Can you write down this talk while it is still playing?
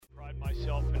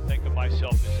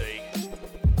myself as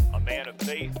a man of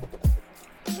faith.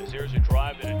 As there's a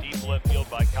drive in a deep left field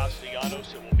by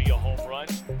Castellanos, it will be a home run.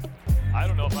 I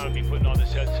don't know if I'm going to be putting on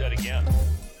this headset again.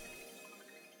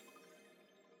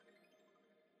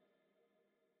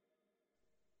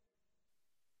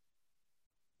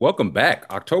 Welcome back.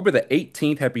 October the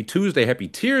 18th. Happy Tuesday. Happy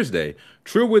Tears Day.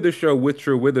 True Withers Show with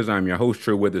True Withers. I'm your host,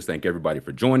 True Withers. Thank everybody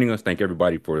for joining us. Thank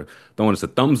everybody for throwing us a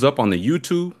thumbs up on the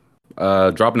YouTube,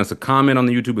 dropping us a comment on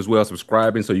the YouTube as well,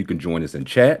 subscribing so you can join us in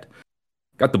chat.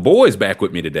 Got the boys back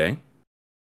with me today.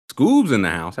 Scoob's in the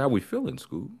house. How we feeling,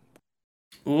 Scoob?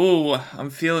 Ooh,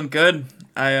 I'm feeling good.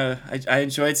 I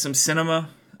enjoyed some cinema.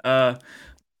 I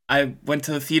went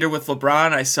to the theater with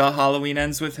LeBron. I saw Halloween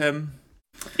Ends with him.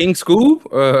 King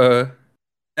Scoob?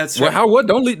 That's right. Well, what?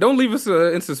 Don't leave us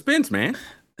in suspense, man.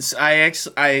 So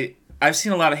I've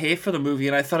seen a lot of hate for the movie,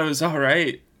 and I thought it was all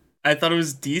right. I thought it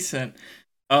was decent.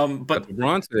 But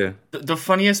LeBron said the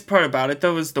funniest part about it,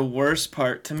 though, was the worst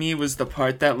part to me was the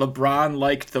part that LeBron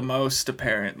liked the most,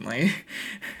 apparently.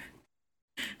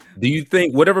 Do you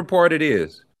think whatever part it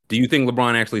is? Do you think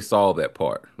LeBron actually saw that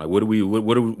part? Like,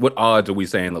 what odds are we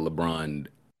saying that LeBron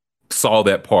saw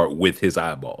that part with his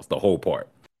eyeballs, the whole part?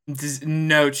 There's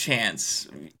no chance.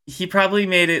 He probably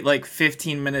made it like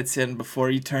 15 minutes in before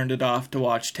he turned it off to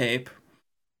watch tape.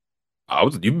 I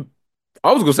was gonna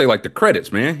say like the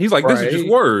credits, man. He's like, this is just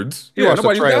words. You watched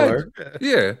the trailer.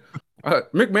 Yeah.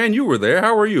 McMahon, you were there.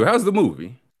 How are you? How's the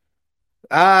movie?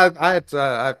 I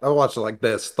watched it like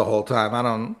this the whole time. I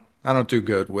don't do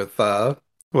good with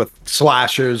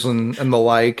slashers and the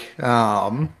like.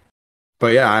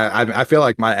 But yeah, I feel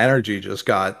like my energy just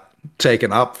got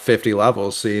taken up 50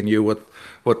 levels seeing you with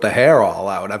the hair all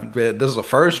out. This is a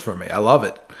first for me. I love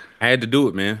it. I had to do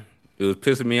it, man. It was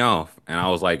pissing me off, and I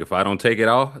was like, if I don't take it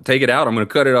out, I'm gonna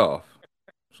cut it off.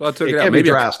 So I took it out. Can't be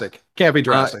drastic. Can't be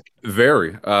drastic.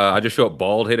 Very. I just show up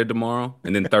bald headed tomorrow,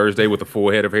 and then Thursday with a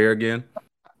full head of hair again.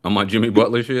 I'm on Jimmy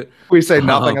Butler shit. We say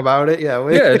nothing about it. Yeah.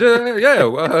 What's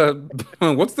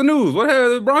the news? What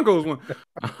have the Broncos won?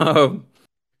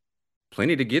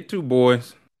 Plenty to get to,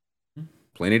 boys.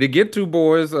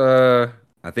 I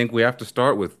think we have to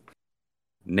start with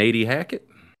Nady Hackett.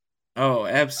 Oh,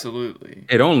 absolutely.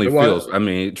 It only feels,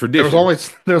 tradition. There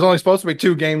was only supposed to be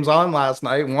 2 games on last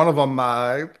night. One of them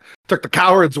took the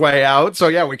coward's way out. So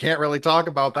yeah, we can't really talk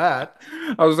about that.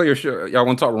 I was like, sure, y'all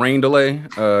want to talk rain delay?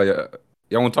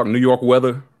 Y'all want to talk New York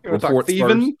weather reports first? You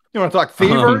want to talk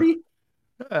thievery?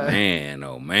 Man,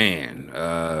 oh man.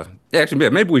 Actually,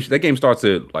 maybe we should. That game starts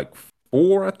at like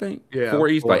 4, I think. Yeah, 4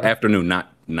 East, like afternoon,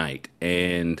 not night.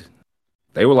 And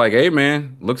they were like, hey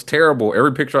man, looks terrible.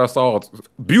 Every picture I saw, it's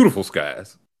beautiful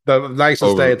skies. The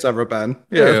nicest day it's ever been.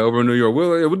 Yeah, over in New York.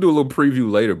 We'll do a little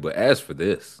preview later, but as for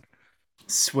this.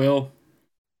 Swill.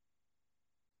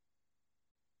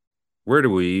 Where do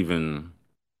we even...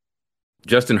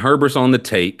 Justin Herbert's on the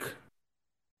take.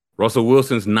 Russell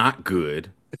Wilson's not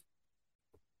good.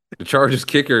 The Chargers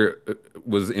kicker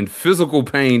was in physical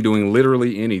pain doing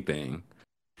literally anything.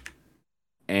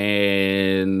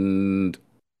 And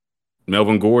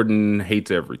Melvin Gordon hates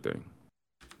everything.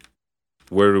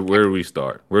 Where do we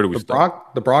start?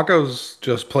 The Broncos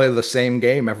just play the same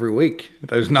game every week.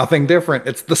 There's nothing different.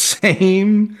 It's the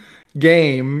same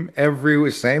game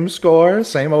same score,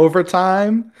 same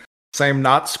overtime, same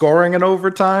not scoring in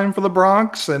overtime for the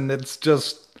Bronx, and it's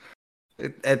just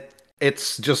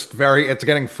it's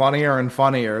getting funnier and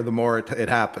funnier the more it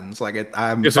happens. Like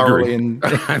I'm thoroughly in.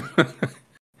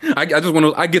 I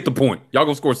get the point. Y'all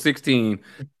gonna score 16,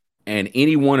 and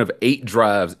any one of 8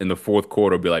 drives in the fourth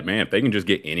quarter will be like, man, if they can just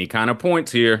get any kind of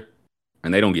points here,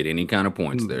 and they don't get any kind of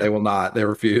points there. They will not. They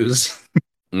refuse.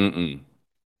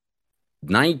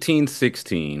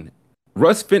 19-16.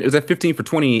 Russ is that 15 for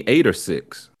 28 or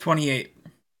 6? 28.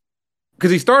 Because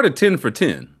he started 10 for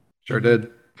 10. Sure did.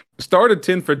 Started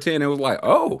 10 for 10. It was like,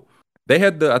 oh, they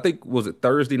had I think, was it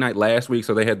Thursday night last week?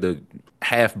 So they had the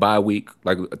half bye week,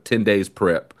 like 10 days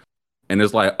prep. And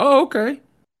it's like, oh, okay,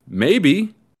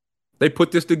 maybe they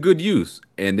put this to good use.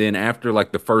 And then after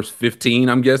like the first 15,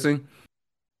 I'm guessing,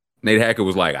 Nate Hackett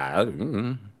was like,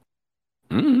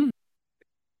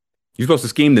 you're supposed to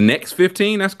scheme the next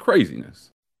 15? That's craziness.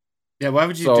 Yeah, why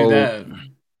would you do that?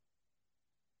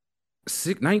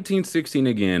 19-16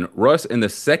 again. Russ in the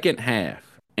second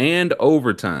half and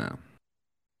overtime.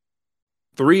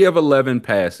 3 of 11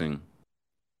 passing.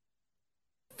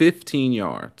 15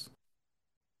 yards.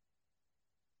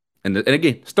 And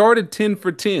again, started 10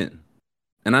 for 10.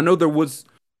 And I know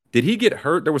did he get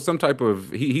hurt? There was some type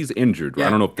of, he's injured. Yeah. I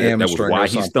don't know if that was why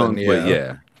he stunk, but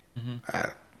yeah.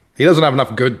 He doesn't have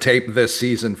enough good tape this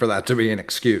season for that to be an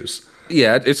excuse.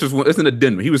 Yeah, it's an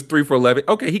addendum. He was 3 for 11.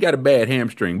 Okay, he got a bad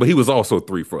hamstring, but he was also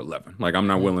 3 for 11. Like I'm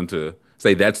not willing to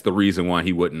say that's the reason why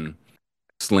he wouldn't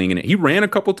slinging it. He ran a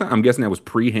couple times. I'm guessing that was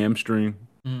pre-hamstring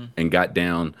and got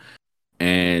down.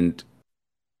 And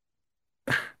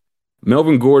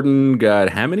Melvin Gordon got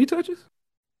how many touches?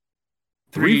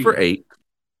 3 for 8.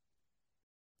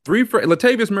 3 for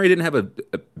Latavius Murray didn't have a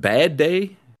bad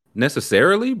day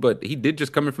necessarily, but he did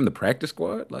just come in from the practice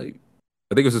squad. Like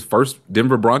I think it was his first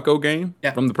Denver Bronco game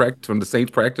from the Saints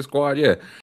practice squad. Yeah,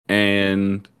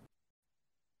 and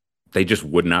they just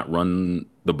would not run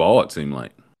the ball. It seemed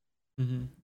like,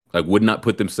 like would not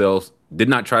put themselves, did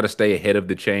not try to stay ahead of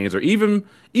the chains or even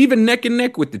neck and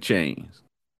neck with the chains.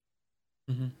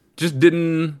 Just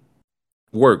didn't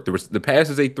work. There was the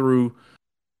passes they threw.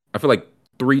 I feel like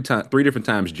three different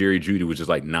times Jerry Jeudy was just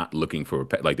like not looking for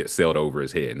like that sailed over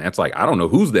his head, and that's like I don't know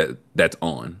who's that's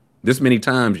on. This many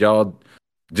times y'all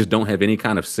just don't have any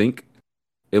kind of sync.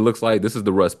 It looks like this is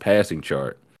the Russ passing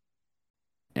chart,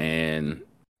 and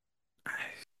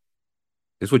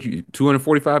it's what you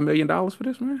 $245 million for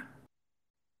this, man.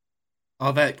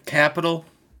 All that capital.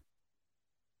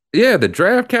 Yeah, the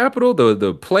draft capital,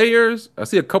 the players. I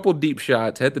see a couple deep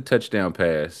shots, had the touchdown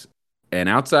pass. And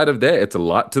outside of that, it's a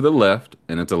lot to the left,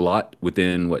 and it's a lot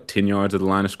within, 10 yards of the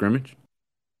line of scrimmage?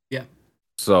 Yeah.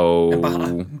 So...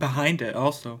 And behind it,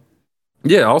 also.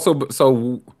 Yeah, also,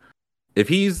 so if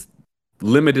he's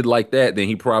limited like that, then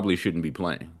he probably shouldn't be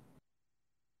playing.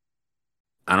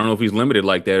 I don't know if he's limited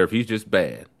like that or if he's just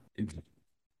bad.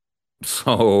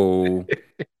 So...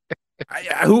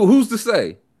 who's to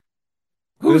say?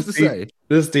 Who's to say?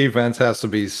 This defense has to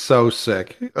be so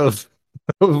sick of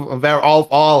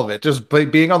all of it, just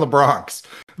being on the Bronx,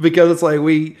 because it's like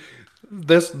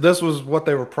this was what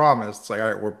they were promised. It's like,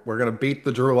 all right, we're gonna beat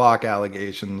the Drew Lock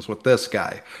allegations with this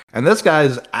guy, and this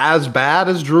guy's as bad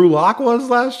as Drew Lock was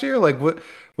last year. Like, would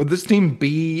this team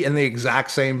be in the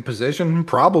exact same position?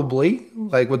 Probably,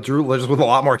 like with Drew, just with a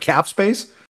lot more cap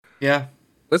space. Yeah.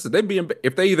 Listen,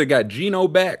 if they either got Geno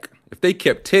back, if they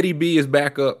kept Teddy B as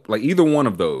backup, like either one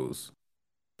of those.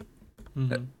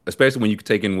 Especially when you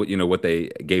take in what they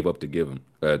gave up to get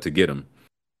him,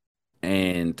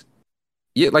 and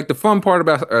yeah, like the fun part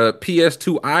about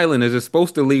PS2 Island is it's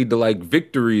supposed to lead to like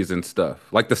victories and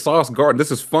stuff. Like the Sauce Garden, this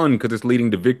is fun because it's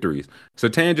leading to victories. So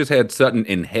Tan just had Sutton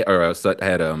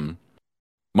had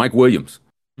Mike Williams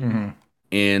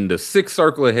in the 6th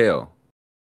circle of hell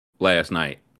last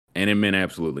night, and it meant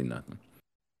absolutely nothing.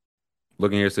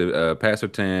 Looking here, so Pat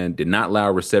Surtain did not allow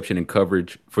reception and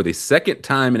coverage for the 2nd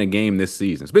time in a game this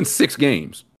season. It's been 6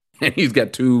 games, and he's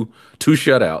got two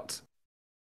shutouts.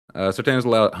 Surtain has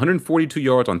allowed 142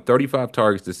 yards on 35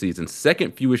 targets this season,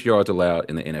 2nd fewest yards allowed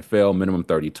in the NFL, minimum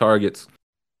 30 targets.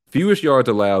 Fewest yards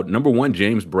allowed, number 1,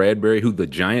 James Bradbury, who the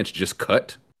Giants just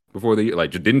cut before they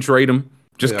just didn't trade him,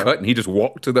 cut, and he just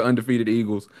walked to the undefeated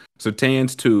Eagles.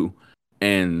 Surtain's 2,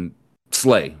 and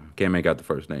Slay, can't make out the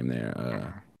first name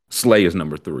there. Slay is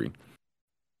number 3.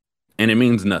 And it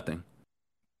means nothing.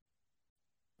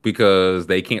 Because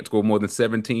they can't score more than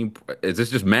 17. Is this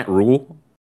just Matt Rule?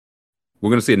 We're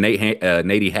going to see a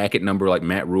Nady Hackett number like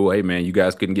Matt Rule. Hey, man, you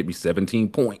guys couldn't get me 17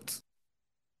 points.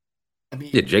 I mean,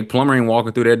 yeah, Jake Plummer ain't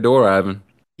walking through that door, Ivan.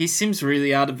 He seems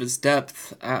really out of his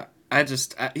depth.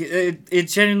 It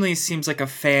genuinely seems like a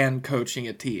fan coaching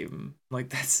a team.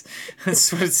 Like, that's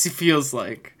what it feels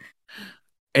like.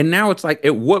 And now it's like,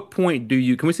 at what point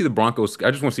can we see the Broncos?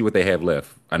 I just want to see what they have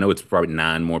left. I know it's probably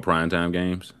 9 more primetime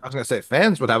games. I was going to say,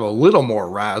 fans would have a little more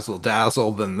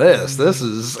razzle-dazzle than this.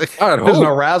 There's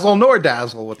no razzle nor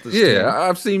dazzle with this team.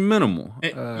 I've seen minimal.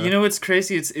 What's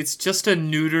crazy? It's just a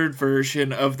neutered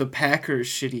version of the Packers'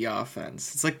 shitty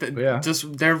offense. It's like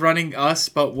they're running us,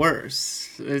 but worse.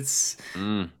 It's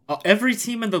every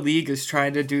team in the league is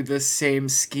trying to do the same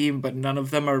scheme, but none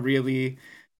of them are really...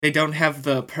 They don't have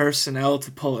the personnel to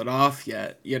pull it off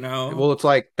yet, Well, it's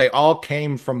like they all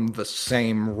came from the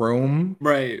same room.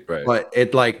 Right. But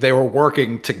they were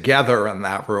working together in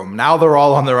that room. Now they're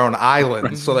all on their own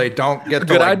island, so they don't get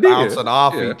to bounce it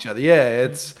off each other. Yeah,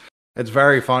 it's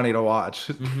very funny to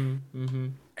watch.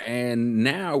 And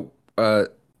now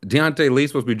Deontay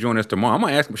Lee's supposed to be joining us tomorrow. I'm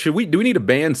gonna ask him, do we need to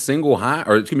ban single high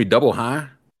or double high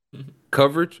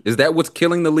coverage? Is that what's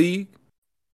killing the league?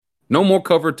 No more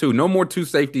cover 2. No more 2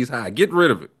 safeties high. Get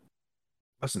rid of it.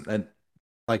 Listen, and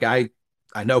I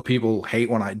know people hate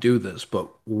when I do this, but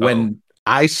when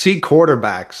I see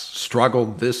quarterbacks struggle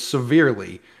this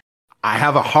severely, I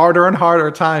have a harder and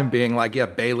harder time being like, yeah,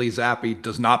 Bailey Zappi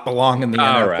does not belong in the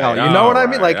NFL. Right, you know what I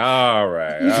mean? Like, all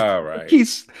right.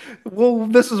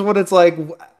 This is what it's like.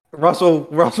 Russell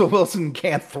Wilson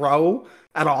can't throw.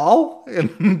 at all in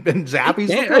Zappies?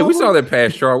 Hey, we saw that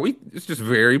pass chart. It's just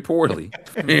very poorly,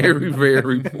 very,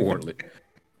 very poorly.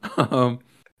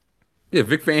 Yeah,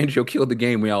 Vic Fangio killed the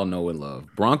game we all know and love.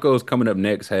 Broncos coming up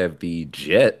next have the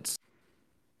Jets.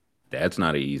 That's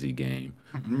not an easy game.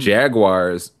 Mm-hmm.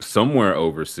 Jaguars somewhere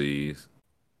overseas.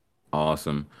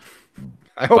 Awesome.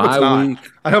 I hope it's not.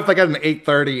 I hope they got an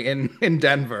 8:30 in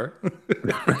Denver.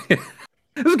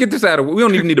 Let's get this out of. We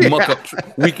don't even need to muck up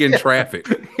weekend traffic.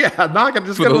 Yeah, knock it.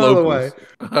 Just get it out of the way.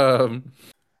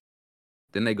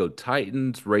 Then they go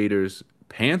Titans, Raiders,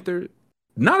 Panthers.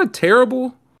 Not a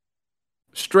terrible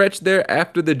stretch there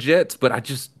after the Jets, but I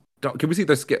just don't. Can we see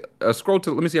the scroll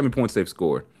to? Let me see how many points they've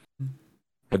scored.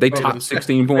 Have they topped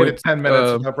 16 points? 10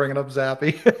 minutes without bringing up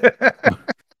Zappy.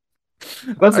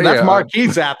 Listen, that's marquee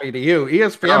Zappy to you.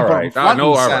 ESPN put him front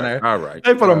and center. All right.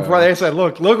 They put him front. They said,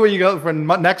 look what you got for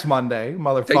next Monday,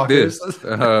 motherfuckers. Take this.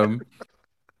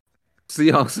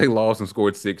 Seahawks, they lost and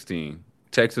scored 16.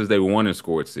 Texas, they won and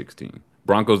scored 16.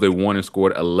 Broncos, they won and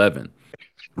scored 11.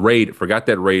 Forgot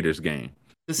that Raiders game.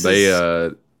 They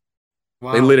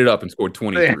lit it up and scored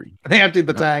 23. They emptied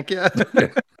the tank, yeah.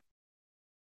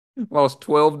 Lost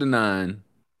 12-9,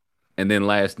 and then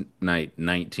last night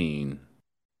 19-16.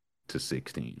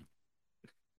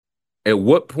 At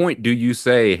what point do you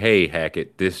say, "Hey,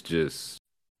 Hackett, this just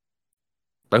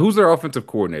like who's their offensive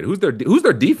coordinator? Who's their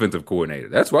defensive coordinator?"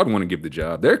 That's what I'd want to give the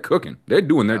job. They're cooking. They're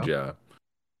doing their job.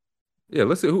 Yeah,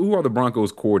 let's see who are the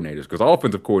Broncos coordinators, because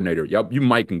offensive coordinator, you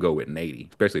might can go with an 80,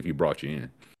 especially if he brought you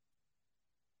in.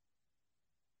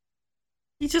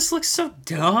 He just looks so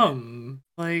dumb.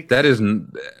 Like that's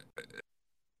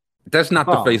not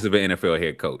the face of an NFL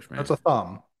head coach, man. That's a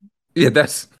thumb. Yeah,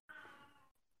 that's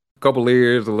a couple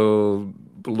ears, a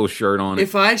little shirt on it.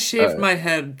 If I shaved my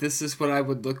head, this is what I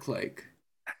would look like.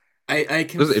 I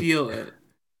can feel it.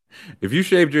 If you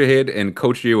shaved your head and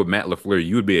coached here with Matt LaFleur,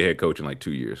 you would be a head coach in like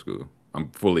 2 years school.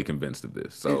 I'm fully convinced of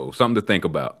this. So something to think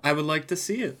about. I would like to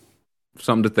see it.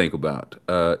 Something to think about.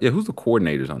 Who's the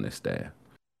coordinators on this staff?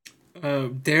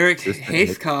 Derek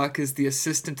Haithcock is the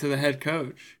assistant to the head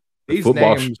coach. These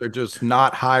names are just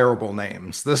not hireable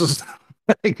names. This is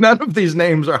like, none of these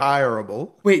names are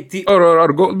hireable. Wait,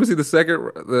 let me see the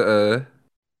second.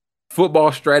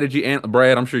 Football strategy, and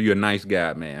Brad, I'm sure you're a nice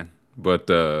guy, man, but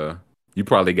you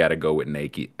probably got to go with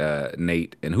Nate.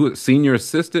 And who senior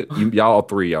assistant? Y'all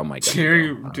three, y'all might.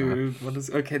 Jerry, dude, what is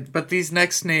okay? But these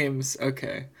next names,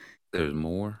 okay. There's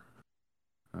more.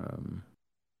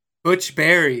 Butch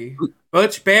Berry.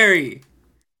 Butch Berry.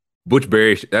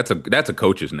 That's a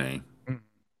coach's name.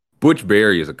 Butch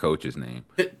Berry is a coach's name.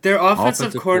 Their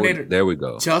offensive coordinator. There we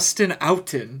go. Justin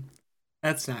Outen.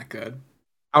 That's not good.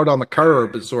 Out on the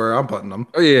curb is where I'm putting them.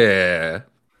 Oh yeah.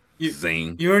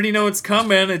 Zing. You already know it's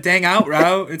coming. A dang out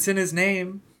route. It's in his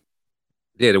name.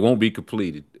 Yeah, it won't be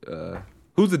completed.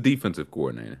 Who's the defensive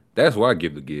coordinator? That's why I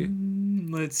give the gig.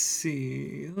 Let's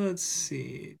see.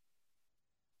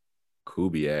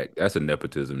 Kubiak. That's a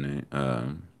nepotism name.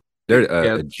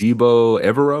 Ejiro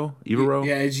Evero?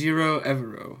 Yeah, Ejiro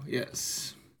Evero.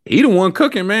 Yes. He the one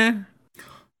cooking, man.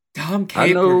 Dom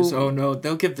Capers. Oh no,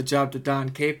 they'll give the job to Dom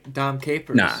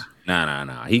Capers. Nah.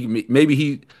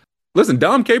 Listen,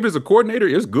 Dom Capers, a coordinator,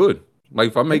 is good. Like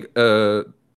if I make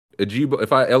Ejiro,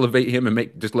 if I elevate him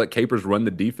and just let Capers run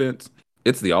the defense,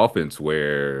 it's the offense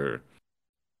where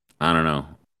I don't know.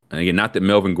 And again, not that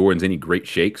Melvin Gordon's any great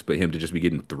shakes, but him to just be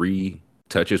getting 3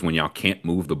 touches when y'all can't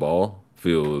move the ball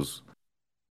feels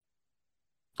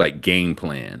like game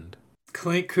planned.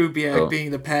 Clint Kubiak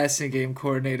being the passing game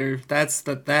coordinator. That's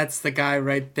the guy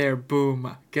right there.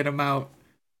 Boom. Get him out.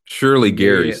 Surely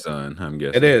Gary's son, I'm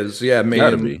guessing. It is, yeah.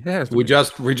 We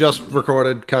just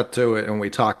recorded Cut to It, and we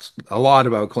talked a lot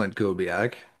about Clint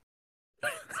Kubiak.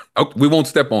 We won't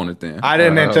step on it then. I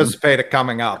didn't anticipate it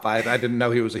coming up. I didn't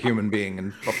know he was a human being,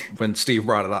 and when Steve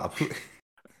brought it up,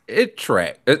 it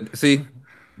tracked. See,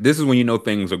 this is when you know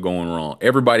things are going wrong.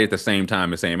 Everybody at the same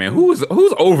time is saying, "Man, who's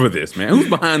over this? Man, who's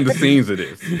behind the scenes of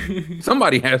this?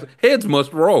 Somebody heads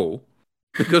must roll."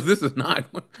 Because this is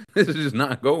just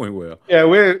not going well. Yeah,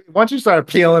 once you start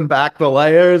peeling back the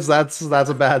layers, that's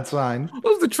a bad sign.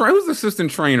 Who's the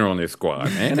assistant trainer on this squad,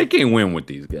 man? They can't win with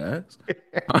these guys.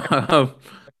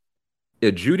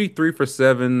 Judy 3 for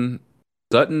 7,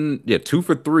 Sutton 2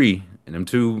 for 3, and them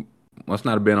 2 must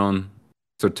not have been on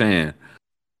Surtain.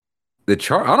 I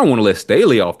don't want to let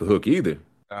Staley off the hook either,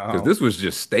 because this was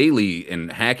just Staley and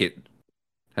Hackett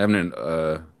having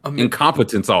an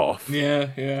incompetence off.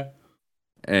 Yeah.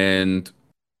 And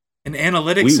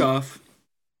analytics off.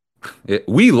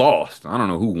 We lost. I don't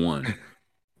know who won,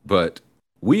 but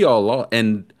we all lost.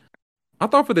 And I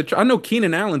thought I know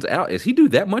Keenan Allen's out. Is he do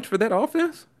that much for that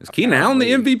offense? Is Keenan Allen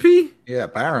the Apparently. MVP? Yeah,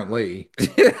 apparently.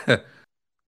 Yeah.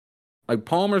 Like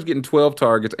Palmer's getting 12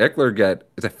 targets. Eckler got,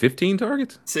 is that 15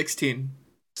 targets? 16.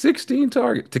 16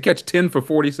 targets to catch 10 for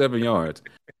 47 yards.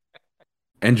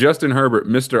 And Justin Herbert,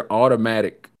 Mr.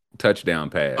 Automatic touchdown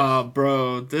pass.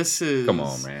 Bro, this is... Come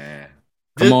on, man.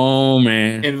 Come on,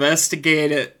 man.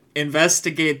 Investigate it.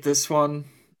 Investigate this one.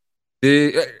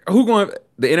 The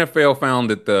NFL found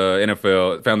that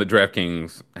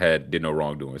DraftKings did no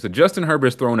wrongdoing. So Justin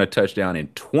Herbert's thrown a touchdown in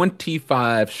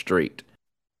 25 straight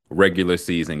regular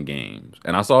season games.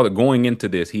 And I saw that going into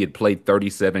this, he had played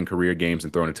 37 career games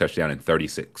and thrown a touchdown in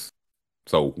 36.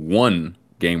 So one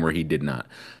game where he did not.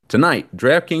 Tonight,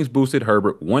 DraftKings boosted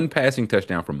Herbert one passing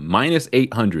touchdown from minus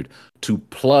 800 to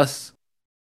plus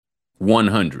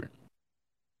 100.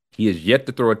 He has yet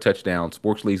to throw a touchdown.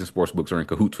 Sports leagues and sports books are in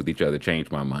cahoots with each other.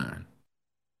 Changed my mind.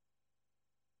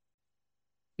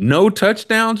 No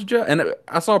touchdowns, and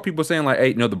I saw people saying like,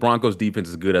 "Hey, the Broncos' defense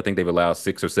is good. I think they've allowed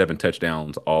 6 or 7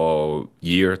 touchdowns all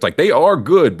year." It's like they are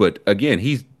good, but again,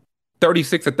 he's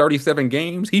 36 or 37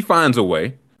 games. He finds a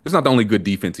way. It's not the only good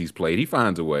defense he's played. He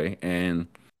finds a way, and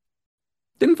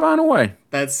didn't find a way.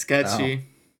 That's sketchy. No.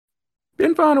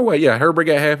 Didn't find a way. Yeah, Herbert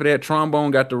got half of that.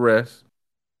 Trombone got the rest.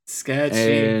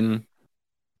 Sketchy. And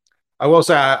I will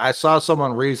say I saw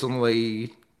someone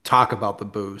recently talk about the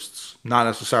boosts, not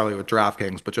necessarily with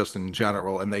DraftKings, but just in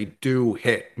general, and they do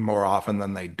hit more often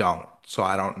than they don't. So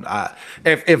I don't.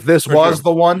 If this was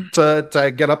the one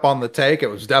to get up on the take, it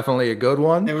was definitely a good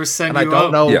one. They were sending and I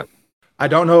don't know. Yeah. I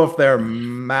don't know if they're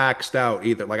maxed out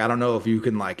either. Like, I don't know if you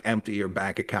can like empty your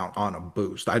bank account on a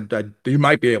boost. You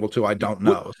might be able to. I don't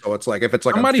know. So it's like if it's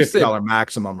like a $50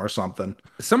 maximum or something.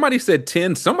 Somebody said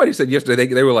 10. Somebody said yesterday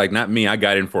they were like, not me. I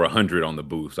got in for 100 on the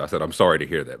boost. I said, I'm sorry to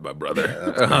hear that, my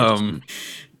brother. Yeah,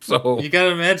 so you gotta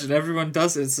imagine everyone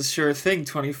does it. It's a sure thing.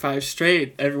 25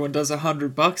 straight. Everyone does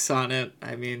 $100 on it.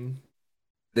 I mean,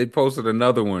 they posted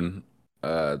another one.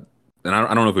 And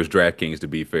I don't know if it was DraftKings to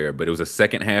be fair, but it was a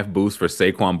second half boost for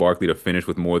Saquon Barkley to finish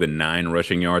with more than 9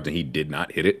 rushing yards, and he did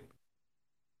not hit it.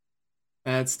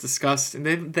 That's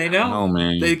disgusting. They know. Oh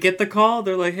man, they get the call.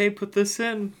 They're like, "Hey, put this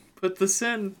in. Put this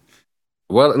in."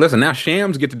 Well, listen. Now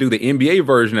Shams get to do the NBA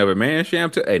version of it, man.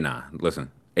 Hey, nah.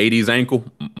 Listen, 80's ankle.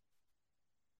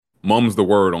 Mum's the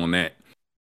word on that,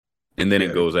 and then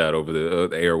it goes out over the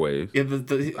airwaves. Yeah,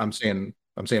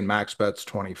 I'm seeing max bets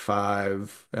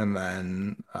 25, and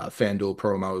then FanDuel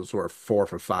promos were 4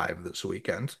 for 5 this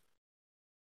weekend.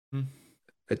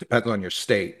 It depends on your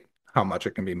state how much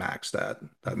it can be maxed at.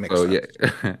 That makes sense.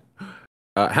 Yeah.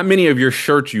 How many of your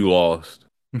shirts you lost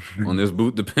on this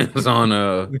boot depends on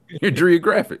your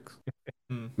geographics.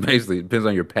 Basically, it depends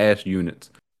on your past units.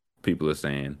 People are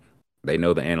saying they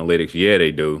know the analytics. Yeah,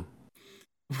 they do.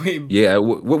 Wait, yeah,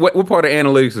 what part of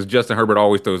analytics is Justin Herbert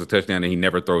always throws a touchdown and he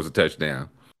never throws a touchdown?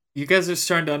 You guys are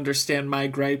starting to understand my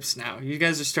gripes now. You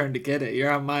guys are starting to get it.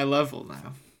 You're on my level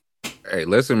now. Hey,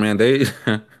 listen, man. They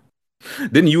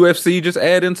didn't UFC just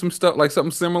add in some stuff like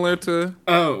something similar to?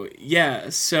 Oh yeah,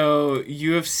 so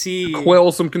UFC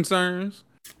quell some concerns.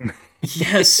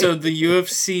 Yeah, so the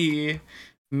UFC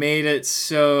made it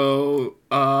so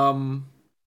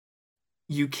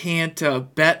you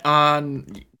can't bet on.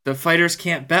 The fighters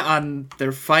can't bet on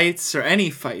their fights or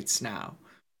any fights now.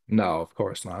 No, of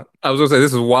course not. I was going to say,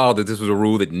 this is wild that this was a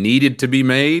rule that needed to be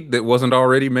made that wasn't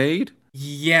already made.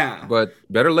 Yeah. But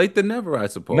better late than never, I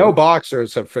suppose. No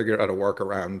boxers have figured out a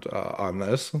workaround on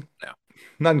this. No.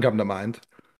 None come to mind.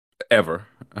 Ever.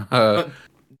 Yeah,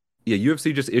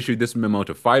 UFC just issued this memo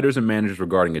to fighters and managers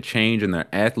regarding a change in their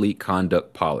athlete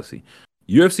conduct policy.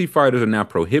 UFC fighters are now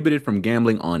prohibited from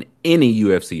gambling on any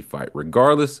UFC fight,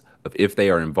 regardless of if they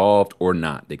are involved or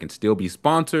not. They can still be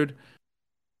sponsored,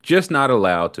 just not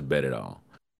allowed to bet at all.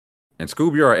 And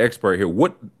Scoob, you're our expert here.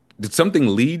 What did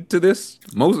something lead to this?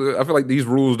 I feel like these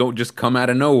rules don't just come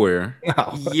out of nowhere.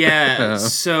 No. Yeah.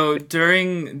 So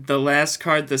during the last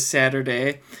card this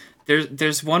Saturday,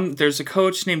 there's a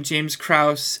coach named James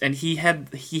Krause, and he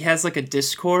has like a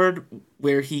Discord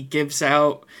where he gives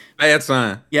out bad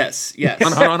sign. Yes. I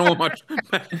don't want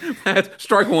my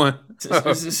strike one.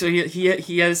 So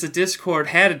he has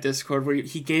had a Discord where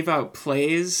he gave out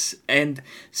plays, and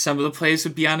some of the plays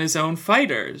would be on his own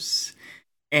fighters.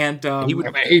 And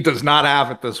he does not have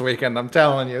it this weekend. I'm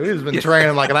telling you, he's been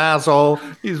training like an asshole.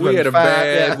 We had a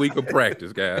bad week of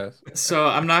practice, guys. So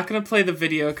I'm not gonna play the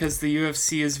video because the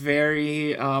UFC is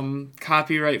very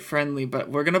copyright friendly. But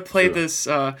we're gonna play this.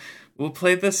 We'll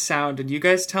play this sound, and you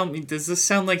guys tell me, does this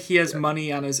sound like he has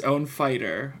money on his own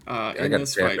fighter in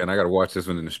this fight? I gotta watch this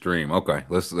one in the stream. Okay,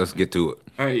 let's get to it.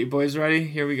 All right, you boys ready?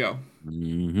 Here we go.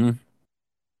 Mm-hmm.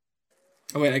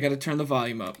 Oh wait, I gotta turn the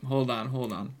volume up. Hold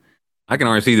on. I can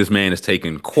already see this man is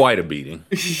taking quite a beating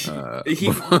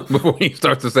before he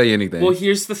starts to say anything. Well,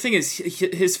 here's the thing: is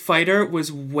his fighter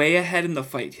was way ahead in the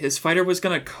fight. His fighter was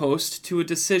gonna coast to a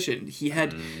decision. He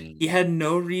had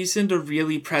no reason to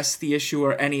really press the issue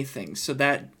or anything. So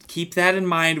keep that in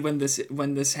mind when this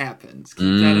happens.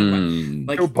 Keep that in mind.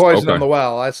 Like poison on the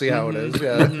well. I see how it is.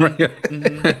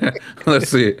 Yeah. Let's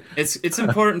see it. It's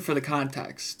important for the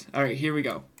context. All right, here we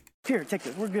go. Here, take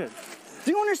this. We're good. Do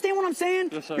you understand what I'm saying?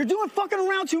 Yes, sir. You're doing fucking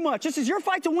around too much. This is your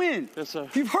fight to win. Yes, sir.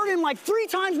 You've hurt him like 3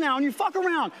 times now, and you fuck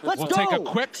around. Let's go. We'll take a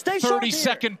quick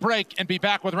 30-second break and be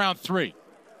back with round 3.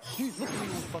 Jeez, look at me,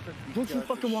 motherfucker. Don't you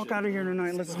fucking walk out of here tonight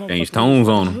unless it's Change tones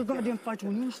on him. Your goddamn fight to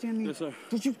win. You understand me? Yes, sir.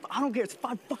 I don't care. It's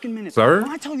 5 fucking minutes. Sir? When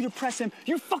I tell you to press him,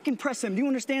 you fucking press him. Do you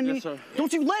understand me? Yes, sir.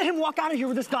 Don't you let him walk out of here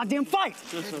with this goddamn fight.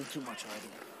 Yes, sir. Too much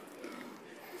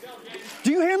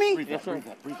Do you hear me? Yes, sir. Breathe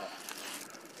that.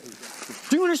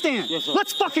 Do you understand? Yes, sir.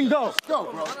 Let's fucking go.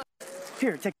 Go, bro.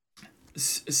 Here, take.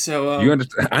 So you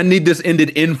understand? I need this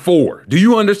ended in 4. Do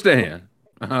you understand?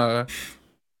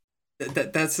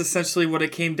 That's essentially what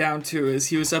it came down to. Is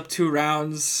he was up 2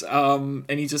 rounds, and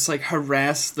he just like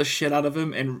harassed the shit out of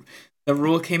him, and the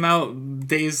rule came out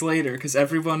days later because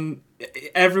everyone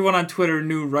on Twitter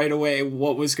knew right away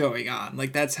what was going on.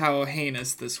 Like that's how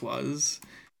heinous this was.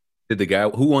 Did the guy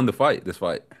who won the fight? This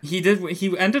fight? He did.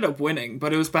 He ended up winning,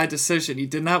 but it was by decision. He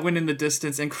did not win in the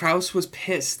distance, and Krause was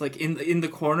pissed. Like in the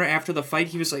corner after the fight,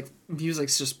 he was like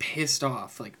just pissed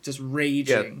off, like just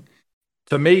raging. Yeah.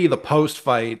 To me, the post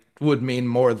fight would mean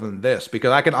more than this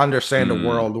because I can understand a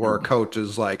world where a coach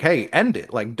is like, "Hey, end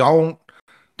it. Like, don't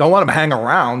let him hang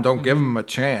around. Don't give him a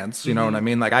chance." You know what I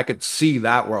mean? Like, I could see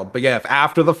that world. But yeah, if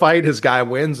after the fight his guy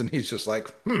wins and he's just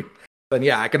like, then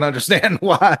yeah, I can understand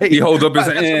why he holds up his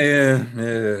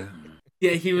hand.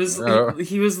 Yeah, he was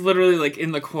literally like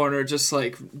in the corner, just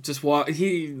walk.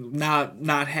 He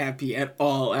not happy at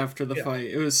all after the fight.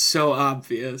 It was so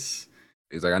obvious.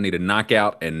 He's like, I need a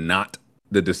knockout and not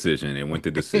the decision, and went to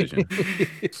decision.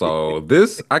 So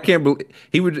this, I can't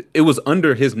believe it was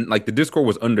under his, like the Discord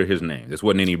was under his name. This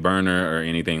wasn't any burner or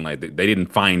anything like that. They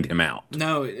didn't find him out.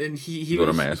 No, and he got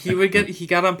on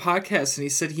podcasts and he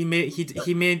said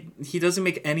he doesn't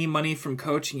make any money from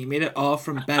coaching. He made it all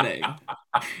from betting.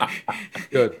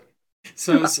 Good.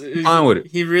 So fine with it.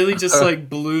 He really just like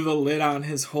blew the lid on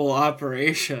his whole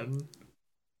operation.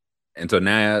 And so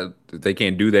now they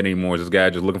can't do that anymore. Is this guy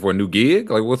just looking for a new gig?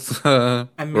 Like, what's? He'll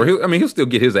still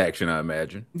get his action, I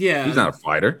imagine. Yeah, he's not a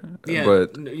fighter. Yeah,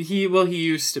 but he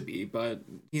used to be, but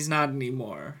he's not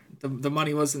anymore. The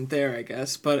money wasn't there, I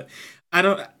guess. But I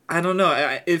don't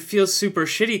know. It feels super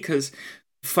shitty because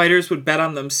fighters would bet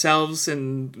on themselves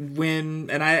and win,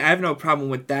 and I have no problem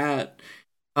with that.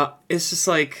 It's just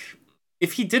like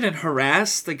if he didn't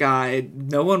harass the guy,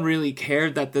 no one really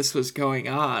cared that this was going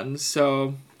on.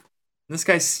 So. This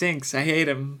guy stinks. I hate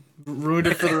him. Ruined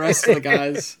it for the rest of the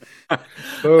guys.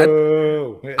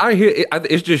 I hear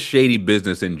it's just shady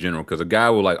business in general because a guy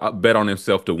will like bet on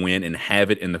himself to win and have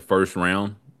it in the first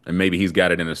round, and maybe he's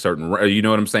got it in a certain. You know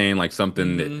what I'm saying? Like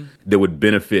something that would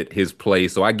benefit his play.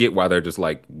 So I get why they're just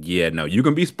like, yeah, no, you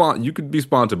can be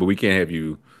sponsored, but we can't have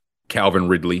you, Calvin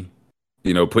Ridley,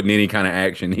 putting any kind of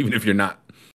action, even if you're not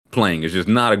playing. It's just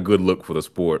not a good look for the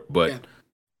sport. But. Yeah.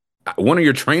 One of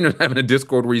your trainers having a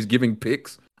Discord where he's giving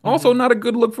picks, also not a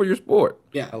good look for your sport.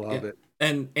 Yeah, I love it.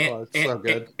 And it's so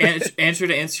good. Answer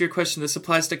to answer your question, this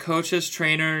applies to coaches,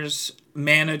 trainers,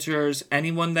 managers,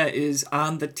 anyone that is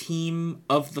on the team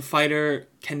of the fighter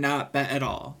cannot bet at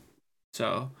all.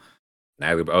 So,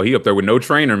 he up there with no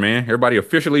trainer, man. Everybody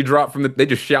officially dropped they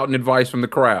just shouting advice from the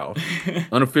crowd,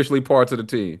 unofficially parts of the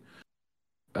team.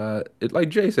 Like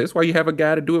Jay said, that's why you have a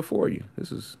guy to do it for you.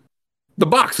 This is. The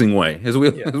boxing way, as we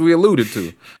alluded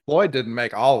to. Floyd didn't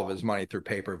make all of his money through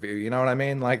pay-per-view. You know what I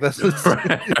mean? Like this is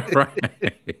right.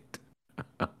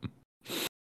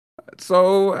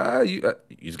 So you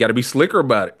just got to be slicker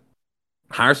about it.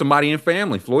 Hire somebody in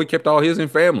family. Floyd kept all his in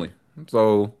family.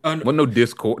 So wasn't no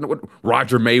Discord.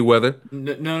 Roger Mayweather.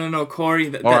 No,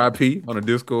 Corey. R.I.P. on a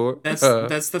Discord.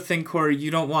 That's the thing, Corey.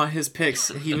 You don't want his picks.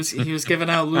 He was giving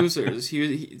out losers.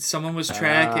 Someone was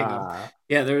tracking him.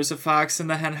 Yeah, there was a fox in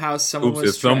the hen house.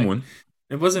 Someone.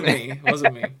 It wasn't me.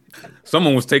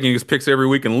 Someone was taking his picks every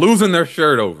week and losing their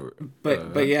shirt over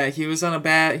it. But yeah, he was on a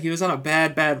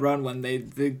bad run when they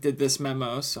did this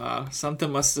memo. So something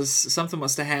must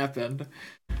have happened.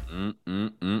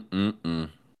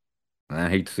 I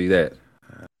hate to see that.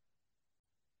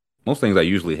 Most things I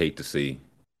usually hate to see.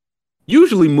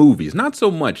 Usually movies, not so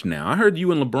much now. I heard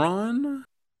you and LeBron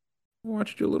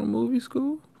watched your little movie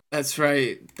school. That's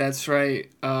right. That's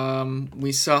right.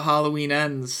 We saw Halloween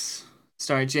Ends,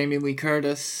 starring Jamie Lee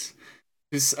Curtis,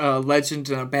 who's a legend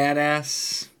and a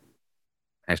badass.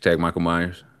 Hashtag Michael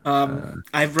Myers.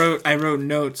 I wrote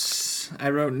notes.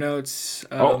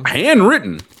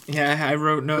 Handwritten. Yeah, I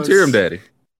wrote notes. Let's hear him, Daddy.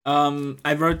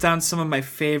 I wrote down some of my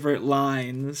favorite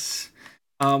lines.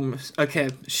 Okay,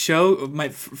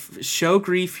 show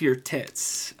grief your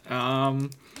tits.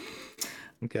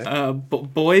 Okay.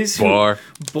 Boys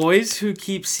who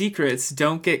keep secrets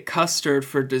don't get custard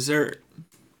for dessert.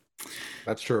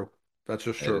 That's true. That's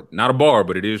just true. Not a bar,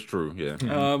 but it is true. Yeah.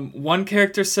 One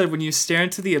character said, "When you stare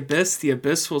into the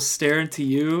abyss will stare into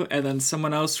you." And then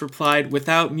someone else replied,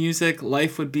 "Without music,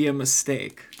 life would be a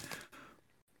mistake."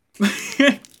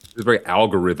 It's very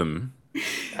algorithm.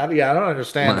 I don't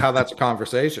understand how that's a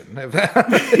conversation.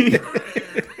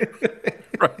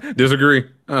 Disagree.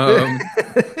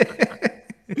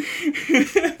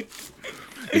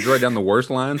 Did you write down the worst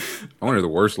lines? I wonder the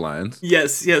worst lines.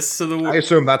 Yes. So I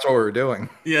assume that's what we're doing.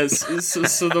 Yes.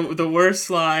 So the worst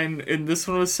line, and this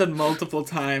one was said multiple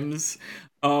times.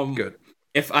 Good.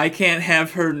 If I can't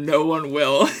have her, no one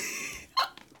will.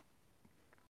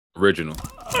 Original.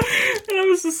 And I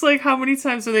was just like, how many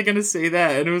times are they gonna say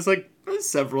that? And it was like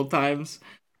several times.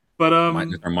 But Might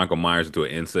just turn Michael Myers into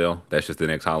an incel. That's just the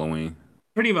next Halloween.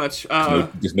 Pretty much.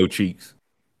 Just no cheeks.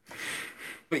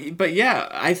 But yeah,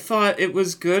 I thought it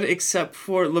was good except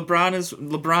for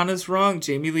LeBron is wrong.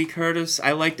 Jamie Lee Curtis,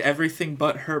 I liked everything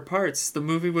but her parts. The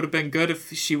movie would have been good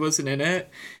if she wasn't in it.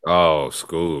 Oh,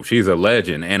 Scoob, she's a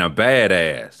legend and a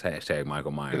badass. Hashtag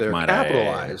Michael Myers. They're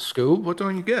capitalized, Scoob. What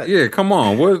don't you get? Yeah, come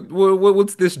on.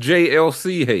 What's this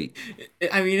JLC hate?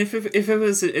 I mean, if it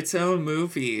was its own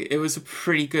movie, it was a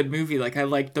pretty good movie. Like, I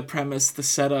liked the premise, the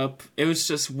setup. It was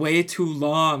just way too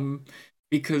long,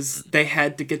 because they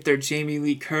had to get their Jamie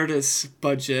Lee Curtis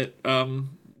budget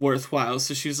worthwhile.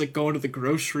 So she was like going to the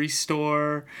grocery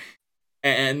store,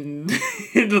 and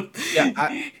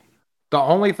the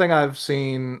only thing I've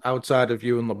seen outside of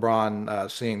you and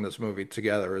LeBron seeing this movie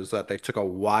together is that they took a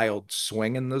wild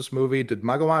swing in this movie. Did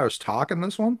Michael Myers talk in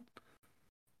this one?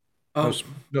 No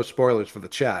spoilers for the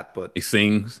chat, but he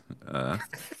sings.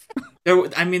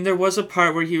 There was a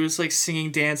part where he was like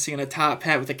singing, dancing in a top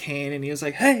hat with a cane, and he was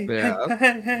like, "Hey,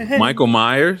 hey." Michael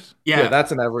Myers. Yeah,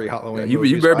 that's in every Halloween.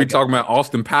 You better be talking about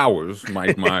Austin Powers,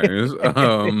 Mike Myers.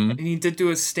 And he did do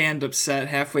a stand-up set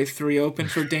halfway through. He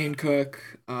opened for Dane Cook.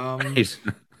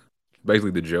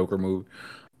 Basically the Joker movie.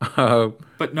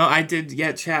 But no, I did.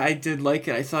 Yeah, chat. I did like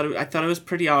it. I thought it was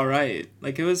pretty all right.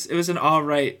 Like it was an all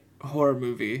right horror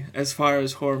movie as far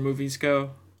as horror movies go.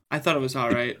 I thought it was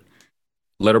all right.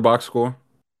 Letterboxd score?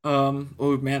 Oh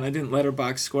man, I didn't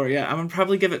Letterboxd score. Yeah, I'm gonna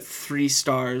probably give it 3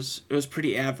 stars. It was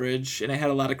pretty average, and it had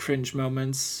a lot of cringe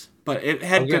moments, but it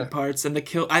had good parts. And the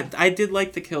kill, I did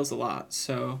like the kills a lot.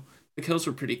 So the kills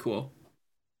were pretty cool.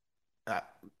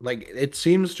 Like, it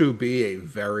seems to be a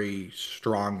very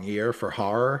strong year for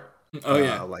horror. Oh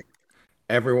yeah. Like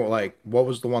everyone, like, what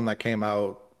was the one that came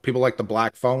out? People like The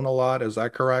Black Phone a lot. Is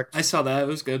that correct? I saw that. It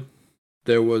was good.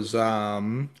 There was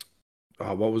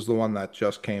what was the one that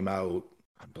just came out?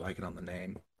 I'm blanking on the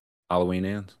name. Halloween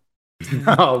Ends?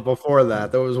 No, before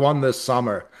that. There was one this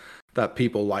summer that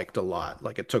people liked a lot.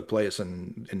 Like, it took place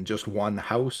in just one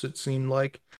house, it seemed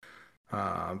like.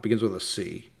 Begins with a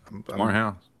C. Smart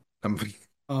House.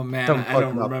 Oh man, I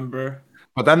don't remember.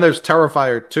 But then there's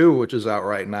Terrifier 2, which is out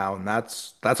right now, and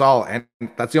that's all. And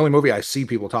that's the only movie I see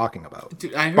people talking about.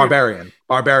 Dude, I heard...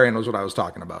 Barbarian was what I was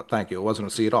talking about. Thank you. It wasn't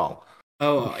a C at all.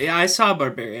 Oh, yeah, I saw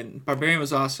Barbarian. Barbarian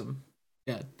was awesome.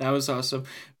 Yeah, that was awesome.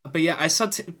 But yeah, I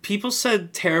saw people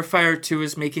said Terrifier 2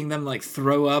 is making them like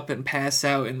throw up and pass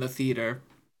out in the theater.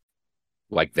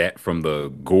 Like that from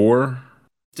the gore?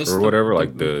 Just or whatever,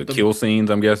 like the kill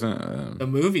scenes, I'm guessing? The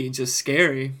movie, just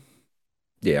scary.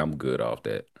 Yeah, I'm good off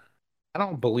that. I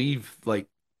don't believe that. Like,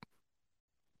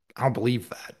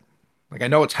 I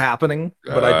know it's happening,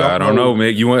 but I don't know,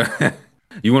 man. You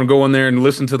want to go in there and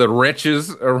listen to the wretches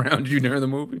around you during the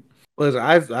movie? Listen,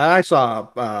 I saw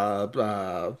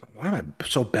why am I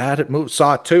so bad at movies?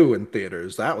 Saw 2 in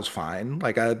theaters. That was fine.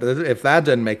 Like, if that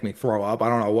didn't make me throw up, I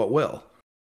don't know what will.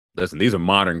 Listen, these are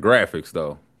modern graphics,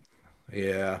 though.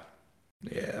 Yeah.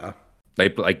 They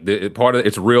like part of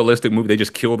it's a realistic movie. They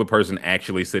just kill the person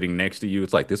actually sitting next to you.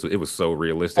 It's like this. It was so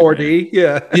realistic. 4D,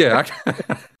 man. Yeah.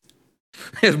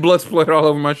 His blood splattered all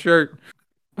over my shirt.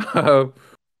 So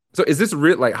is this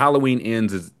real? Like Halloween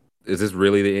Ends? Is this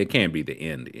really the? It can't be the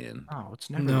end. Oh, it's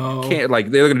never. No. Can't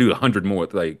like they're gonna do 100 more.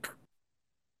 Like,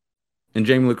 and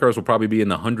Jamie Lee Curtis will probably be in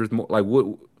the 100th more. Like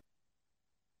what?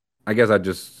 I guess I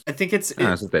think it's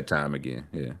just that time again.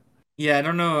 Yeah. Yeah, I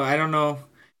don't know.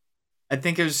 I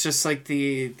think it was just like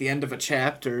the end of a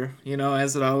chapter,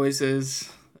 as it always is.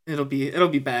 It'll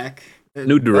be back.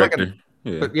 New director.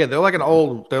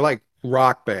 They're like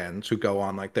rock bands who go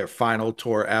on like their final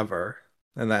tour ever,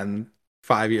 and then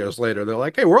 5 years later they're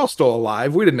like, "Hey, we're all still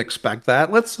alive. We didn't expect that.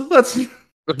 Let's do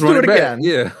it again."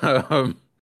 Yeah.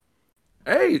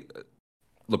 Hey,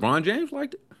 LeBron James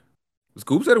liked it.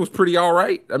 Scoop said it was pretty all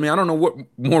right. I mean, I don't know what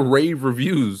more rave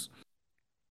reviews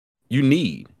you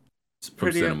need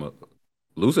from cinema.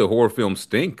 Lucid horror films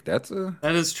stink. That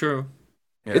is true.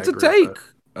 Yeah, it's a take.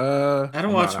 I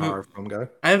don't watch horror film guy.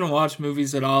 I haven't watched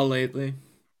movies at all lately.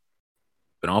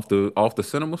 Been off the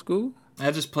cinema school?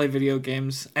 I just play video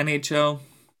games. NHL,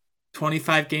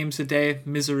 25 games a day,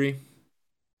 misery.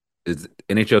 Is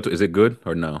NHL is it good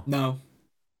or no? No.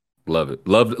 Love it.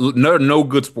 No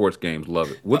good sports games.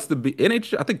 Love it. What's the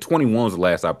NHL? I think 21 was the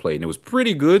last I played, and it was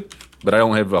pretty good, but I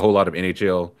don't have a whole lot of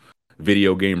NHL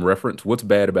video game reference. What's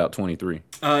bad about 23?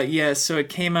 So it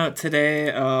came out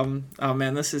today. Oh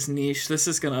man, this is niche. This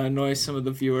is gonna annoy some of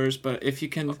the viewers, but if you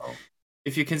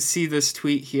can see this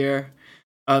tweet here,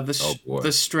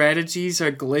 the strategies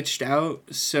are glitched out.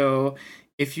 So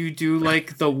if you do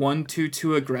like the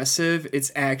 1-2-2 aggressive,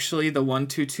 it's actually the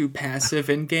 1-2-2 passive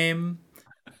in game.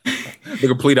 The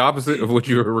complete opposite of what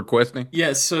you were requesting.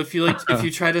 Yes, so if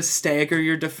you try to stagger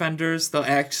your defenders, they'll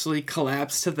actually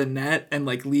collapse to the net and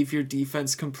like leave your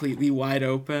defense completely wide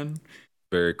open.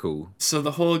 Very cool. So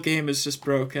the whole game is just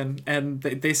broken, and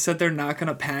they said they're not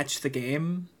gonna patch the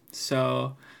game.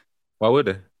 So why would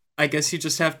they? I guess you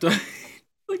just have to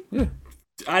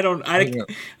I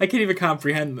can't even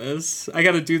comprehend this. I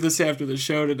got to do this after the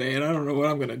show today, and I don't know what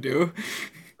I'm gonna do.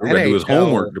 We're gonna do his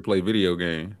homework to play video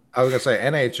game. I was gonna say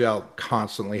NHL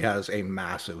constantly has a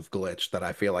massive glitch that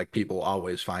I feel like people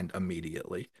always find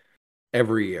immediately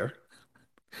every year.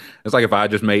 It's like if I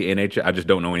just made NHL, I just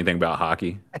don't know anything about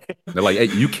hockey. They're like, hey,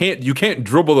 you can't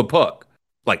dribble the puck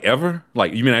like ever.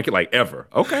 Like you mean I could like ever?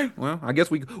 Okay, well I guess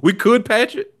we could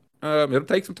patch it. It'll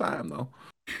take some time though.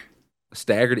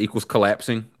 Staggered equals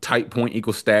collapsing. Tight point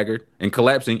equals staggered, and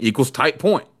collapsing equals tight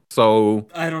point. So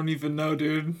I don't even know,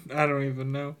 dude. I don't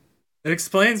even know. It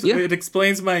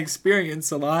explains my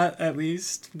experience a lot, at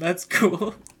least. That's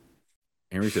cool.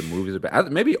 Henry said movies are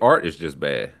bad. Maybe art is just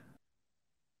bad.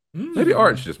 Maybe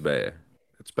art's just bad.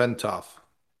 It's been tough.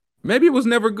 Maybe it was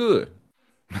never good.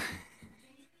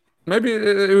 Maybe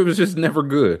it was just never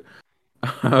good.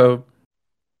 There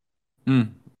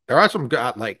are some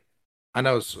like I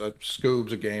know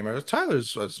Scoob's a gamer.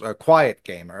 Tyler's a quiet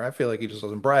gamer. I feel like he just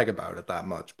doesn't brag about it that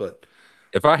much. But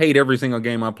if I hate every single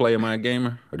game I play, am I a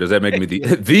gamer? Or does that make me the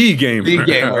gamer? The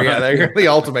gamer, yeah. They're the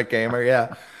ultimate gamer,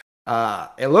 yeah.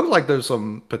 It looks like there's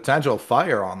some potential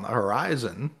fire on the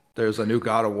horizon. There's a new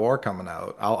God of War coming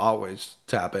out. I'll always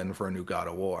tap in for a new God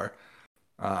of War.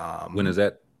 When is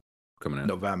that coming out?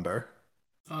 November.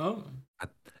 Oh.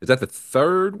 Is that the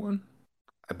third one?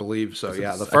 I believe so,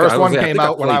 yeah. The first one came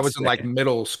out when I was in like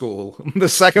middle school. The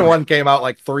second one came out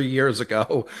like 3 years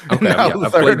ago. Okay, now the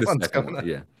third one's coming out.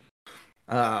 Yeah.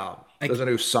 There's a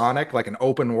new Sonic, like an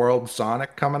open world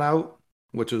Sonic coming out,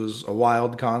 which is a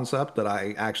wild concept that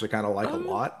I actually kind of like a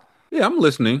lot. Yeah, I'm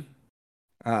listening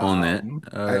on that.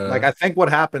 I think what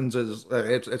happens is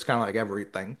it's kind of like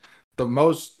everything. The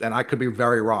most, and I could be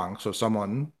very wrong, so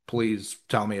someone please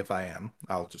tell me if I am.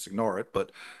 I'll just ignore it.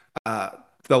 But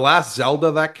the last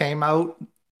Zelda that came out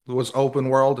was open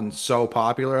world and so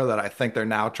popular that I think they're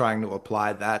now trying to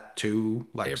apply that to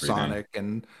like everything. Sonic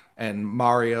and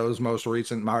Mario's most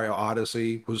recent Mario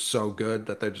Odyssey was so good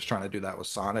that they're just trying to do that with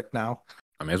Sonic now.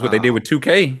 I mean, that's what they did with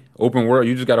 2K. Open world,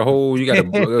 you got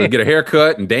to get a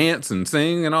haircut and dance and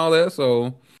sing and all that.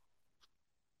 So,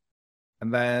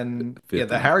 and then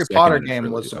the Harry Potter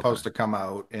game was supposed to come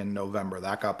out in November.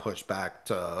 That got pushed back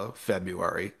to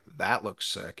February. That looks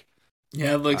sick.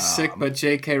 Yeah, it looks sick, but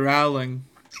J.K. Rowling,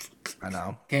 I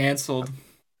know, canceled.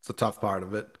 It's the tough part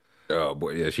of it. Oh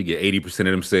boy, yeah, she get 80% of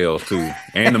them sales too,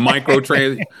 and the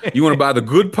microtrans. You want to buy the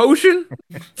good potion?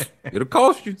 It'll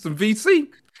cost you some VC.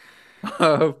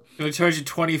 It'll charge you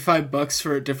 $25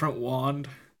 for a different wand.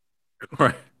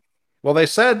 Right. Well, they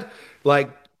said like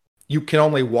you can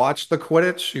only watch the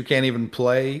Quidditch. You can't even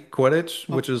play Quidditch,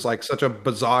 which is like such a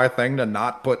bizarre thing to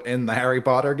not put in the Harry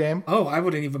Potter game. Oh, I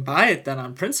wouldn't even buy it then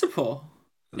on principle.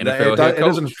 It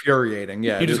is infuriating.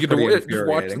 Yeah, you just get to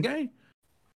watch the game.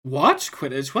 Watch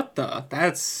Quidditch? What the?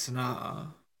 That's nah.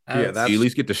 You at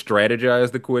least get to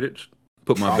strategize the Quidditch.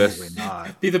 Put my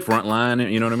best be the front line.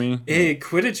 You know what I mean? Hey,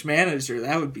 Quidditch manager.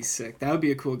 That would be sick. That would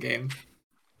be a cool game.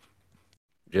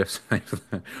 Just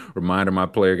reminder, my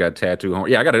player got tattooed.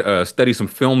 Yeah, I got to study some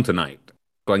film tonight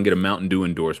so I can get a Mountain Dew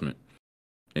endorsement.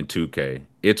 in 2K.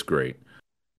 It's great.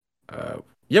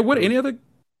 What? Any other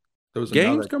there was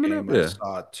games coming up? I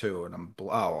saw too,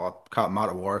 and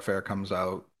Modern Warfare comes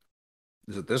out.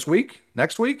 Is it this week?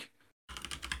 Next week?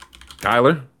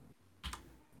 Kyler?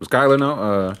 Was Kyler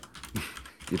know?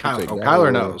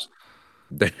 Kyler knows.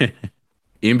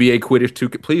 NBA Quidditch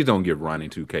 2K. Please don't give Ronnie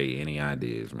 2K any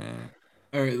ideas, man.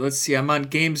 All right, let's see. I'm on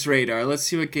Games Radar. Let's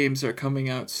see what games are coming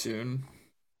out soon.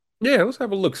 Yeah, let's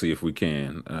have a look, see if we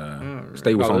can.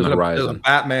 Stay what's on the horizon. There's a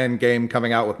Batman game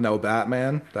coming out with no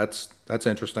Batman. That's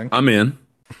interesting. I'm in.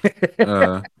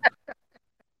 It's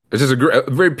just a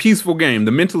very peaceful game.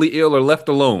 The mentally ill are left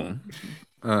alone.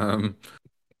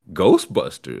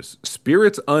 Ghostbusters,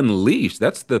 Spirits Unleashed.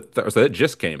 That's so that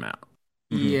just came out.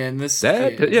 Yeah, and this.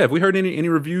 Have we heard any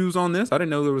reviews on this? I didn't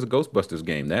know there was a Ghostbusters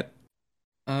game. That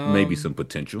maybe some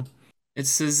potential. It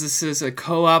says this is a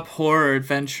co-op horror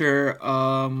adventure.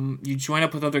 You join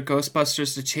up with other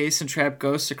Ghostbusters to chase and trap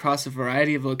ghosts across a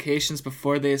variety of locations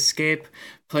before they escape.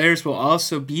 Players will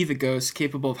also be the ghosts,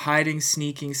 capable of hiding,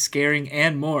 sneaking, scaring,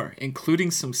 and more,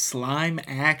 including some slime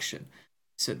action.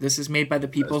 So this is made by the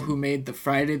people who made the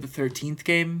Friday the 13th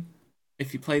game,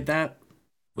 if you played that.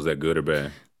 Was that good or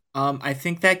bad? I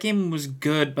think that game was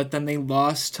good, but then they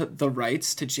lost the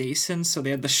rights to Jason, so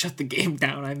they had to shut the game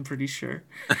down, I'm pretty sure.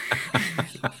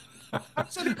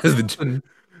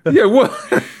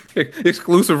 What?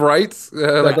 Exclusive rights?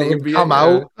 Like the NBA come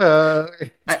out?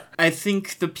 I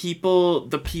think the people,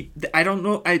 I don't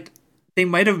know, they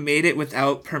might have made it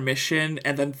without permission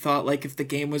and then thought like if the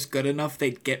game was good enough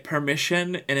they'd get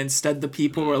permission, and instead the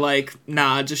people were like,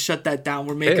 nah, just shut that down,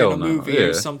 we're making a movie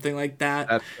or something like that.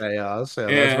 That's chaos.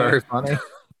 That's very funny.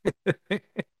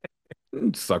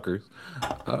 Suckers.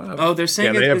 They're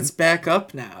saying it's back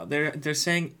up now. They're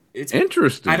saying it's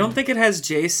interesting. I don't think it has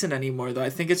Jason anymore though. I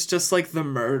think it's just like the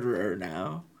murderer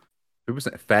now. What's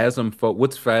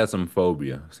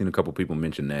Phasmophobia? I've seen a couple people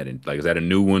mention that. And like, is that a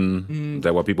new one? Is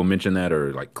that why people mention that,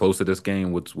 or like close to this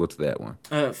game? What's that one?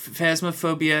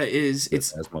 Phasmophobia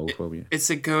Phasmophobia. It's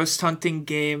a ghost hunting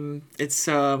game. It's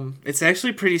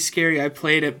actually pretty scary. I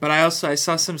played it, but I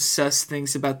saw some sus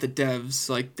things about the devs.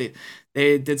 Like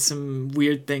they did some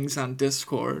weird things on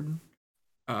Discord.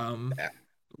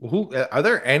 Who are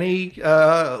there any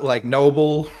like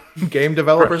noble game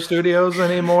developer studios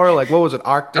anymore? Like, what was it,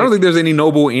 Arctic? I don't think there's any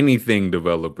noble anything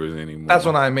developers anymore. That's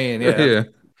what I mean. Yeah.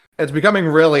 It's becoming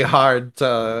really hard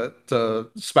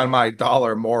to spend my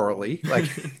dollar morally. Like,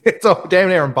 it's damn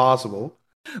near impossible.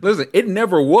 Listen, it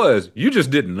never was. You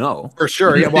just didn't know. For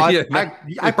sure. Yeah, well,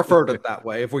 I preferred it that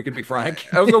way, if we could be frank.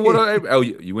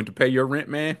 You went to pay your rent,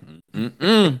 man? You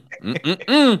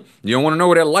don't want to know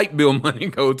where that light bill money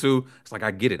go to. It's like, I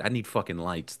get it. I need fucking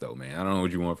lights, though, man. I don't know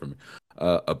what you want from me.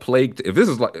 A Plague... If this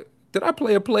is like... Did I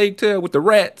play a Plague Tale with the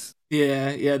rats?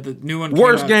 Yeah, the new one.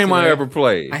 Worst game I ever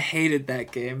played. I hated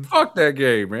that game. Fuck that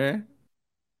game, man.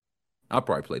 I'll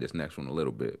probably play this next one a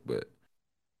little bit, but...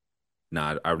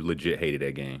 Nah, I legit hated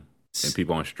that game. And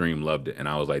people on stream loved it. And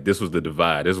I was like, this was the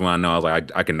divide. This is when I know I was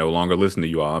like, I can no longer listen to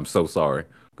you all. I'm so sorry.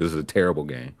 Because this is a terrible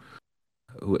game.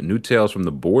 New Tales from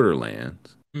the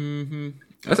Borderlands. Mm-hmm.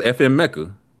 That's FM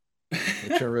Mecca.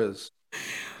 It sure is.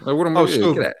 Like, what am I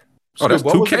doing? That's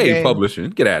 2K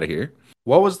publishing. Get out of here.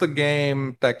 What was the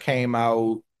game that came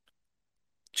out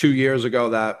 2 years ago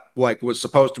that like was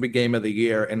supposed to be game of the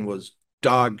year and was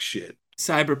dog shit?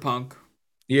 Cyberpunk.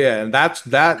 Yeah, and that's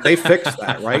they fixed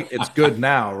that, right? It's good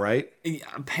now, right?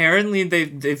 Apparently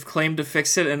they've claimed to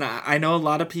fix it, and I know a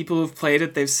lot of people who've played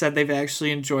it. They've said they've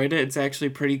actually enjoyed it. It's actually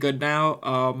pretty good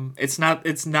now. It's not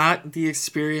the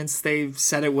experience they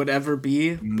said it would ever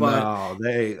be. But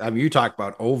no, you talk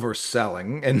about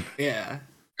overselling and yeah.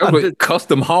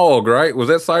 Custom Hog, right? Was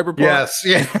that Cyberpunk? Yes.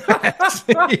 Yes.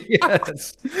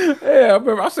 Yeah, I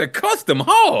remember I said Custom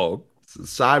Hog.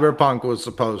 Cyberpunk was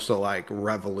supposed to like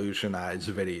revolutionize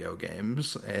video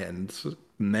games, and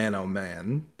Nano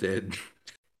Man did.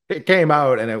 It came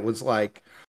out and it was like,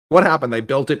 what happened? They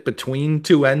built it between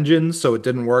two engines, so it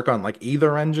didn't work on like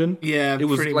either engine. Yeah, it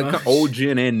was like old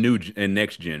gen and new and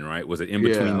next gen, right? Was it in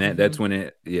between that? That's when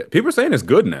it. Yeah, people are saying it's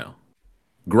good now.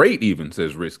 Great, even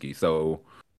says Risky. So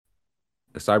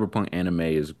the Cyberpunk anime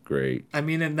is great. I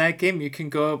mean, in that game, you can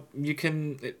go up.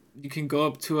 You can go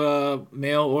up to a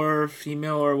male or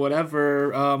female or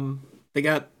whatever.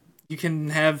 You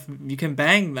can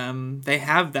bang them. They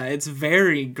have that. It's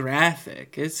very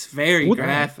graphic. It's very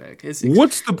graphic.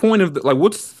 What's the point of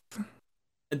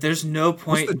there's no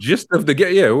point. What's the gist of the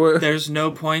game? Yeah. There's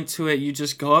no point to it. You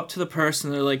just go up to the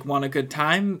person. They're like, want a good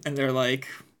time? And they're like,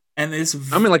 And this,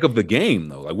 I mean, like of the game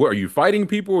though. Like, what are you fighting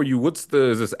people? Or is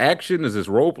this action? Is this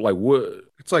rope? Like what?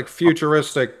 It's like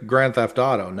futuristic Grand Theft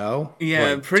Auto, no?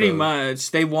 yeah, Like, pretty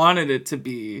much. They wanted it to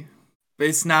be, but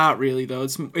it's not really though.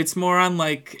 It's more on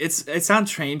like it's on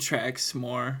train tracks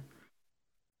more.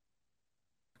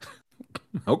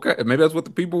 Okay, maybe that's what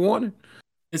the people wanted.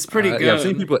 It's pretty good. Yeah, I've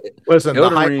seen people. Listen,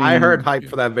 Ring, I heard hype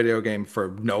for that video game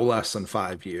for no less than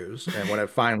 5 years, and when it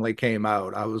finally came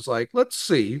out, I was like, "Let's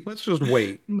see, let's just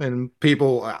wait." And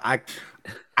people,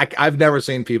 I've never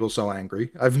seen people so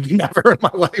angry. I've never in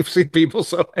my life seen people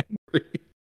so angry.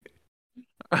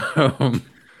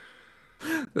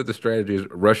 That the strategy is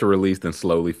Russia released and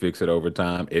slowly fix it over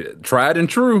time. It tried and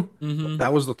true. Mm-hmm.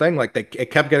 That was the thing. Like it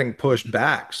kept getting pushed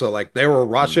back. So like they were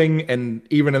rushing, and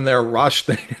even in their rush,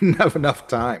 they didn't have enough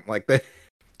time. Like they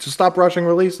to stop rushing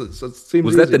releases. It seems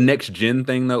was easy. that the next gen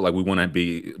thing though? Like we want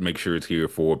to make sure it's here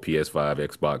for PS5,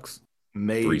 Xbox,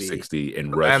 maybe 360,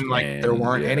 and Rush. And like there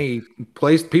weren't any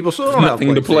place. People still don't nothing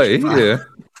have to play. Yeah.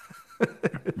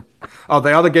 Oh,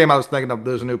 the other game I was thinking of.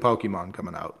 There's a new Pokemon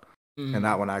coming out. Mm. And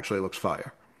that one actually looks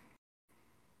fire.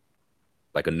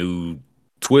 Like a new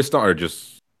twist or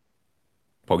just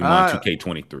Pokemon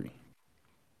 2K23?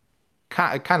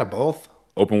 Kind of both.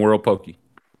 Open world Poke.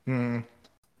 Mm.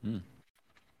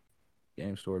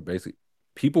 Game story basic.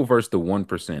 People versus the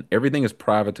 1%. Everything is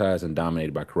privatized and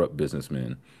dominated by corrupt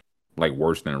businessmen. Like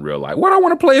worse than in real life. What I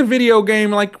want to play a video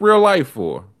game like real life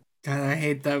for? God, I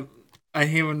hate that. I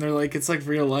hate when they're like, it's like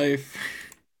real life.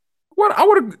 What I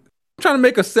would have. I'm trying to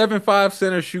make a 7-5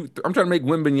 center shoot. I'm trying to make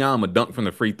Wembanyama dunk from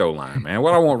the free throw line, man.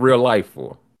 What I want real life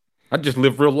for? I just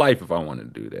live real life if I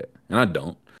wanted to do that, and I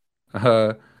don't.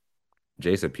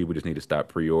 Jay said people just need to stop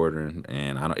pre-ordering,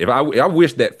 and I don't. I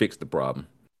wish that fixed the problem.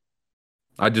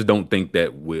 I just don't think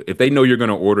that if they know you're going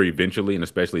to order eventually, and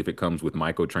especially if it comes with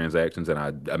microtransactions, and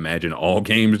I imagine all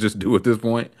games just do at this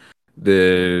point,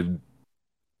 then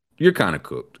you're kind of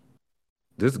cooked.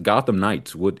 This Gotham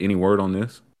Knights. Any word on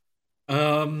this?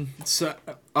 So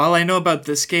all I know about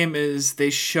this game is they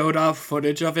showed off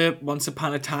footage of it once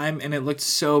upon a time, and it looked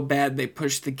so bad they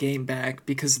pushed the game back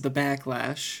because of the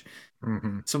backlash.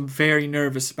 Mm-hmm. So I'm very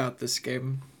nervous about this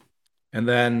game. And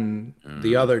then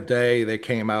the other day they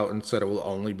came out and said it will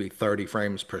only be 30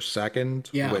 frames per second,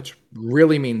 which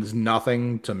really means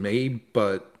nothing to me,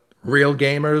 but real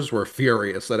gamers were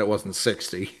furious that it wasn't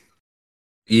 60.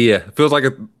 Yeah, it feels like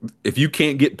if you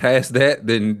can't get past that,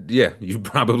 then yeah, you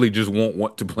probably just won't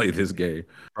want to play this game.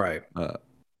 Right. That's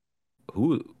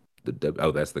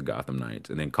the Gotham Knights.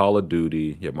 And then Call of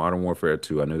Duty, Modern Warfare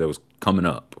 2. I knew that was coming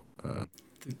up.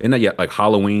 Isn't that like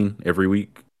Halloween every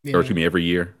week? Yeah. Or excuse me, every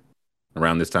year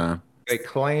around this time? They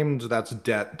claimed that's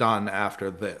done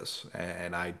after this,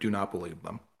 and I do not believe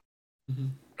them. Mm-hmm.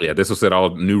 Yeah, this will set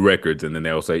all new records, and then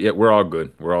they'll say, yeah, we're all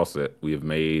good. We're all set. We have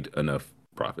made enough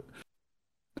profit.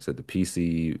 I said the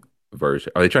PC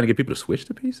version. Are they trying to get people to switch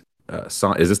to PC?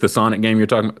 Is this the Sonic game you're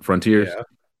talking about? Frontiers? Yeah.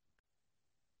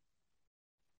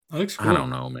 That looks cool. I don't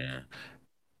know, man.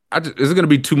 Is it going to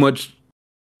be too much?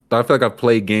 I feel like I've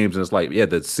played games and it's like, yeah,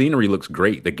 the scenery looks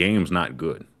great. The game's not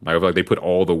good. I feel like they put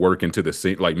all the work into the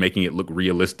scene, like making it look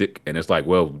realistic. And it's like,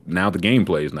 well, now the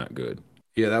gameplay is not good.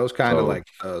 Yeah, that was kind of like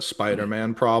a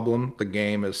Spider-Man problem. The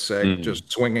game is sick.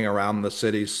 Just swinging around the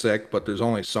city's sick, but there's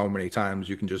only so many times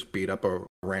you can just beat up a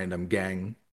random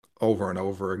gang over and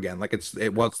over again. Like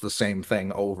it was the same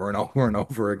thing over and over and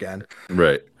over again.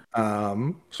 Right.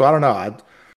 So I don't know.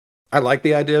 I like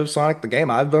the idea of Sonic. The game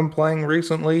I've been playing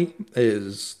recently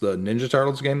is the Ninja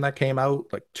Turtles game that came out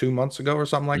like 2 months ago or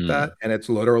something like that. And it's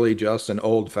literally just an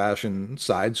old-fashioned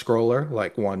side scroller,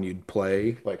 like one you'd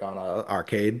play like on an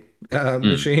arcade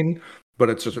machine. But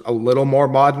it's just a little more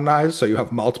modernized, so you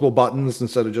have multiple buttons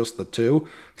instead of just the two.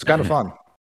 It's kind of fun.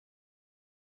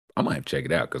 I might have to check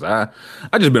it out because I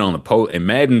just been on the post and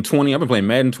Madden 20. I've been playing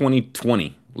Madden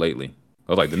 2020 lately.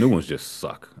 I was like, the new ones just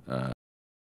suck.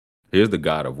 Here's the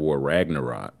God of War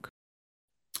Ragnarok.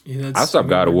 Yeah, I stopped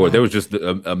God of War. There was just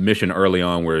a mission early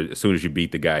on where as soon as you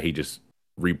beat the guy, he just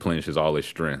replenishes all his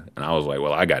strength. And I was like,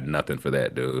 well, I got nothing for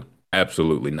that, dude.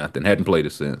 Absolutely nothing. Hadn't played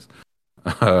it since.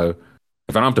 If I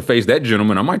don't have to face that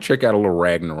gentleman, I might check out a little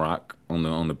Ragnarok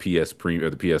on the PS Premium or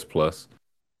the PS Plus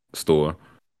store.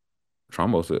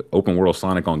 Trombo said open world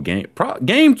Sonic on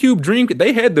GameCube Dream.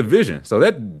 They had the vision, so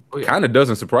that kind of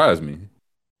doesn't surprise me.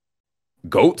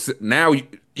 Goats. Now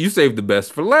you saved the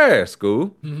best for last,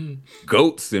 School.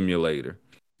 Goat Simulator.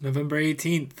 November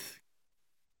 18th.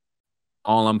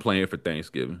 All I'm playing for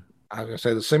Thanksgiving. I was gonna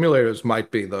say the simulators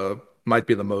might be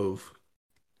the move.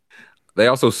 They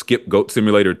also skipped Goat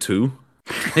Simulator 2.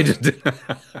 They just did.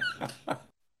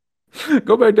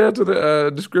 Go back down to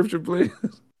the description, please.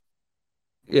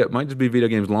 Yeah, it might just be video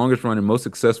games' longest running, most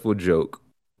successful joke.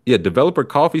 Yeah, developer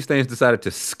Coffee Stains decided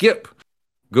to skip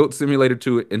Goat Simulator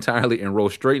 2 entirely and roll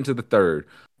straight into the third,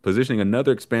 positioning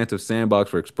another expansive sandbox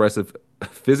for expressive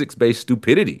physics-based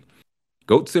stupidity.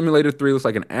 Goat Simulator 3 looks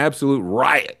like an absolute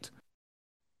riot.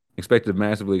 Expected to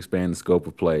massively expand the scope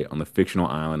of play on the fictional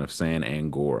island of San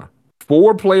Angora.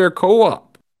 4-player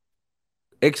co-op.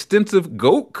 Extensive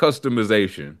goat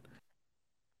customization.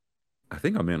 I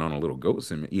think I'm in on a little goat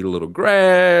sim. Eat a little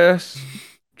grass,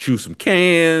 chew some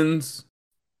cans,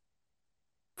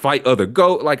 fight other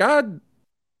goat. Like I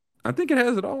think it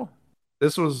has it all.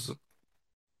 This was,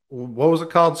 what was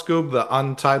it called, Scoob? The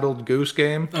Untitled Goose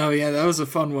Game? Oh yeah, that was a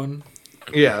fun one.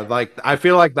 Yeah, like I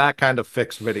feel like that kind of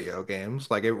fixed video games.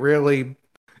 Like it really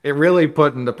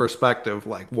put into perspective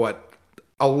like what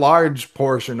a large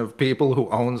portion of people who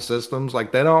own systems,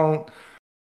 like they don't,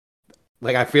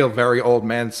 like I feel very old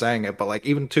man saying it, but like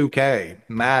even 2K,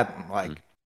 Madden, like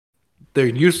there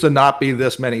used to not be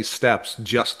this many steps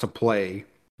just to play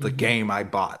the game I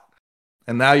bought.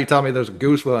 And now you tell me there's a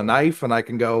goose with a knife and I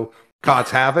can go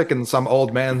cause havoc in some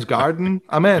old man's garden.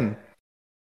 I'm in.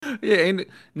 Yeah, ain't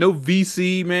no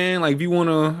VC, man. Like if you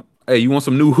want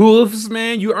some new hooves,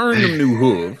 man, you earn them new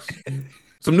hooves.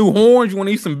 Some new horns, you want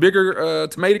to eat some bigger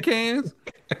tomato cans?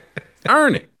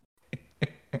 Earn it.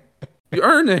 You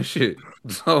earn that shit.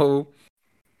 So,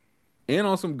 in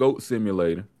on some Goat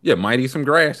Simulator. Yeah, might eat some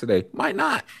grass today. Might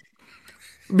not.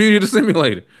 Beauty of the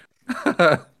simulator.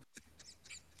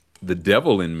 The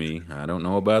devil in me. I don't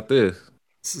know about this.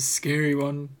 It's a scary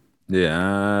one.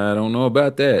 Yeah, I don't know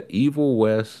about that. Evil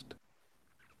West.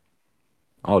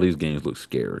 All these games look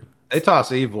scary. They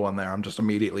toss evil in there. I'm just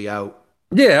immediately out.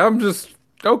 Yeah, I'm just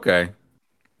okay.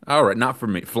 All right, not for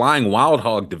me. Flying Wild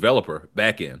Hog developer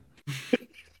back in.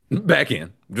 Back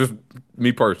in. Just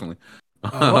me personally.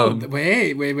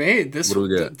 Wait.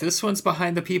 This one's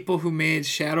behind the people who made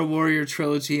Shadow Warrior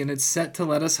Trilogy, and it's set to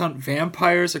let us hunt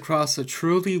vampires across a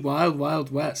truly wild,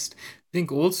 wild west. Think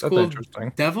old school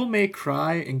Devil May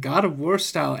Cry and God of War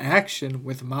style action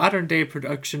with modern day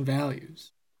production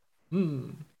values.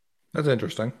 That's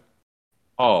interesting.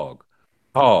 Hog.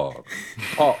 No.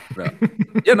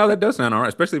 Yeah, no, that does sound all right.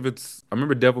 Especially if it's, I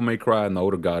remember Devil May Cry and the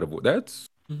older God of War. That's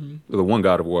the one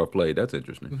God of War I've played. That's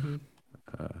interesting.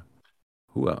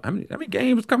 Who else? How many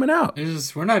games coming out?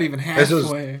 We're not even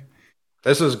halfway.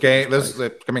 This is,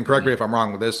 I mean, correct me if I'm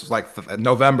wrong, but this is like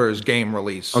November's game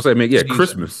release. I'll say, man, yeah,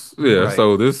 Christmas. Yeah, right.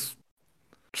 So this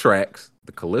tracks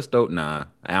the Callisto 9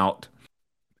 out.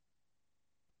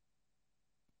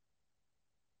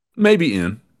 Maybe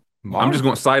in. I'm just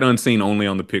going sight unseen only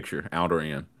on the picture, out or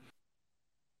in.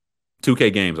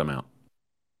 2K games, I'm out.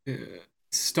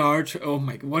 Oh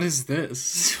my, what is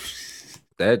this?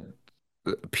 That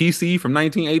PC from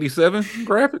 1987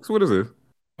 graphics? What is this?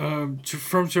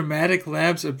 From Dramatic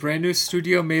Labs, a brand new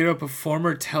studio made up of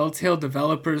former Telltale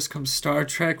developers come Star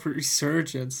Trek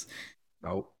Resurgence.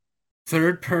 Oh.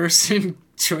 Third-person,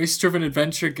 choice-driven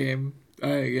adventure game.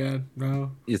 Yeah,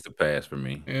 no. It's a pass for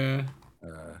me. Yeah.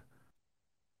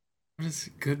 What is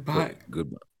it? Goodbye?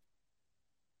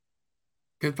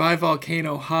 Goodbye,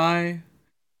 Volcano High.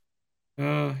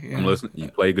 Yeah. I'm listening. You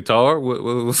play guitar? What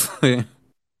was it?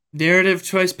 Narrative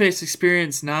choice-based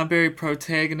experience, non-binary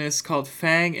protagonist called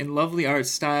Fang in lovely art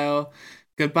style.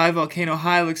 Goodbye Volcano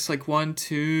High looks like one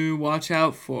to watch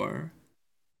out for.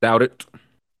 Doubt it.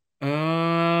 All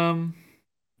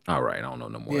right, I don't know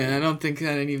no more. Yeah, I don't think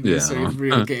that any of these are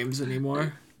real games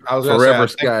anymore. I was Forever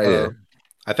Sky.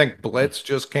 I think Blitz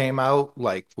just came out,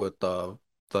 like with the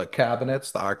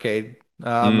cabinets, the arcade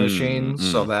machines.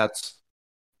 So that's.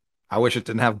 I wish it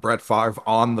didn't have Brett Favre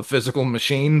on the physical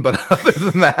machine, but other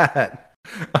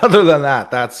than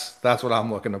that, that's what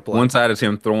I'm looking to play. One side is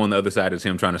him throwing, the other side is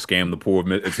him trying to scam the poor.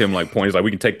 It's him like pointing, like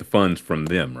we can take the funds from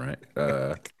them, right?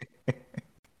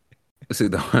 Let's see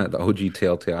the OG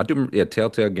Telltale.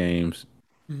 Telltale games.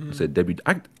 I said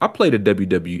I played a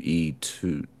WWE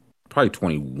 2, probably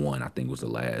 21. I think was the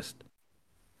last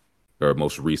or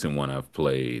most recent one I've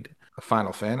played.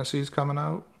 Final Fantasy's coming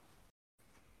out.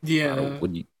 Yeah.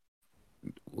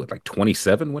 What, like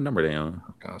 27? What number are they on?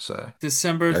 I'm gonna say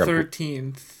December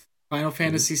 13th. Final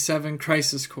Fantasy 7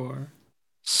 Crisis Core.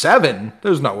 7?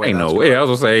 There's no way. Ain't no way. I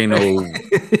was gonna say ain't no.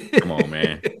 Come on,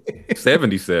 man.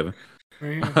 77.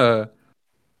 Right.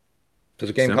 There's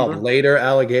a game called Later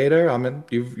Alligator. I'm in.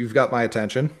 You've got my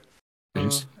attention.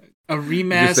 A remaster.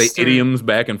 You just say idioms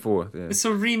back and forth. Yeah. It's a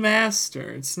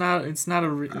remaster. It's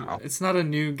not a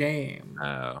new game.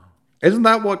 Oh. Isn't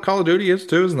that what Call of Duty is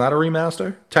too? Isn't that a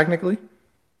remaster technically?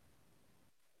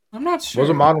 I'm not sure. Was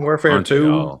it Modern Warfare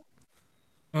 2?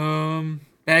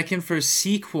 Back in for a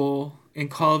sequel. in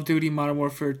Call of Duty Modern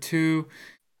Warfare 2,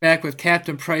 back with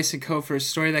Captain Price and co. for a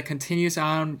story that continues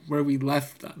on where we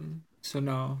left them. So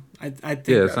no, I think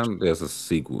there's a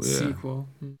sequel. Yeah. Sequel.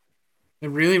 They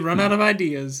really run out of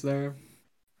ideas there.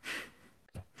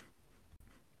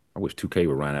 I wish 2K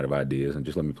would run out of ideas and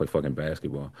just let me play fucking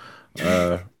basketball.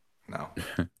 No,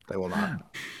 they will not.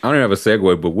 I don't even have a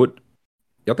segue, but what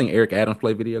y'all think Eric Adams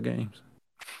play video games?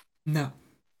 No.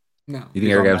 You think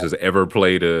Eric Adams has ever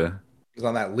played a? He's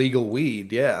on that legal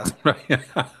weed, yeah. Yeah,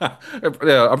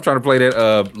 I'm trying to play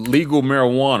that legal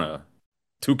marijuana,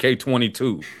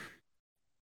 2K22.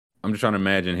 I'm just trying to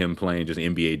imagine him playing just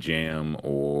NBA Jam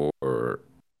or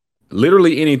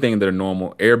literally anything that are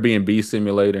normal. Airbnb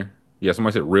simulator. Yeah,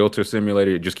 somebody said realtor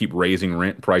simulator. Just keep raising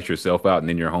rent, price yourself out, and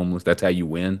then you're homeless. That's how you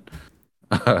win.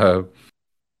 Yeah,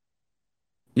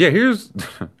 here's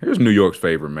New York's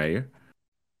favorite mayor.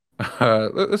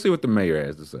 Let's see what the mayor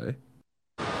has to say.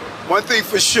 One thing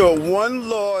for sure, one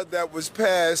law that was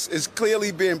passed is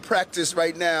clearly being practiced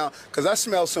right now because I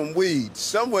smell some weed.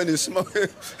 Someone is smoking.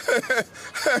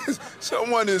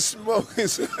 Someone is smoking.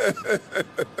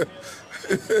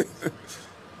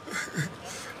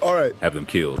 All right. Have them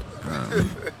killed. You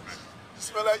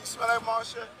smell that,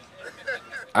 Marsha?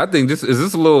 I think this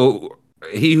a little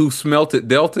he who smelt it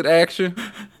dealt it action.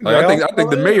 Like, I think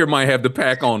the mayor might have the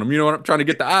pack on him. You know what? I'm trying to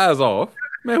get the eyes off.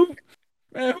 Man,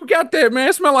 who got that, man?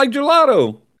 It smell like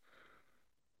gelato.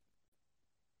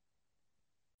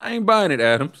 I ain't buying it,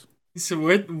 Adams. So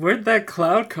where'd that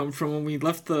cloud come from when we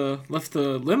left the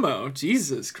limo?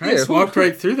 Jesus Christ, walked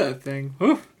right through that thing.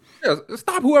 Whew. Yeah,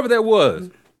 stop whoever that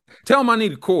was. Tell him I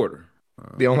need a quarter.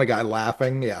 The only guy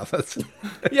laughing, yeah, that's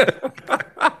yeah.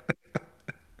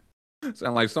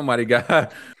 Sound like somebody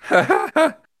got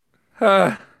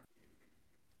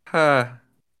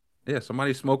yeah,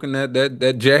 somebody smoking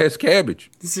that jazz cabbage.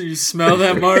 So you smell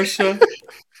that, Marsha?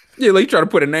 Yeah, like you try to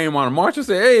put a name on him. Marsha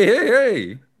say,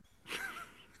 hey.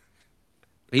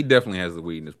 He definitely has the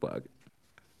weed in his pocket.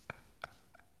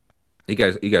 He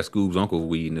got Scoob's uncle's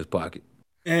weed in his pocket.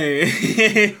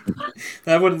 Hey,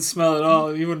 that wouldn't smell at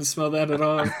all. You wouldn't smell that at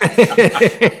all.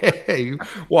 You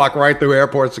walk right through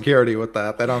airport security with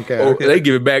that. They don't care. Oh, they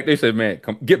give it back. They said, "Man,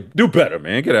 do better,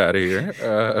 man. Get out of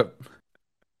here."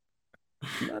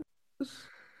 Let's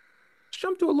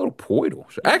jump to a little Poidle.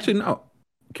 Actually, no.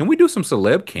 Can we do some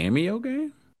celeb cameo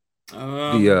game?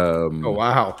 Oh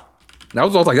wow. I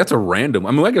was like, that's a random.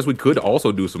 I mean, I guess we could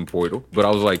also do some Poidle, but I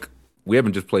was like, we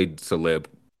haven't just played celeb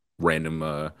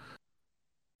random.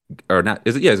 Or not?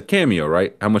 Is it? Yeah, it's a cameo,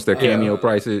 right? How much their cameo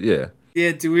price is? Yeah.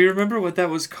 Yeah. Do we remember what that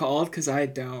was called? Because I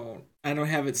don't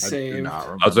have it saved.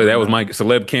 I'll say that was my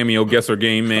celeb cameo guesser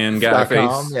game, man. Guy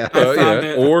face. Yeah.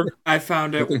 I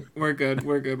found it. We're good.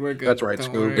 That's right,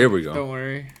 Scoop. Here we go. Don't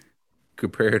worry.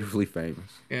 Comparatively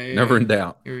famous. Yeah. Never in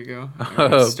doubt. Here we go.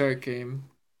 Right, start game.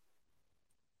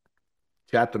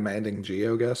 Chat demanding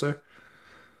GeoGuessr.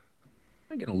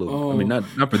 I'm getting a little. I mean, not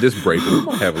for this break, but we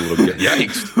might have a little bit.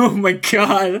 Yikes! Oh my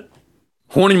god!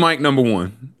 Horny Mike number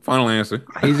 1. Final answer.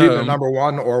 He's either number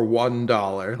 1 or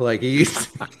 $1. Like he's.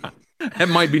 That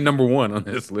might be number 1 on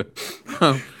this list.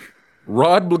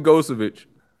 Rod Blagojevich,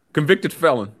 convicted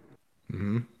felon.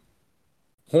 Mm-hmm.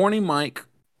 Horny Mike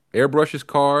airbrushes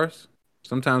cars.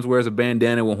 Sometimes wears a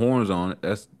bandana with horns on it.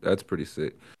 That's pretty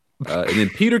sick. And then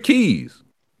Peter Keys,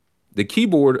 the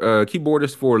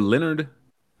keyboardist for Leonard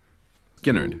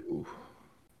Skinner.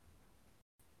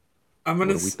 I'm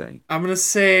gonna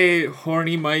say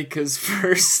Horny Mike is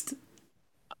first.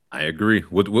 I agree.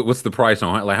 What's the price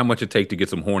on like how much it take to get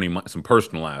some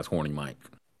personalized Horny Mike?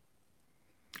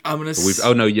 I'm gonna.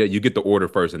 Oh no, yeah, you get the order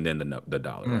first and then the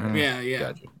dollar. Mm-hmm. Right? Yeah.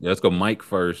 Gotcha. Yeah, let's go Mike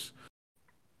first.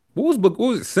 What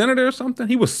was it, senator or something?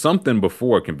 He was something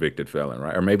before convicted felon,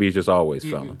 right? Or maybe he's just always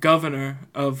felon. Governor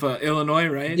of Illinois,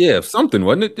 right? Yeah, something,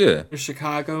 wasn't it? Yeah. Or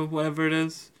Chicago, whatever it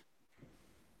is.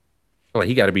 Like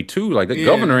he got to be 2. Like the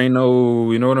governor ain't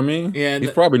no, you know what I mean? Yeah,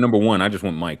 he's probably number 1. I just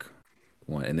want Mike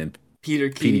 1, and then Peter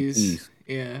Keys.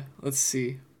 Yeah, let's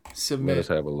see. Submit. Let us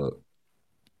have a look.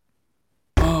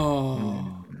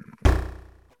 Oh,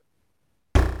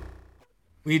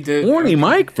 we did. Horny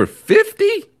Mike for 50.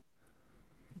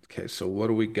 Okay, so what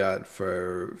do we got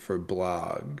for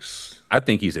blogs? I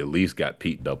think he's at least got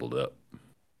Pete doubled up.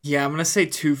 Yeah, I'm gonna say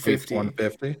 250.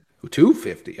 150.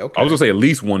 250. Okay. I was gonna say at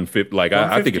least 150. Like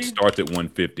I think it starts at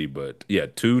 150, but yeah,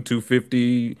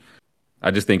 250. I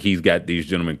just think he's got these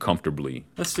gentlemen comfortably.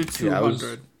 Let's do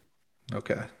 200.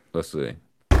 Okay. Let's see.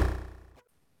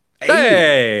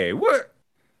 Hey, what?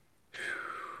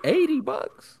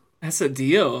 $80? That's a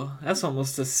deal. That's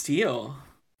almost a steal.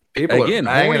 People again,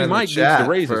 are Horny Mike needs to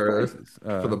raise his prices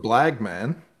for the Blag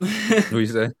man. What you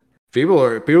say?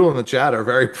 People in the chat are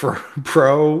very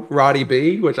pro Roddy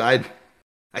B, which I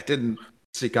didn't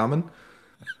see coming.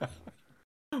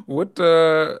 What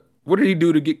did he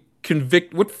do to get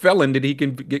convicted? What felon did he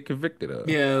get convicted of?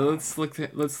 Yeah, let's look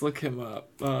him up.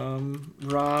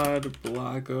 Rod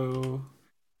Blago.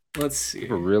 Let's see.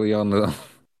 We're really on the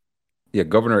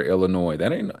governor of Illinois.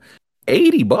 That ain't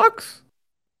 $80.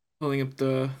 Pulling up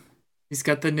he's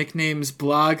got the nicknames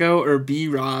Blago or B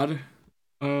Rod.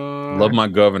 Love my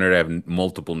governor to have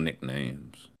multiple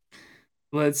nicknames.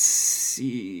 Let's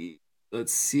see.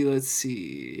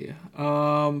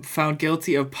 Found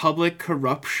guilty of public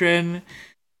corruption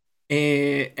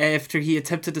after he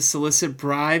attempted to solicit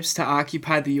bribes to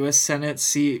occupy the U.S. Senate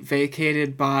seat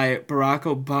vacated by Barack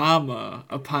Obama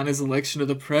upon his election to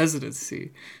the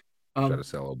presidency. Try to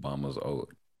sell Obama's oath.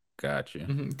 Gotcha.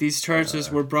 These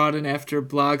charges were brought in after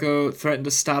Blago threatened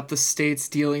to stop the state's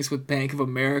dealings with Bank of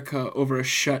America over a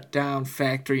shut-down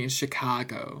factory in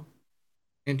Chicago.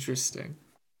 Interesting.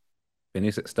 And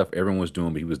he said stuff everyone was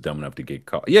doing, but he was dumb enough to get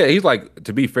caught. Yeah, he's like,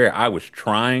 to be fair, I was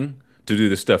trying to do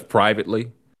this stuff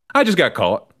privately. I just got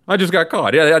caught. Yeah,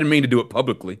 I didn't mean to do it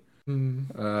publicly.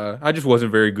 I just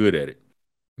wasn't very good at it.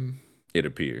 It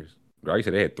appears. Like I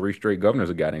said, they had 3 straight governors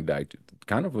that got indicted.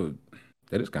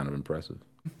 That is kind of impressive.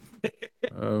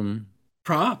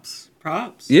 Props.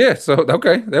 Yeah, so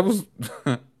okay, that was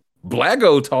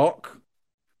Blago talk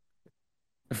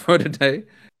for today.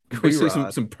 Can we see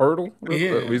some Pirtle?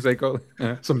 Yeah. We say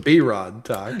some B-Rod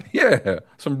talk. Yeah,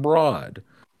 some broad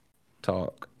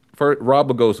talk for Rob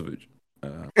Blagojevich.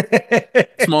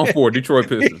 Small forward, Detroit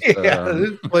Pistons.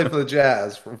 Played for the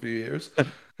Jazz for a few years.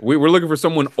 We were looking for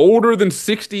someone older than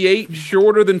 68,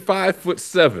 shorter than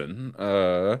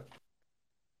 5'7".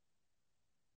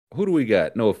 Who do we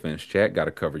got? No offense, chat. Got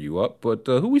to cover you up. But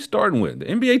who we starting with? The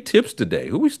NBA tips today.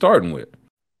 Who we starting with?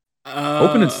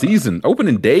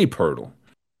 Opening day, Pirtle.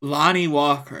 Lonnie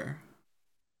Walker.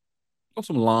 Oh,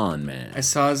 some lawn, man. I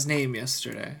saw his name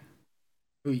yesterday.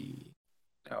 Ooh.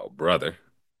 Oh, brother.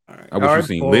 All right. I wish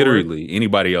you seen literally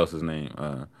anybody else's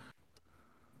name.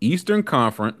 Eastern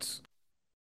Conference,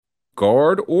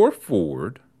 guard or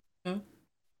forward.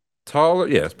 Taller,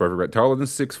 yes, perfect. Right. Taller than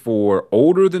 6'4",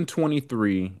 older than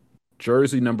 23,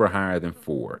 jersey number higher than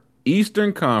 4.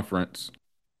 Eastern Conference,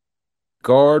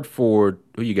 guard, forward.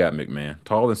 Who you got, McMahon?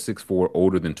 Taller than 6'4",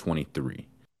 older than 23.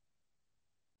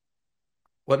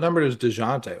 What number does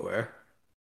DeJounte wear?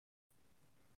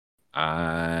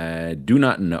 I do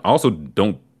not know. Also,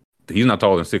 he's not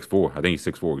taller than 6'4". I think he's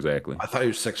 6'4" exactly. I thought he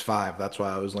was 6'5". That's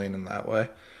why I was leaning that way.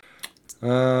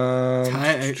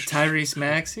 Tyrese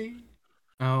Maxey?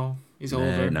 Oh, he's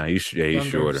older. No, he's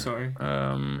shorter. Sorry.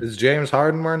 Is James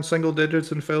Harden wearing single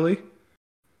digits in Philly?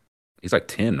 He's like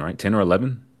 10, right? 10 or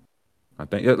 11, I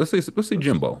think. Yeah, let's see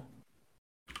Jimbo.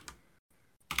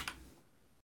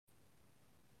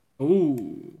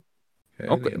 Ooh.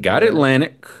 Okay, got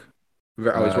Atlantic.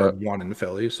 I always wear 1 in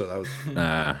Philly, so that was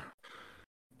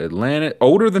Atlantic,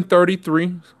 older than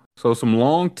 33, so some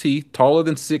long teeth, taller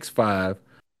than 6'5",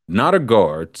 not a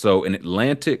guard, so an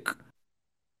Atlantic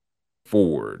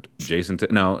forward. Jason,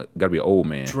 got to be an old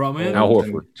man. Drummond. Al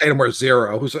Horford. Tatum wears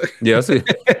 0. Yeah, I see.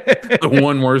 The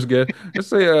one worst guy. Let's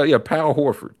say, Pal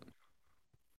Horford.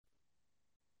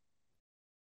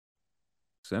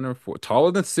 Center for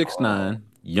taller than 6'9",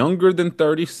 younger than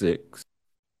 36.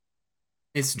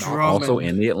 It's Drummond. Also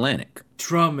in the Atlantic.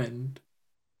 Drummond.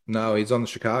 No, he's on the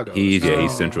Chicago. He's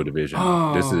Central Division.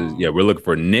 This is we're looking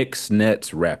for Knicks,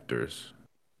 Nets, Raptors.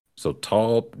 So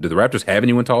tall. Do the Raptors have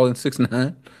anyone taller than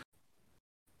 6'9"?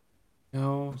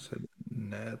 No.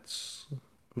 Nets.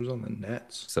 Who's on the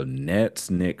Nets? So Nets,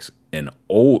 Knicks, and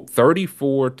old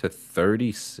 34 to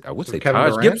 30. I would say Kevin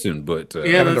Taj Durant? Gibson, but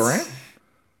Kevin Durant?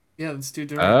 Yeah, let's do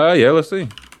Durant. Yeah, let's see.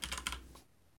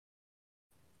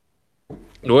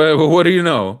 Well, what do you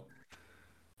know?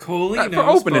 Coley For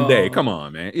opening day, come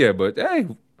on, man. Yeah, but hey,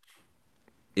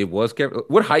 it was Kevin.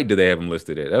 What height do they have him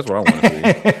listed at? That's what I want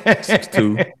to see.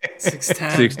 6'2",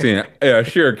 6'10". 6'10". Yeah,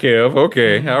 sure, Kev.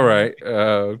 Okay, all right.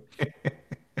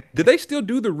 Did they still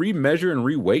do the remeasure and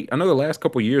reweight? I know the last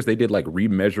couple of years they did like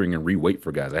remeasuring and reweight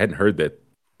for guys. I hadn't heard that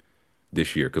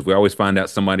this year because we always find out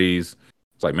it's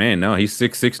like, man, no, he's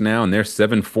 6'6" now and they're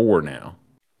 7'4" now.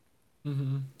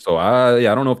 Mm-hmm. So I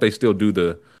don't know if they still do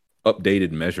the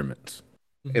updated measurements.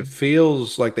 It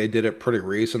feels like they did it pretty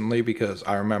recently because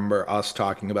I remember us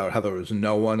talking about how there was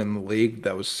no one in the league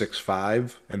that was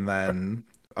 6'5", and then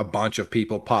a bunch of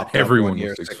people popped up one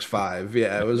year 6'5".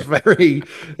 Yeah, it was very.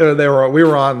 We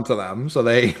were on to them, so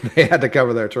they had to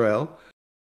cover their trail.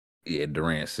 Yeah,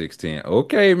 Durant 6'10".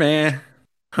 Okay, man.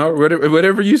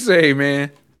 Whatever you say, man.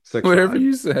 6'5". Whatever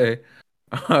you say.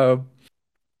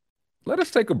 let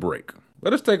us take a break.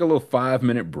 Let us take a little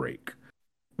 5-minute break.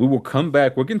 We will come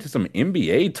back. We'll get into some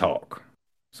NBA talk,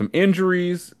 some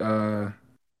injuries.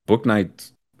 Book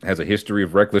Night has a history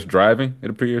of reckless driving, it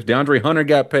appears. DeAndre Hunter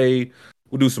got paid.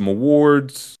 We'll do some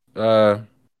awards,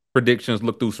 predictions,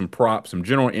 look through some props, some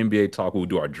general NBA talk. We'll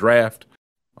do our draft.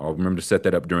 I'll remember to set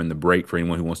that up during the break for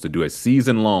anyone who wants to do a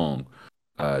season-long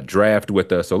draft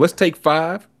with us. So let's take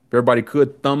 5. If everybody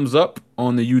could, thumbs up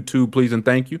on the YouTube, please and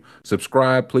thank you.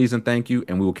 Subscribe, please and thank you.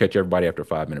 And we will catch everybody after a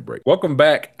 5-minute break. Welcome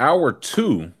back. Hour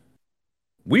 2.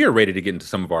 We are ready to get into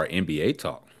some of our NBA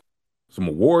talk. Some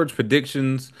awards,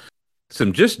 predictions,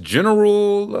 some just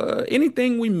general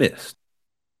anything we missed.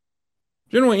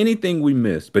 Generally, anything we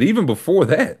missed. But even before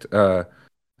that,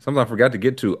 something I forgot to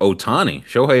get to, Shohei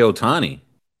Ohtani.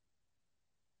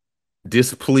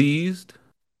 Displeased.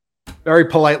 Very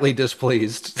politely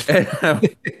displeased.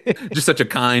 Just such a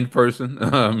kind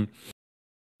person.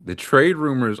 The trade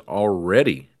rumors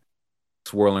already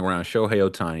swirling around Shohei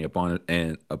Ohtani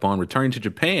upon returning to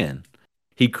Japan.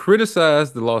 He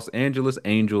criticized the Los Angeles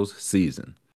Angels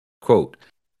season. Quote,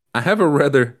 I have a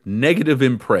rather negative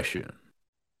impression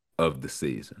of the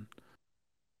season.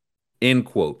 End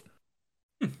quote.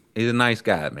 He's a nice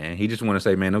guy, man. He just want to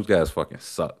say, man, those guys fucking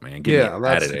suck, man. Get me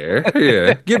out of there.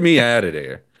 Yeah, get me out of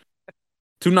there.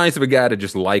 Too nice of a guy to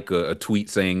just like a tweet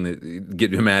saying that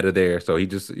get him out of there. So he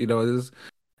just,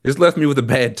 this left me with a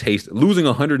bad taste. Losing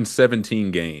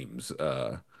 117 games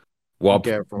while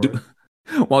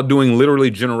doing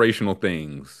literally generational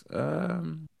things.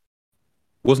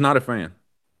 Was not a fan.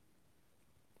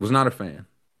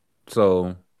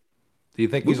 So, do you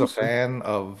think he's a fan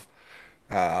of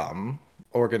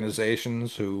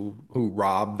organizations who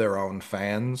rob their own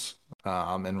fans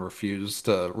and refuse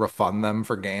to refund them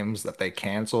for games that they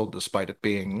canceled despite it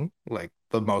being like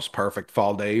the most perfect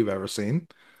fall day you've ever seen?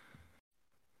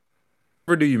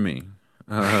 What do you mean?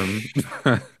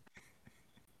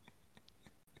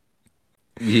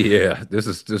 Yeah, this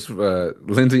is just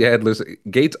Lindsay Adler.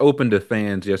 Gates opened to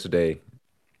fans yesterday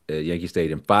at Yankee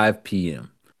Stadium, 5 p.m.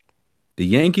 The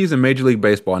Yankees and Major League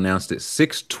Baseball announced at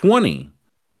 6:20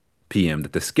 p.m.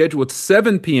 that the scheduled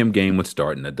 7 p.m. game would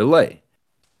start in a delay.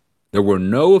 There were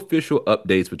no official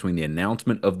updates between the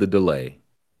announcement of the delay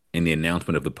and the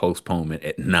announcement of the postponement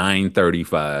at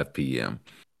 9:35 p.m.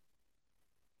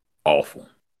 Awful.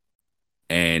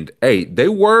 And, hey,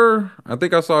 I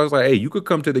think I saw, it's like, hey, you could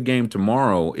come to the game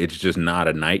tomorrow. It's just not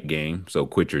a night game, so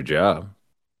quit your job.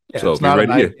 Yeah, so it's not a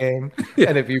night game. Yeah.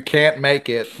 And if you can't make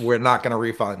it, we're not going to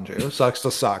refund you. Sucks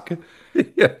to suck.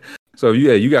 Yeah. So,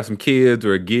 yeah, you got some kids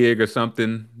or a gig or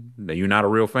something, then you're not a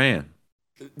real fan.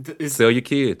 Sell your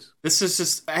kids. This is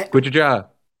just... quit your job.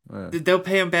 They'll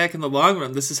pay him back in the long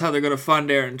run. This is how they're going to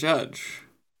fund Aaron Judge.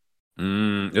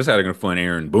 This is how they're going to fund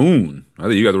Aaron Boone. I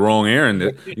think you got the wrong Aaron.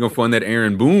 You're going to fund that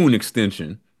Aaron Boone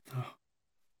extension.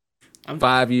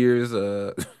 5 years.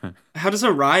 How does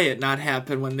a riot not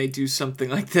happen when they do something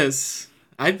like this?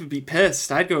 I'd be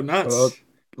pissed. I'd go nuts. Well,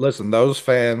 listen, those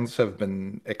fans have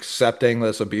been accepting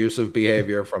this abusive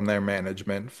behavior from their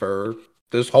management for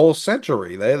this whole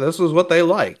century. This is what they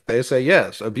like. They say,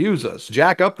 yes, abuse us,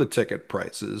 jack up the ticket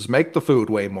prices, make the food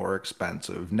way more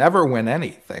expensive, never win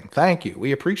anything. Thank you.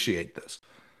 We appreciate this.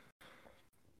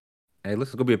 Hey, listen,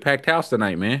 it's going to be a packed house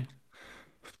tonight, man.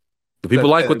 The people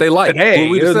like what they like. Hey,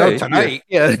 no, tonight.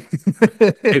 Yeah.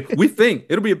 Hey, we think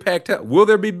it'll be a packed house. Will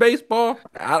there be baseball?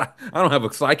 I don't have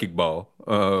a psychic ball.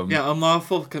 Yeah,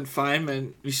 unlawful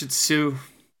confinement. You should sue.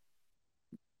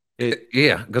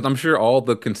 Yeah, because I'm sure all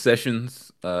the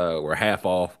concessions were half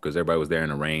off because everybody was there in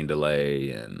a rain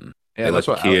delay, and they let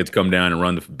the kids come down and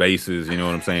run the bases. You know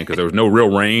what I'm saying? Because there was no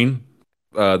real rain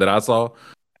that I saw,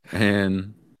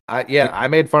 and I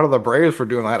made fun of the Braves for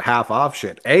doing that half off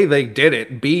shit. A, they did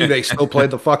it. B, they still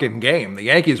played the fucking game. The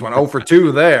Yankees went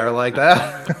 0-for-2 there, like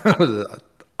that. Was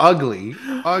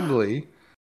ugly.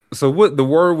 So what the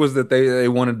word was that they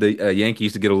wanted the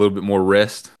Yankees to get a little bit more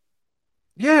rest.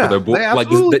 Yeah,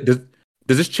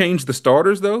 does this change the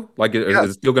starters though? Like, is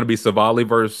it still going to be Savali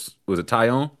versus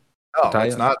Taillon? No,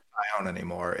 it's not Taillon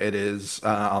anymore. It is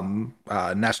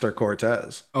Nestor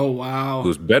Cortez. Oh wow,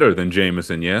 who's better than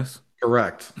Jameson? Yes,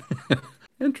 correct.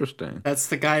 Interesting. That's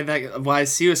the guy that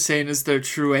YC was saying is their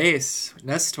true ace,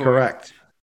 Nestor. Correct.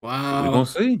 Wow. We're gonna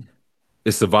see.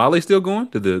 Is Savali still going?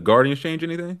 Did the Guardians change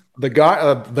anything? The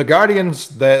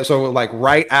Guardians.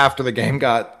 Right after the game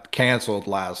got canceled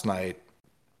last night,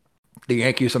 the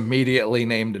Yankees immediately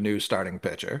named a new starting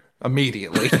pitcher.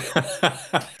 Immediately.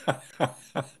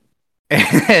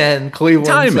 And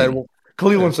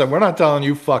Cleveland said, we're not telling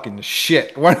you fucking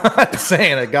shit. We're not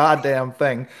saying a goddamn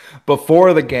thing.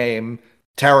 Before the game,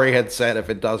 Terry had said if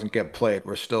it doesn't get played,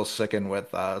 we're still sticking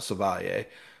with Savalier.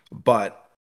 But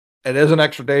it is an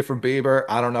extra day for Bieber.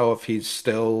 I don't know if he's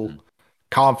still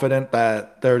confident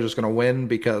that they're just going to win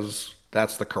because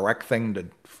that's the correct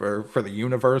thing for the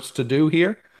universe to do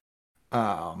here.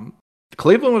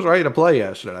 Cleveland was ready to play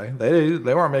yesterday.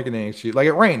 They weren't making any excuse. Like,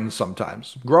 it rains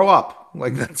sometimes. Grow up.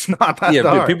 Like, that's not that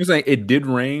hard. People saying it did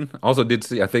rain. Also did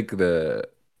see, I think the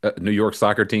New York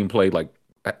soccer team played like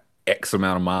X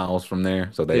amount of miles from there.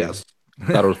 So they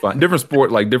thought it was fine. Different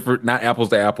sport, like different, not apples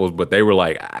to apples, but they were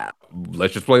like,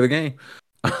 let's just play the game.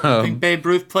 I think Babe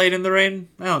Ruth played in the rain?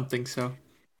 I don't think so.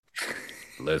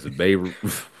 Listen, Babe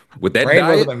with that rain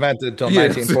diet, wasn't invented until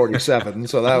 1947,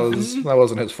 so that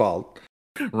wasn't his fault.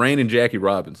 Rain and Jackie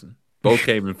Robinson both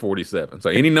came in 47. So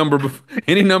any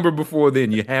number before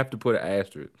then, you have to put an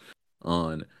asterisk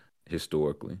on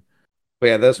historically. But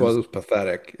yeah, this was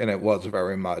pathetic, and it was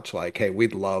very much like, hey,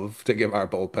 we'd love to give our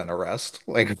bullpen a rest.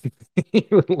 Like, we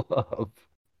would love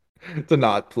to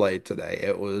not play today.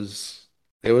 It was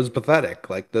pathetic.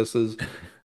 Like, this is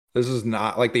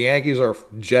not like the Yankees are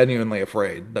genuinely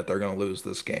afraid that they're going to lose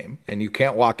this game, and you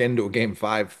can't walk into a game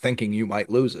 5 thinking you might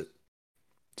lose it.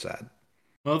 Sad.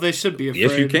 Well, they should be afraid.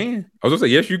 Yes, you can. I was gonna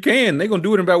say yes, you can. They're gonna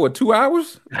do it in about 2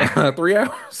 hours, 3 hours.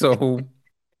 So,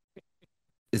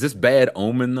 is this bad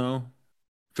omen though?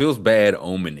 Feels bad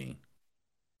omening.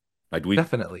 Like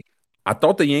definitely. I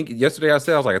thought the Yankees yesterday. I was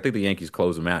like, I think the Yankees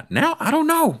close them out. Now I don't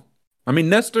know. I mean,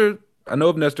 Nestor. I know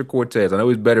of Nestor Cortez. I know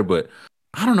he's better, but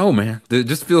I don't know, man. It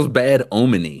just feels bad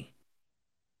omeny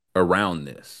around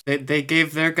this. They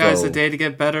gave their guys a day to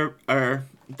get better, or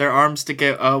their arms to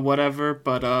get whatever,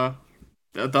 but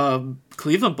the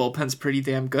Cleveland bullpen's pretty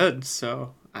damn good.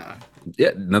 So yeah,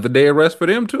 another day of rest for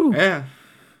them too. Yeah.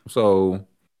 So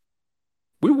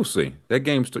we will see. That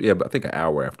game's but I think an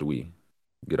hour after we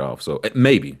get off. So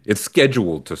maybe it's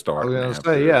scheduled to start. I was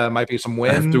gonna say, it might be some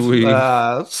wind.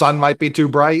 Sun might be too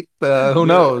bright. Who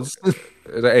knows?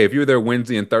 Hey, if you're there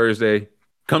Wednesday and Thursday,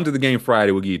 come to the game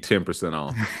Friday. We'll give you 10%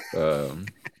 off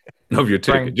of your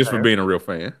ticket just for being a real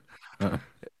fan.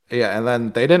 Yeah, and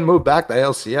then they didn't move back the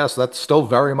ALCS. That's still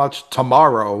very much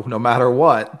tomorrow, no matter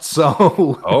what.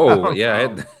 So,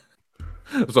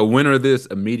 so winner of this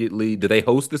immediately. Do they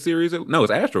host the series? No,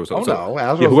 it's Astros. Oh, no.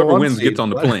 Astros whoever wins gets on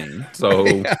the plane. So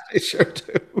yeah, they sure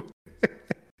do.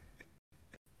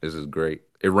 This is great.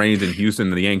 It rains in Houston,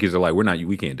 and the Yankees are like,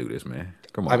 we can't do this, man.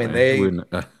 Come on. I mean,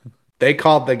 they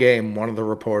called the game. One of the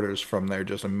reporters from there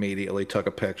just immediately took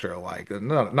a picture, like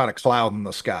not a cloud in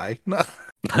the sky.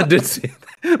 I did see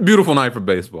that. Beautiful night for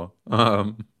baseball.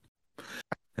 I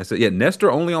said, Nestor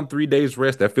only on 3 days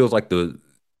rest. That feels like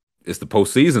it's the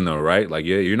postseason though, right? Like,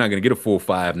 you're not gonna get a full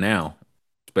 5 now,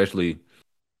 especially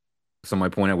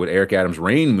somebody point out with Eric Adams'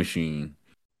 rain machine.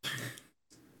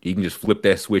 He can just flip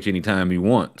that switch anytime he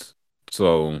wants.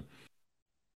 So,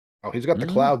 he's got the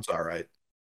clouds all right.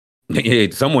 Yeah,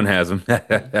 someone has them. I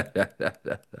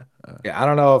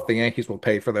don't know if the Yankees will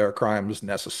pay for their crimes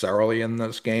necessarily in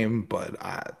this game, but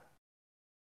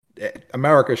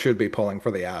America should be pulling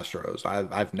for the Astros.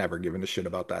 I've never given a shit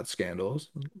about that scandal,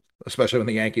 especially when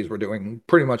the Yankees were doing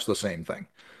pretty much the same thing.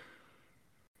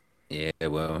 Yeah,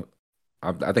 well,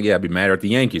 I think I'd be madder at the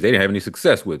Yankees. They didn't have any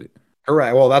success with it.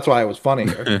 Correct. Well, that's why it was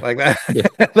funnier. Like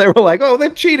that, they were like, "Oh, they're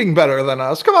cheating better than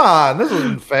us. Come on, this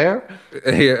isn't fair."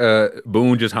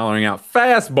 Boone just hollering out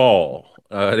fastball.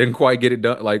 Didn't quite get it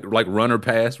done. Like runner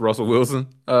pass Russell Wilson.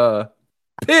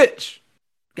 Pitch.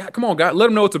 God, come on, God, let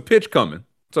him know it's a pitch coming,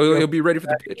 so he'll be ready for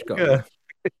the pitch coming. Yeah.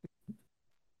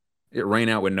 It rain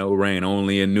out with no rain,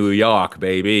 only in New York,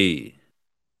 baby.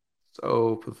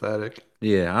 So pathetic.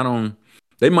 Yeah,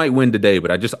 They might win today, but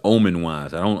I just omen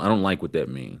wise, I don't like what that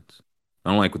means. I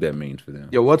don't like what that means for them.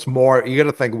 Yeah, what's more? You got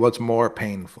to think what's more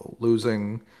painful: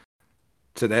 losing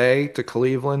today to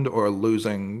Cleveland or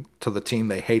losing to the team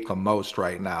they hate the most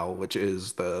right now, which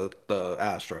is the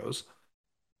Astros.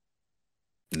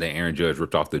 And then Aaron Judge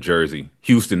ripped off the jersey.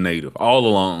 Houston native, all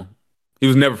along. He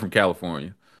was never from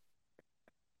California.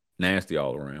 Nasty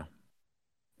all around.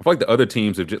 I feel like the other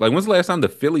teams have just, like, when's the last time the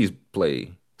Phillies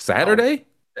played? Saturday?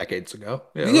 Decades ago.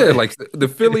 Yeah, like the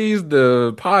Phillies,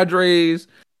 the Padres,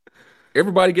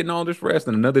 everybody getting all this rest,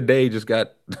 and another day just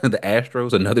got the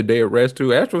Astros, another day of rest too.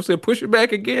 Astros said, push it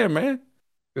back again, man.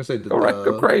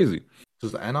 Go crazy.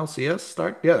 Does the NLCS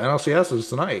start? Yeah, the NLCS is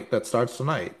tonight. That starts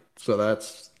tonight. So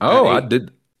that's... I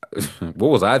did...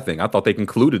 What was I thinking? I thought they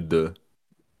concluded the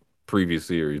previous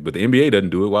series, but the NBA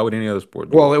doesn't do it. Why would any other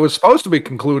sport do it? It was supposed to be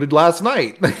concluded last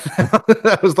night.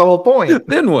 That was the whole point.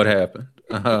 Then what happened?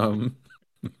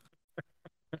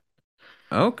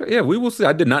 Okay, yeah, we will see.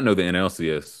 I did not know the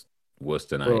NLCS What's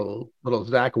tonight? Little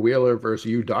Zach Wheeler versus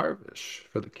Yu Darvish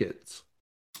for the kids.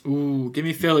 Ooh, give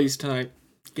me Phillies tonight.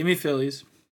 Give me Phillies.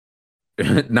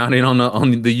 Not in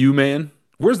on the U man.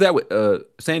 Where's that?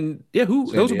 San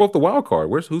those are both the wild card.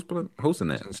 Who's hosting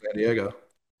that? In San Diego.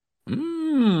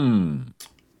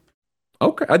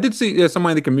 Okay, I did see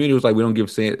somebody in the community was like, we don't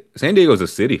give San Diego's a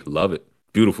city. Love it.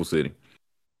 Beautiful city.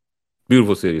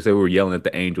 Beautiful city. Say we were yelling at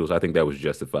the Angels. I think that was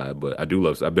justified, but I do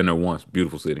love. I've been there once.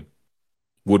 Beautiful city.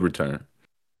 Would return.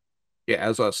 Yeah,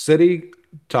 as a city,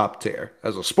 top tier.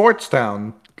 As a sports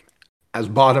town, as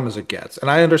bottom as it gets. And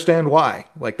I understand why.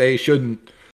 Like, they shouldn't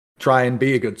try and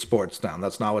be a good sports town.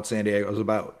 That's not what San Diego's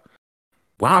about.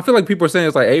 Wow, I feel like people are saying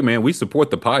it's like, hey, man, we support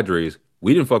the Padres.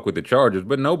 We didn't fuck with the Chargers,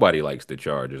 but nobody likes the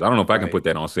Chargers. I don't know if I can put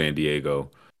that on San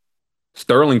Diego.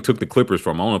 Sterling took the Clippers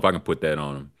from them. I don't know if I can put that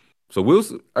on them. So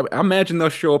I imagine they'll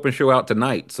show up and show out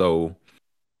tonight. So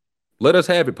let us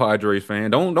have it, Padres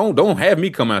fan. Don't have me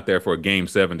come out there for a game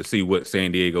 7 to see what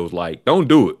San Diego's like. Don't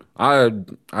do it.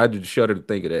 I just shudder to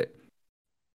think of that.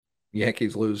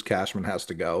 Yankees lose, Cashman has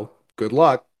to go. Good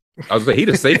luck. I was like, he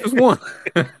the safest one.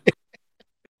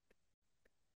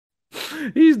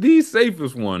 He's the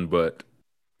safest one, but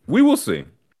we will see.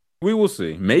 We will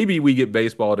see. Maybe we get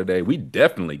baseball today. We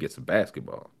definitely get some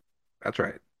basketball. That's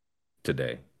right.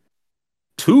 Today.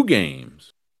 2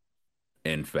 games,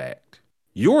 in fact.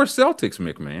 Your Celtics,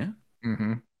 McMahon.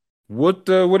 Mm-hmm. What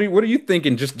are you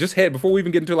thinking? Just head before we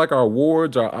even get into like our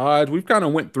awards, our odds. We've kind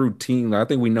of went through teams. I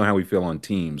think we know how we feel on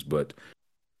teams, but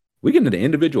we get into the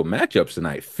individual matchups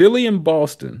tonight. Philly and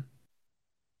Boston.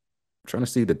 I'm trying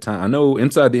to see the time. I know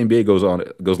Inside the NBA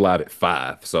goes live at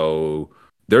 5, so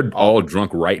they're all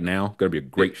drunk right now. Gonna be a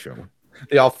great show.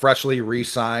 They all freshly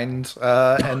re-signed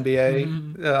NBA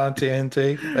on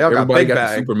TNT. They all Everybody got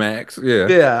got the Supermax. Yeah.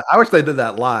 Yeah. I wish they did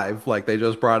that live. Like, they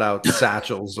just brought out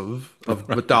satchels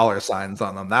with dollar signs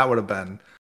on them. That would have been,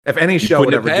 if any show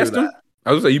would ever do that.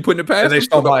 I was like, you putting it past them? They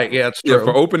still might. Yeah, it's true. Yeah,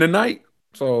 for opening night.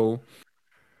 So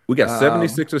we got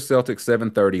 76ers Celtics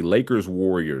 7:30, Lakers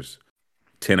Warriors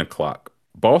 10 o'clock.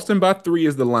 Boston by 3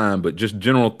 is the line, but just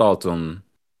general thoughts on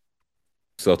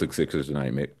Celtics Sixers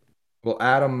tonight, Mick. Well,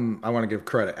 Adam, I want to give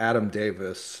credit. Adam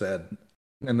Davis said,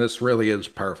 and this really is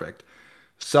perfect,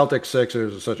 Celtics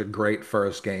Sixers is such a great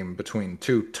first game between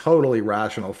 2 totally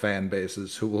rational fan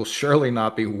bases who will surely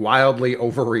not be wildly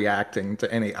overreacting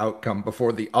to any outcome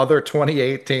before the other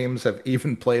 28 teams have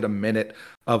even played a minute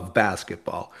of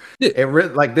basketball.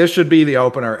 This should be the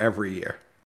opener every year.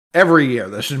 Every year,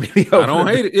 this should be the opener. I don't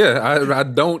hate it. Yeah, I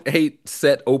don't hate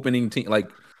set opening team like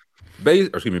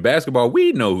basketball.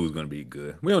 We know who's going to be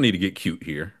good. We don't need to get cute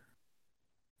here.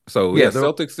 So yeah,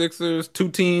 Celtics, Sixers, 2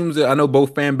 teams. I know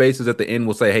both fan bases at the end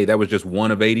will say, "Hey, that was just one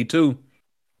of 82."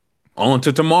 On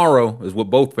to tomorrow is what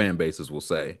both fan bases will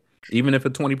say, even if a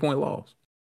 20-point loss.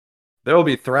 There will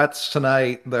be threats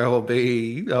tonight. There will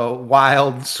be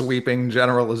wild, sweeping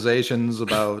generalizations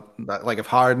about, like, if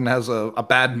Harden has a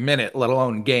bad minute, let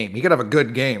alone game. He could have a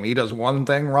good game. He does one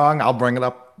thing wrong, I'll bring it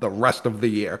up the rest of the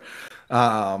year.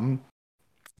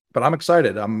 But I'm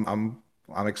excited. I'm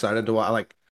excited to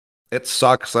like. It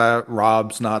sucks that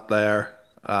Rob's not there,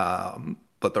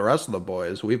 but the rest of the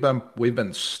boys, we've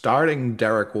been starting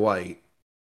Derek White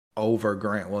over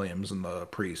Grant Williams in the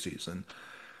preseason.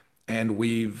 And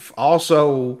we've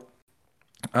also,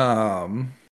 what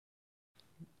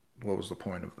was the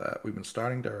point of that? We've been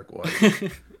starting Derek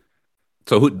White.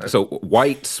 So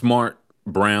White, Smart,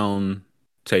 Brown,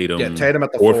 Tatum. Yeah, Tatum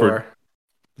at the Horford. 4.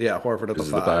 Yeah, Horford at the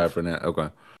 5. The 5 for that. Okay.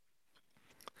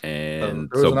 And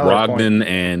so Brogdon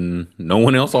and no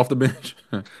one else off the bench.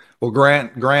 Well,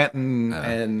 Grant and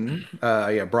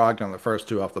Brogdon are the first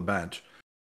 2 off the bench.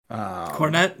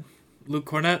 Luke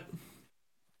Cornett.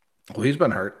 Well, he's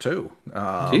been hurt too.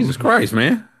 Jesus Christ,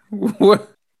 man! What?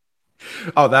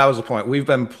 Oh, that was the point. We've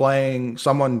been playing.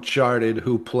 Someone charted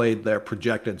who played their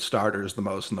projected starters the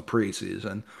most in the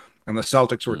preseason, and the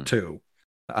Celtics were 2.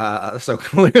 So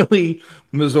clearly,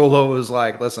 Mazzulla was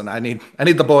like, "Listen, I need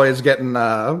the boys getting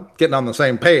on the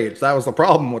same page." That was the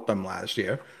problem with them last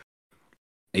year.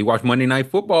 He watched Monday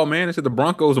Night Football, man. It said the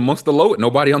Broncos amongst the low.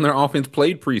 Nobody on their offense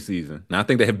played preseason. Now I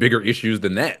think they have bigger issues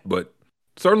than that, but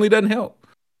certainly doesn't help.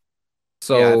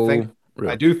 So yeah,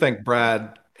 I do think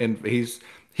Brad, and he's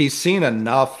seen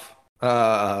enough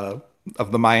of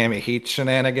the Miami Heat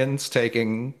shenanigans,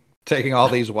 taking all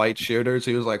these white shooters.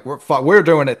 He was like, we're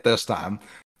doing it this time.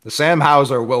 The Sam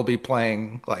Hauser will be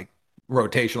playing like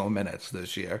rotational minutes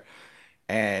this year.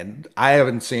 And I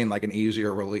haven't seen like an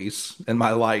easier release in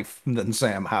my life than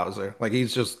Sam Hauser. Like,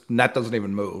 he's just, net doesn't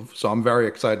even move. So I'm very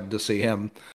excited to see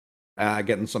him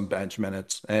getting some bench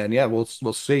minutes. And yeah, we'll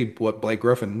see what Blake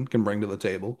Griffin can bring to the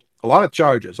table. A lot of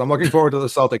charges. I'm looking forward to the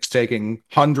Celtics taking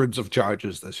hundreds of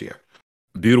charges this year.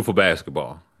 Beautiful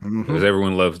basketball, as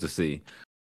everyone loves to see.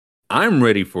 I'm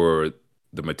ready for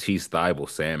the Matisse Thybulle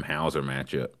Sam Hauser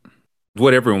matchup.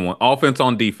 What everyone wants. Offense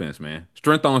on defense, man.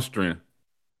 Strength on strength.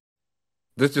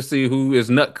 Let's just see who is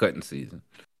nut cutting season.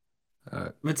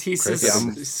 Matisse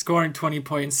is scoring 20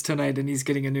 points tonight, and he's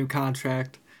getting a new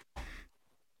contract.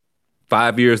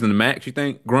 5 years in the max, you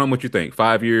think? Grum, what you think?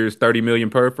 5 years, $30 million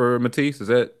per for Matisse? Is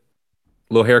that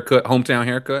a little haircut, hometown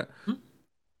haircut?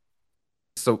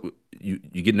 So you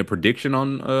getting a prediction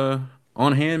on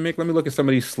hand, Mick? Let me look at some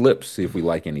of these slips, see if we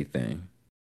like anything.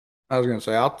 I was gonna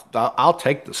say I'll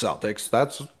take the Celtics.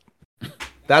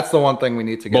 That's the one thing we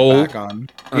need to get back on.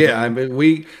 Okay. Yeah, I mean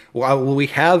we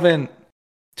haven't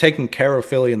taken care of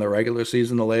Philly in the regular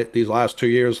season these last 2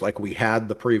 years like we had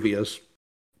the previous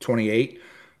 28.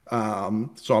 So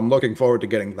I'm looking forward to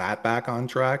getting that back on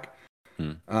track.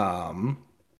 Because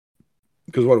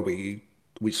what we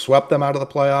swept them out of the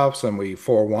playoffs and we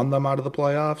 4-1 them out of the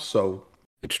playoffs. So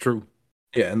it's true.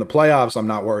 Yeah, in the playoffs, I'm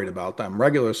not worried about them.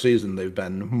 Regular season, they've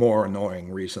been more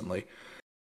annoying recently.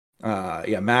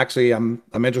 Maxey, I'm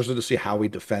interested to see how we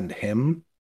defend him.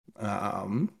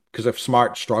 Because if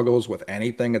Smart struggles with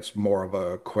anything, it's more of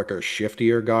a quicker,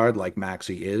 shiftier guard like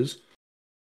Maxey is.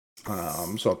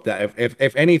 So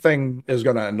if anything is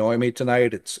going to annoy me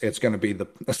tonight, it's going to be the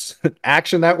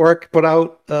Action Network put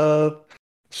out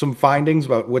some findings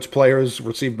about which players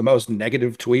received the most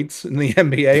negative tweets in the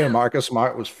NBA, and Marcus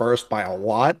Smart was first by a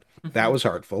lot. That was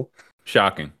hurtful.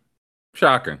 Shocking.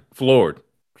 Floored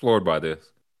by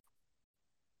this.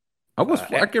 I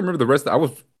can't remember the rest. I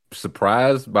was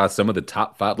surprised by some of the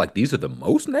top 5. Like, these are the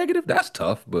most negative? That's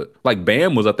tough. But, like,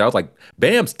 Bam was up there. I was like,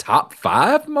 Bam's top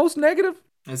 5 most negative?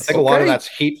 I think a lot of that's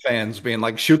Heat fans being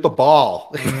like, shoot the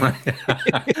ball.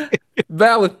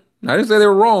 Valid. I didn't say they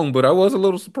were wrong, but I was a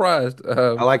little surprised.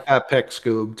 I like that pick,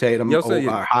 Scoob. Tatum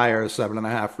higher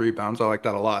 7.5 rebounds. I like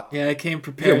that a lot. Yeah, I came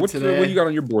prepared today. What you got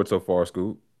on your board so far,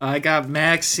 Scoob? I got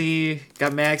Maxey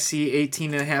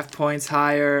 18.5 points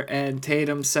higher, and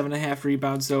Tatum 7.5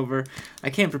 rebounds over. I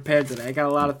came prepared today. I got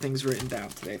a lot of things written down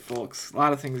today, folks. A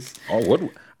lot of things.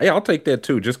 Yeah, I'll take that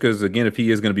too. Just because, again, if he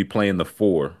is going to be playing the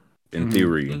 4, in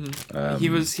theory, he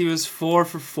was 4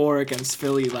 for 4 against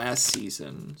Philly last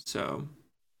season. So.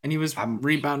 And he was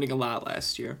rebounding a lot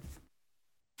last year.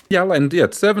 Yeah, and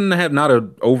 7.5, not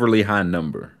an overly high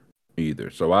number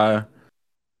either. So I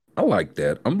like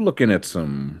that. I'm looking at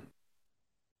some.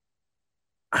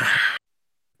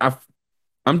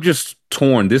 I'm just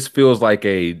torn. This feels like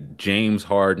a James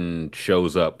Harden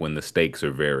shows up when the stakes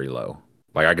are very low.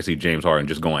 Like, I can see James Harden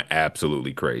just going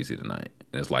absolutely crazy tonight.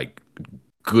 And it's like,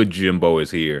 good Jimbo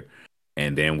is here,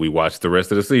 and then we watch the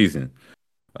rest of the season.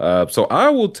 So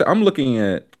I'm looking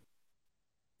at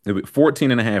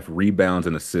 14.5 rebounds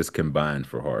and assists combined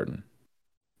for Harden.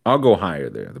 I'll go higher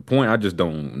there. The point, I just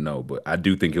don't know, but I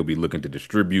do think he'll be looking to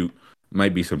distribute.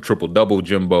 Might be some triple-double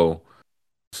Jimbo.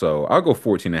 So I'll go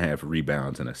 14.5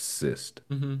 rebounds and assist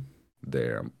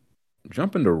there. I'm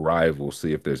jumping to Rival,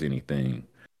 see if there's anything.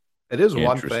 It is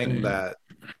one thing that,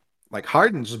 like,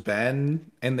 Harden's been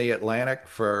in the Atlantic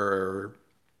for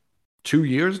 2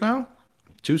 years now.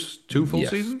 Two full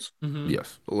seasons?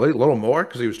 Yes. A little more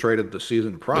because he was traded the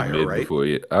season prior, right? Before,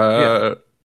 yeah.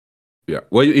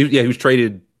 Well, he was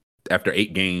traded after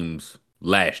 8 games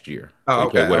last year. Oh,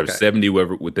 so he played 70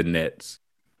 with the Nets.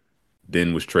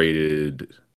 Then was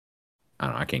traded. I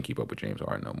don't know. I can't keep up with James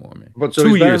Harden no more, man. But so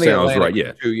 2 years sounds right.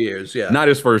 Yeah, 2 years. Yeah, not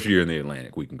his first year in the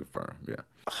Atlantic. We can confirm. Yeah,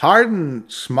 Harden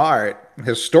Smart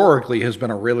historically has been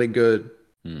a really good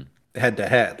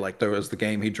head-to-head. Like, there was the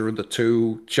game he drew the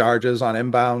 2 charges on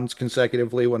inbounds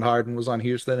consecutively when Harden was on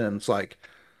Houston, and it's like,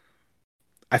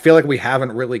 I feel like we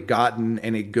haven't really gotten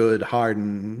any good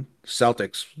Harden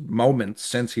Celtics moments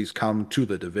since he's come to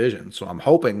the division. So I'm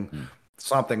hoping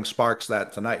something sparks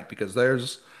that tonight, because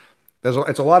it's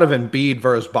a lot of Embiid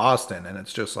versus Boston, and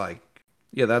it's just like,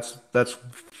 yeah, that's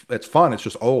it's fun. It's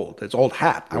just old. It's old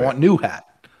hat. Right. I want new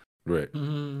hat. Right.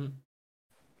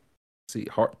 See,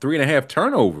 3.5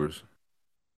 turnovers.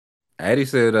 Addy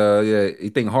said, you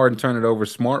think Harden turned it over.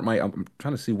 Smart might. I'm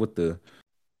trying to see what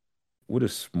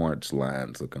is Smart's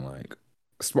lines looking like.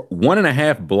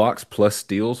 1.5 blocks plus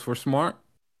steals for Smart.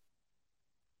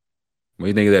 What do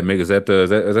you think of that, Mick? Is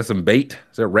that some bait?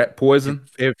 Is that rat poison?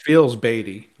 It feels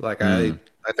baity. Like, I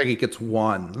think he gets just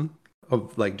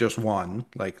one.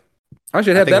 Like, I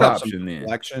should have that option then.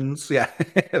 Elections, yeah.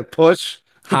 Push.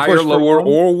 Higher, lower,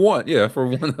 or 1. Yeah, for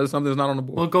one, something that's not on the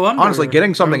board. Well, go under. Honestly,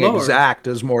 getting something exact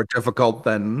is more difficult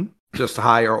than just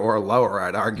higher or lower.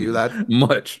 I'd argue that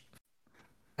much.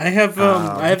 I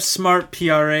have smart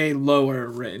PRA lower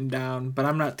written down, but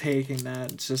I'm not taking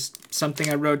that. It's just something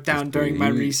I wrote down during my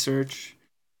research.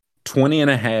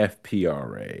 20.5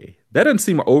 PRA. That doesn't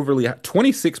seem overly high.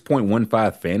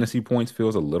 26.15 fantasy points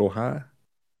feels a little high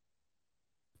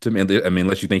to me. I mean,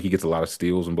 unless you think he gets a lot of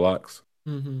steals and blocks.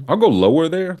 Mm-hmm. I'll go lower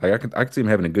there. Like I can see him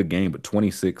having a good game, but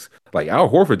 26. Like Al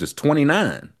Horford is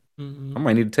 29. Mm-hmm. I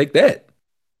might need to take that.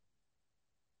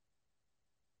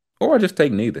 Or I just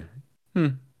take neither.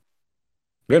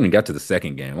 We haven't even got to the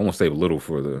second game. I want to save a little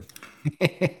for the.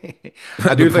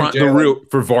 I do think the real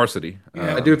for varsity.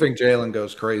 Yeah, I do think Jalen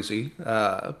goes crazy.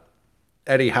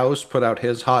 Eddie House put out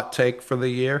his hot take for the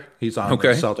year. He's on the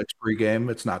Celtics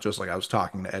pregame. It's not just like I was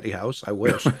talking to Eddie House. I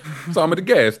wish. So I'm at the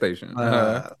gas station.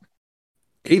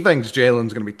 He thinks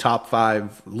Jalen's going to be top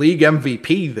 5 league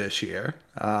MVP this year.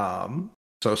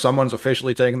 So someone's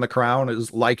officially taking the crown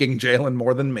is liking Jalen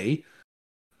more than me.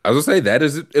 I was going to say that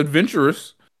is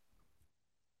adventurous.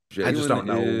 I just don't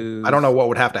know. I don't know what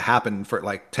would have to happen for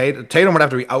like Tatum would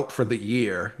have to be out for the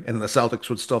year, and the Celtics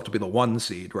would still have to be the 1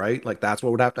 seed, right? Like that's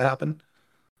what would have to happen.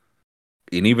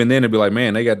 And even then, it'd be like,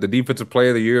 man, they got the defensive player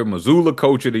of the year, Missoula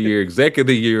coach of the year, exec of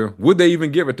the year. Would they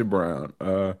even give it to Brown?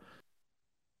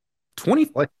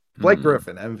 20 Blake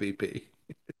Griffin MVP.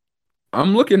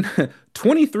 I'm looking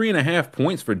 23.5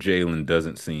 points for Jalen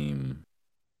doesn't seem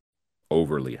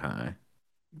overly high.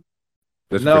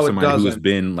 That's for somebody who's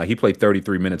been like he played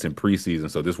 33 minutes in preseason,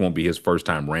 so this won't be his first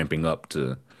time ramping up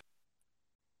to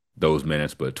those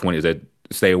minutes. But 20 is that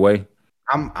stay away?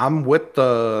 I'm with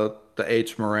the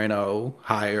H Moreno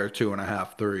higher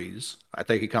 2.5 threes. I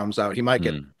think he comes out. He might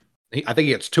get. I think he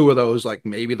gets 2 of those, like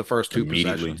maybe the first 2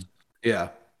 possessions. Yeah.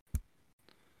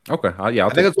 Okay. I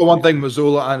think that's the one thing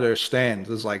Missoula understands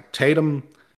is like Tatum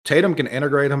can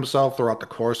integrate himself throughout the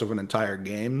course of an entire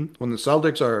game. When the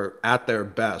Celtics are at their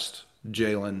best,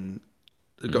 Jalen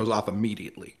goes off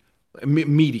immediately. Off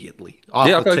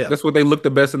the tip. That's what they look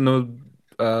the best in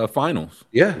the finals.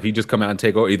 Yeah. If he just come out and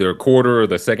take either a quarter or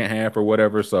the second half or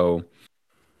whatever. So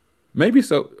maybe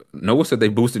so. Noah said they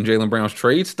boosting Jaylen Brown's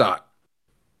trade stock.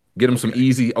 Get him some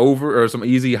easy over or some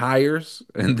easy hires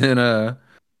and then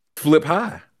flip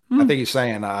high. I think he's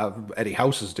saying Eddie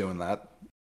House is doing that.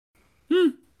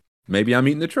 Maybe I'm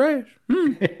eating the trash.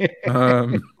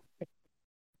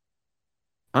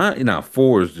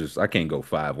 4 is just I can't go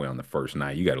 5 way on the first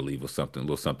night. You got to leave with a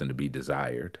little something to be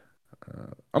desired.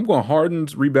 I'm going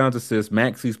Harden's rebounds, assists,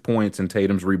 Maxey's points, and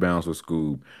Tatum's rebounds with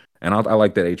Scoob. And I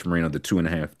like that H Marino, the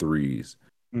 2.5 threes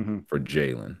for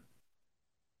Jalen.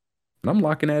 And I'm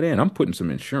locking that in. I'm putting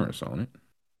some insurance on it,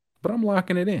 but I'm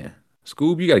locking it in.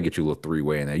 Scoob, you got to get you a little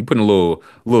 3-way in there. You putting a little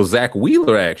Zach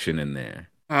Wheeler action in there.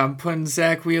 I'm putting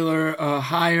Zach Wheeler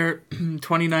higher,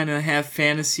 29.5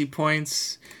 fantasy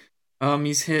points.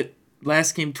 He's hit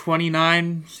last game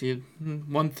 29. So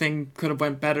one thing could have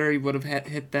went better. He would have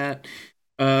hit that.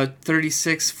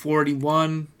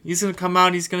 36-41. He's gonna come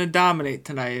out. He's gonna dominate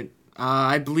tonight.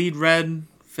 I bleed red.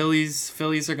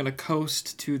 Phillies are gonna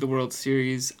coast to the World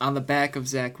Series on the back of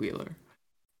Zach Wheeler.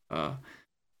 I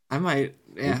might.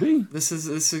 Yeah, this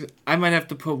is. I might have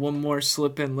to put one more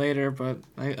slip in later, but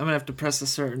I'm gonna have to press a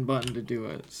certain button to do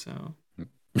it. So.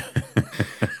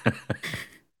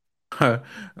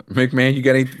 McMahon, you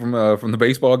got anything from the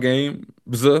baseball game?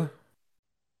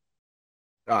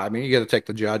 I mean, you got to take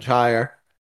the Judge higher.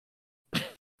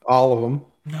 All of them.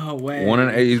 No way.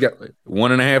 He's got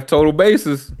 1.5 total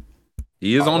bases.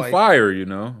 He is on fire, you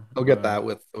know. I'll get that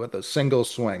with a single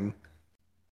swing.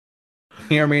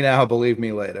 Hear me now, believe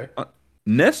me later.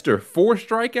 Nestor, 4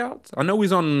 strikeouts. I know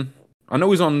he's on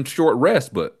short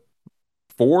rest, but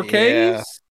 4 Ks. Yeah.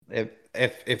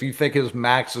 If you think his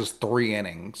max is 3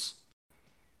 innings,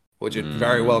 which it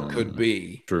very well could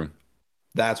be. True.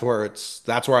 That's where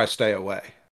I stay away.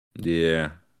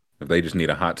 Yeah. If they just need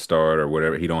a hot start or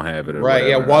whatever, he don't have it. Right. Whatever.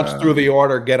 Yeah. Once through the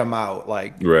order, get him out.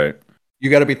 Like. Right. You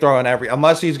got to be throwing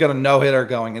unless he's got a no hitter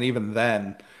going, and even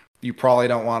then, you probably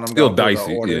don't want him. Still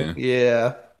dicey.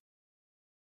 Yeah.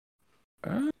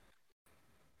 Yeah.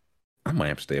 I might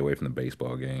have to stay away from the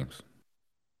baseball games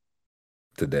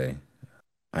today.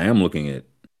 I am looking at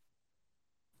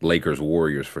Lakers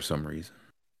Warriors for some reason.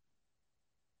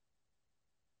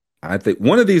 I think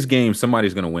one of these games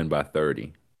somebody's going to win by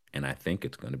 30, and I think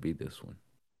it's going to be this one.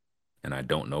 And I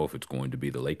don't know if it's going to be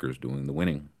the Lakers doing the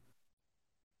winning.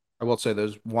 I will say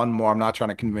there's one more. I'm not trying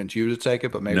to convince you to take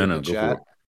it, but maybe the chat.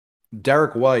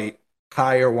 Derek White,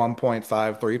 higher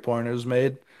 1.5 3-pointers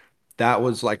made. That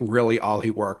was like really all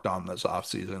he worked on this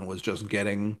offseason was just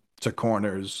getting to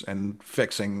corners and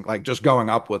fixing, like just going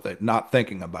up with it, not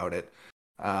thinking about it.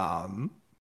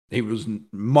 He was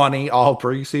money all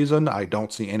preseason. I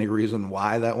don't see any reason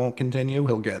why that won't continue.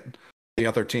 He'll get the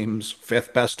other team's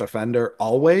 5th best defender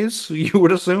always, you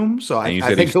would assume. So and you I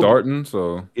said think he's starting,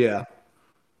 so yeah.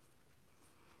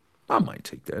 I might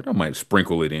take that. I might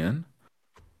sprinkle it in.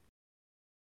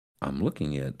 I'm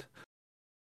looking at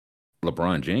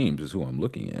LeBron James is who I'm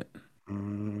looking at.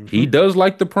 Mm-hmm. He does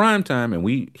like the prime time,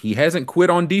 and he hasn't quit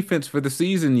on defense for the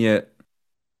season yet.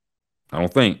 I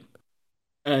don't think.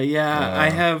 I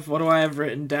have, what do I have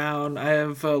written down? I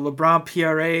have LeBron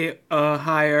PRA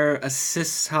higher,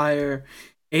 assists higher,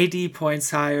 AD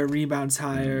points higher, rebounds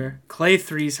higher, Clay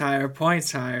threes higher,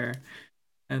 points higher,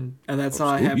 and that's all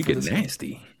I have. You get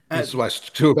nasty. This is why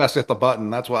Stu best hit the button.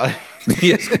 That's why.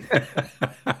 Yes.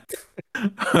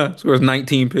 Scores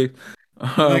 19 picks.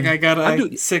 I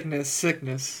got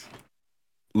sickness.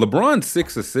 LeBron's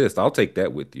 6 assists. I'll take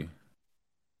that with you.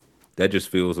 That just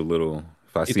feels a little.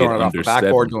 If I He's see it throwing it off the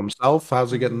backboard 7, to himself.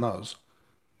 How's he getting those?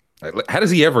 How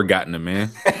has he ever gotten them, man?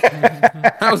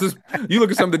 How's this? You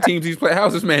look at some of the teams he's played.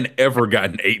 How's this man ever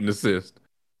gotten 8 assists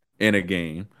in a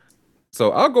game?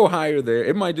 So I'll go higher there.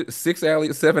 It might just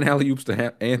 7 alley-oops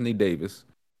to Anthony Davis,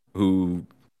 who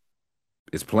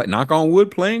is knock on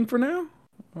wood playing for now.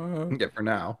 For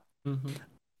now. Mm-hmm.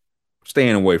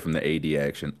 Staying away from the AD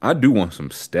action. I do want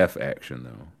some Steph action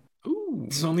though. Ooh,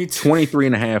 it's only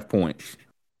 23.5 points.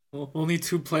 Well, only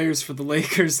 2 players for the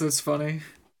Lakers. That's funny.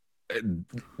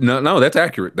 No, that's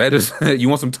accurate. That is. You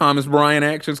want some Thomas Bryant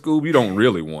action, Scoob? You don't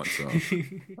really want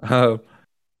some.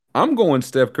 I'm going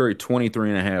Steph Curry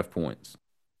 23.5 points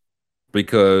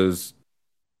because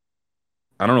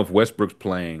I don't know if Westbrook's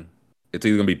playing. It's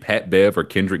either going to be Pat Bev or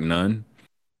Kendrick Nunn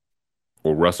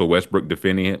or Russell Westbrook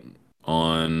defending it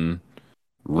on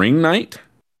ring night.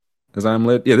 As I'm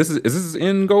led. Yeah, is this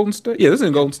in Golden State? Yeah, this is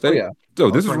in Golden State. Oh, yeah. So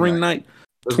this is ring night.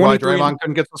 That's why Draymond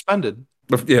couldn't get suspended.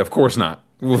 Yeah, of course not.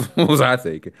 What was I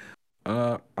thinking?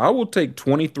 I will take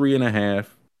 23.5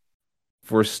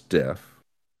 for Steph.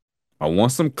 I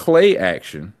want some Clay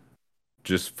action,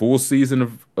 just full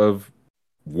season of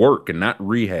work and not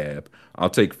rehab.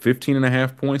 I'll take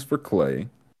 15.5 points for Clay.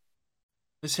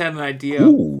 Just had an idea.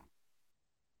 Ooh.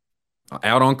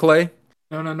 Out on Clay?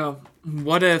 No.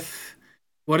 What if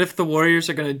the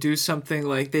Warriors are going to do something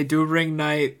like they do ring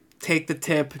night, take the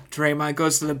tip, Draymond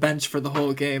goes to the bench for the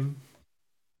whole game?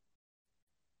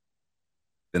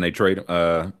 Then they trade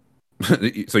him.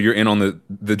 So you're in on the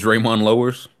Draymond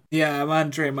lowers? Yeah, I'm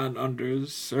on Draymond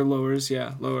unders or lowers.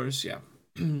 Yeah, lowers. Yeah,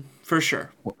 for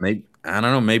sure. Well, maybe I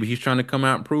don't know. Maybe he's trying to come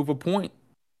out and prove a point.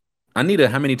 I need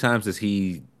how many times does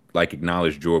he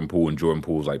acknowledge Jordan Poole and Jordan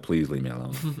Poole's like, please leave me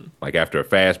alone? Like after a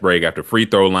fast break, after free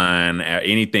throw line,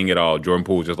 anything at all, Jordan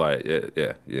Poole's just like,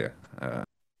 yeah.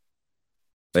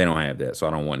 They don't have that, so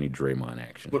I don't want any Draymond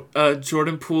action.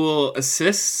 Jordan Poole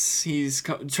assists. He's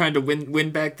trying to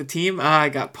win back the team. I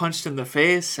got punched in the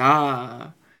face.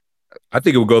 I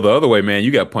think it would go the other way, man.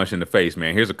 You got punched in the face,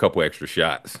 man. Here's a couple extra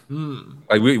shots.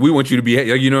 Like we want you to be,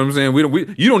 you know what I'm saying?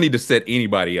 You don't need to set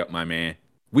anybody up, my man.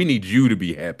 We need you to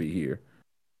be happy here.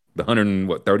 The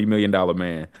 $30 million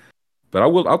man. But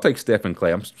I'll take Steph and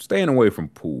Clay. I'm staying away from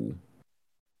Poole.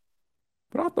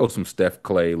 But I'll throw some Steph,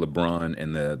 Clay, LeBron,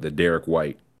 and the Derek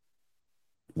White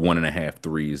 1.5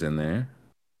 threes in there.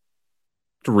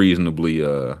 It's reasonably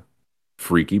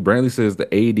freaky. Bradley says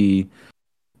the AD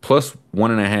plus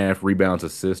 1.5 rebounds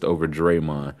assist over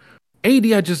Draymond. AD,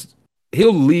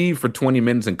 he'll leave for 20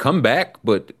 minutes and come back,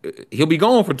 but he'll be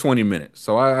gone for 20 minutes.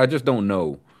 So I just don't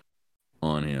know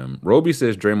on him. Roby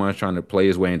says Draymond's trying to play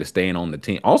his way into staying on the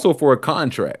team. Also for a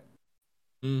contract,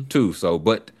 too. So,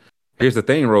 but here's the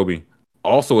thing, Roby.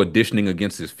 Also auditioning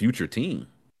against his future team.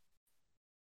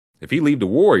 If he leave the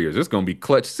Warriors, it's going to be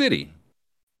Clutch City.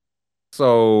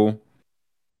 So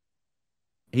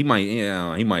he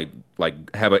might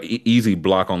like have an easy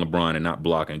block on LeBron and not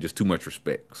blocking, just too much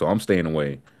respect. So I'm staying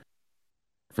away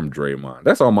from Draymond.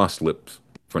 That's all my slips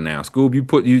for now.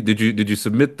 Scoob, did you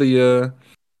submit the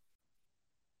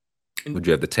would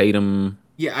you have the Tatum?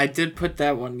 Yeah, I did put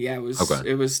that one. Yeah, it was okay.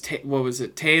 It was what was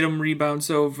it? Tatum rebounds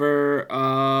over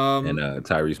and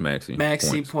Tyrese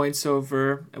Maxey points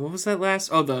over. And what was that last?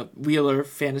 Oh, the Wheeler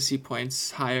fantasy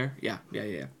points higher. Yeah.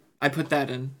 I put that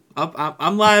in.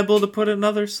 I'm liable to put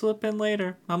another slip in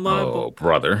later. I'm liable. Oh,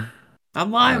 brother.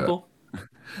 I'm liable.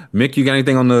 Mick, you got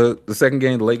anything on the second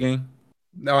game, the late game?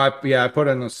 No, I put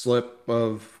in a slip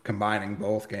of combining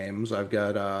both games. I've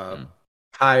got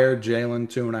higher Jalen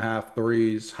 2.5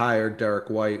 threes, higher Derek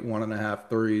White 1.5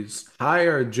 threes,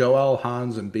 higher Joel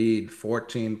Hans Embiid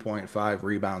 14.5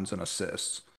 rebounds and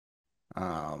assists.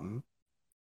 Higher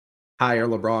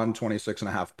LeBron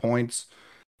 26.5 points.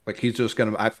 Like he's just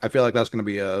gonna. I feel like that's gonna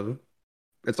be a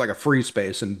it's like a free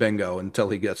space in bingo until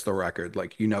he gets the record.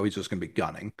 Like, he's just gonna be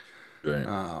gunning. Right.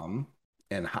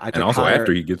 And also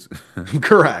after he gets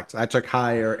correct. I took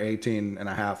higher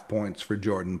 18.5 points for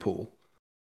Jordan Poole.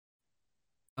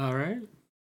 All right.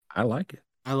 I like it.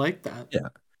 I like that. Yeah.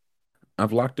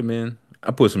 I've locked him in.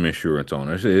 I put some insurance on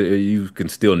it. You can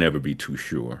still never be too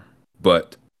sure.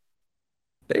 But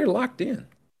they're locked in.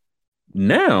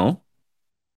 Now,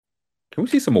 can we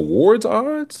see some awards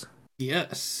odds?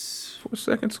 Yes. For a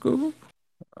second, Scoop.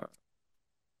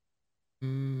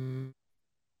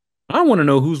 I want to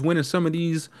know who's winning some of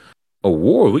these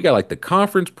awards. We got like the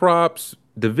conference props,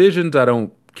 divisions I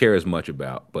don't care as much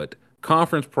about, but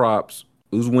conference props,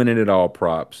 who's winning it all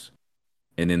props,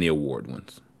 and then the award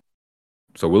ones.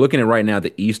 So we're looking at right now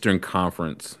the Eastern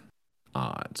Conference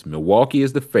odds. Milwaukee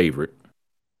is the favorite,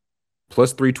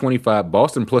 plus 325.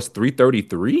 Boston plus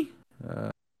 333.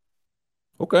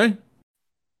 Okay.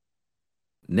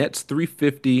 Nets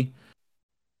 350.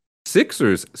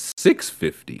 Sixers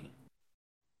 650.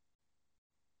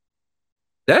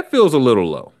 That feels a little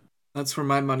low. That's where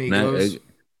my money goes.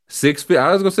 650.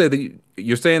 I was gonna say that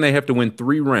you're saying they have to win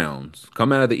 3 rounds,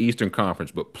 come out of the Eastern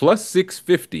Conference, but plus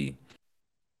 650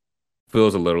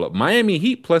 feels a little low. Miami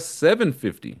Heat plus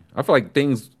 750. I feel like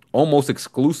things almost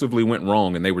exclusively went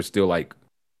wrong, and they were still like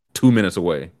 2 minutes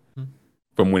away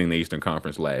from winning the Eastern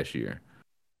Conference last year.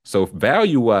 So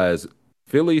value-wise,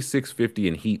 Philly 650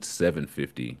 and Heat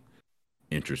 750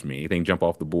 interest me. Anything jump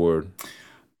off the board?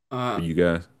 For you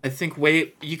guys, I think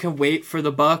you can wait for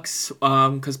the Bucks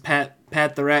because Pat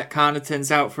the Rat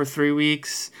Connaughton's out for 3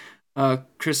 weeks.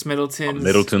 Chris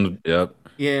Middleton, yep.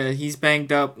 Yeah, he's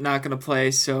banged up, not gonna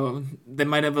play, so they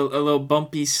might have a little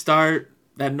bumpy start.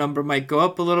 That number might go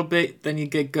up a little bit. Then you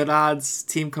get good odds.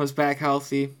 Team comes back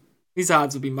healthy. These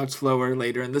odds will be much lower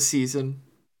later in the season.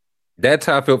 That's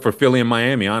how I felt for Philly and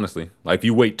Miami, honestly. Like, if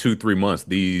you wait 2-3 months,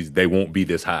 they won't be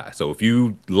this high. So if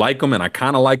you like them, and I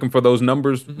kind of like them for those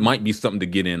numbers, might be something to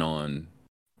get in on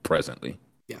presently.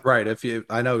 Yeah. Right.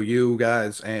 I know you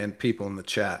guys and people in the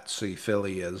chat see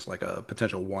Philly as like a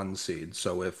potential 1 seed.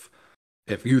 So if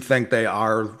you think they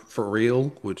are for real,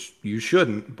 which you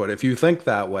shouldn't, but if you think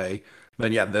that way,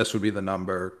 then yeah, this would be the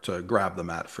number to grab them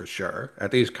at for sure.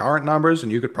 At these current numbers,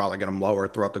 and you could probably get them lower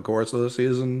throughout the course of the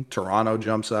season. Toronto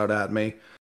jumps out at me.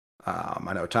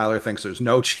 I know Tyler thinks there's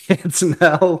no chance in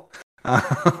hell,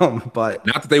 but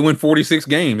not that they win 46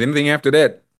 games. Anything after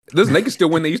that, listen, they can still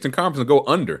win the Eastern Conference and go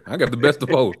under. I got the best of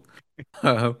both.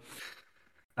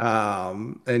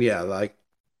 And yeah, like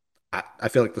I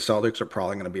feel like the Celtics are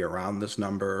probably going to be around this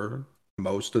number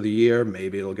most of the year.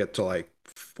 Maybe it'll get to like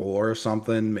 4 or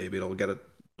something. Maybe it'll get it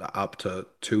up to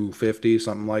 250,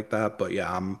 something like that. But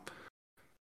yeah,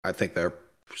 I think they're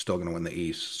still going to win the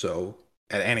East. So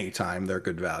at any time, they're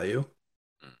good value.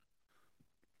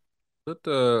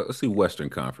 Let's see Western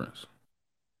Conference.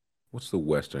 What's the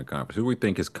Western Conference? Who do we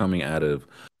think is coming out of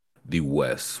the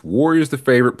West? Warriors the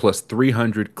favorite plus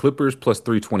 300. Clippers plus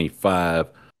 325.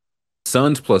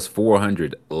 Suns plus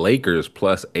 400. Lakers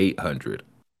plus 800.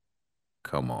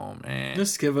 Come on, man.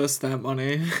 Just give us that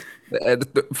money.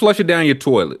 Flush it down your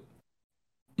toilet.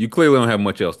 You clearly don't have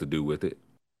much else to do with it.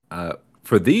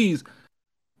 For these,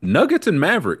 Nuggets and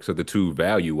Mavericks are the two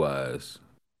value-wise.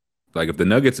 Like, if the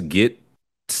Nuggets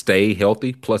stay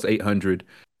healthy, plus 800,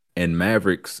 and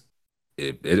Mavericks,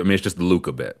 it's just the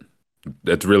Luka bet.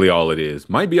 That's really all it is.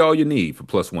 Might be all you need for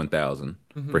plus 1,000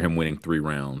 for him winning 3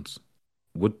 rounds.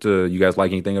 What you guys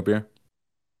like anything up here?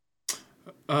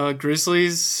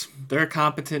 Grizzlies, they're a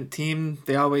competent team.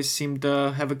 They always seem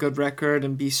to have a good record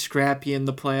and be scrappy in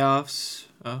the playoffs.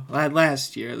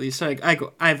 Last year, at least. I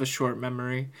have a short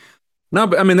memory. No,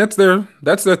 but I mean that's their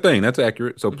thing. That's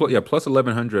accurate. So plus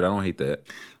 1,100. I don't hate that.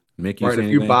 Mick, right, if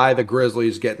you buy the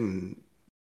Grizzlies getting,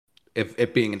 if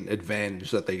it being an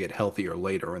advantage that they get healthier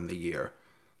later in the year,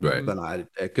 right? Then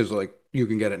because like you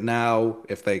can get it now.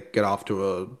 If they get off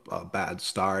to a bad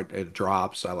start, it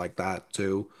drops. I like that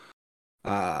too.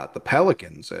 The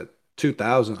Pelicans at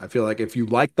 2,000. I feel like if you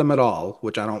like them at all,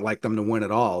 which I don't like them to win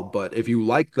at all, but if you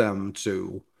like them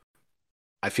to,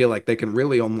 I feel like they can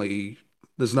really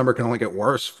this number can only get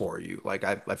worse for you. Like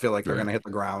I feel like they're going to hit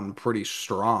the ground pretty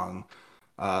strong.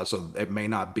 So it may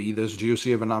not be this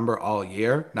juicy of a number all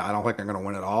year. Now I don't think they're going to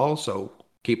win it all. So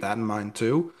keep that in mind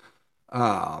too.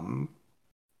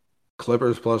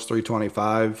 Clippers plus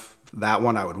 325. That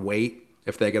one I would wait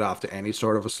if they get off to any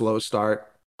sort of a slow start.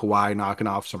 Kawhi knocking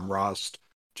off some rust.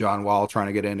 John Wall trying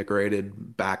to get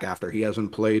integrated back after he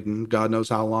hasn't played in God knows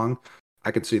how long.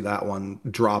 I could see that one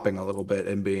dropping a little bit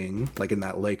and being like in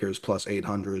that Lakers plus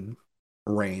 800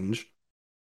 range.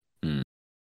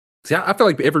 See, I feel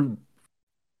like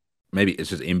maybe it's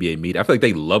just NBA media. I feel like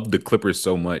they love the Clippers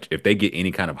so much. If they get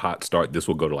any kind of hot start, this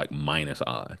will go to like minus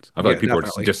odds. I feel like people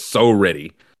are just so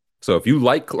ready. So if you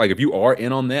if you are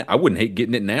in on that, I wouldn't hate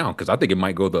getting it now because I think it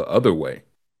might go the other way.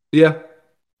 Yeah.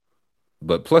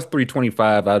 But plus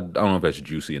 325, I don't know if that's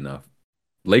juicy enough.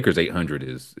 Lakers 800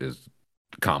 is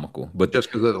comical, but just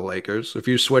because of the Lakers. If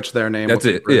you switch their name, that's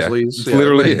it. Grizzlies, yeah,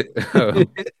 literally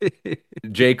it.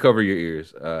 Jay, cover your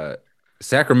ears.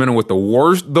 Sacramento with the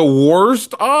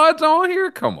worst odds on here.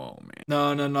 Come on,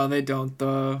 man. No, they don't.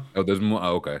 Oh, there's more.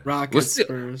 Oh, okay. Rockets,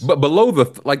 Spurs, but below the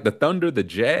Thunder, the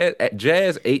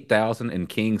Jazz 8,000 and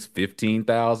Kings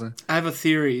 15,000. I have a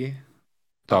theory.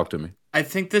 Talk to me. I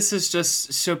think this is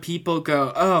just so people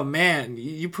go, oh man,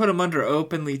 you put them under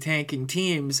openly tanking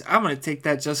teams. I'm going to take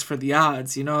that just for the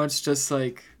odds. You know, it's just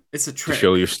like, it's a trick. To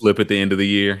show your slip at the end of the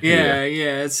year. Yeah,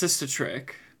 it's just a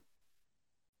trick.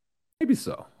 Maybe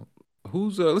so.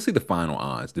 Let's see the final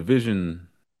odds. Division.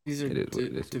 These are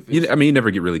division. You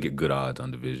never really get good odds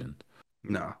on division.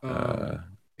 No.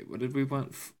 What did we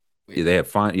want? Yeah, they have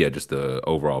just the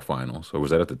overall finals. Or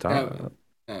was that at the top?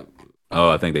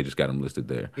 I think they just got them listed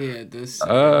there. Yeah, this.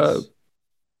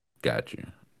 Got you.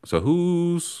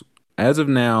 So as of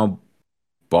now,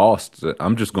 Boston?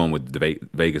 I'm just going with the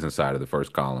Vegas inside of the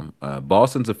first column.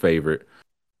 Boston's a favorite,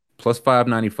 plus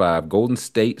 595. Golden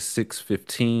State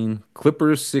 615.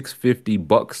 Clippers 650.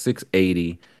 Bucks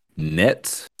 680.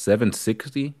 Nets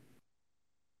 760.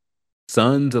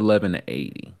 Suns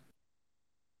 1180.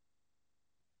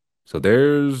 So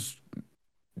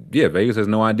Vegas has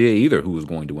no idea either who is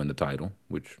going to win the title,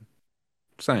 which,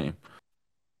 same.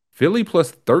 Philly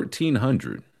plus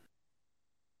 1,300.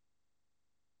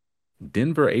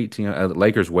 Denver 18.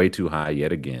 Lakers way too high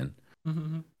yet again.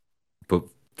 Mm-hmm. But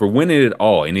for winning it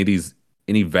all,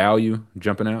 any value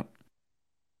jumping out?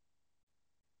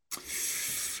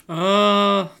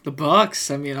 The Bucks.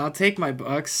 I mean, I'll take my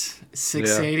Bucks.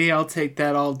 680. Yeah. I'll take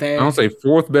that all day. I'll say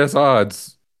fourth best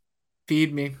odds.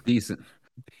 Feed me. Decent.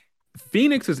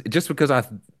 Phoenix is just because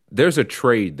there's a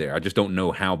trade there. I just don't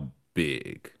know how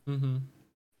big. Mm-hmm.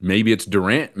 Maybe it's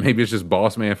Durant. Maybe it's just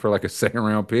boss man for like a second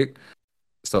round pick.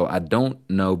 So I don't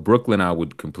know. Brooklyn, I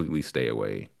would completely stay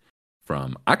away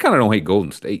from. I kind of don't hate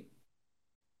Golden State.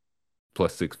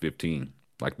 Plus 615.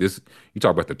 Like this, you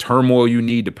talk about the turmoil you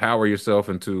need to power yourself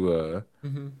into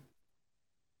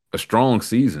a strong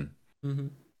season. Mm-hmm.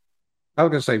 I was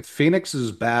going to say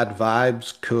Phoenix's bad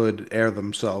vibes could air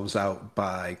themselves out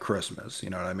by Christmas. You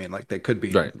know what I mean? Like they could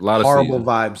be horrible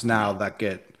vibes now that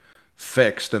get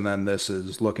fixed. And then this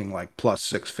is looking like plus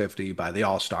 650 by the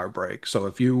All-Star break. So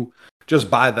if you just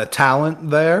buy the talent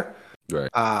there, right.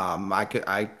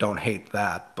 I don't hate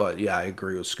that. But yeah, I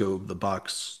agree with Scoob. The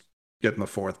Bucks getting the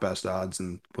fourth best odds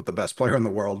and with the best player in the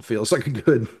world feels like a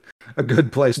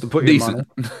good place to put your money.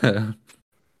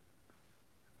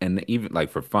 And even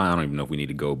like for fun, I don't even know if we need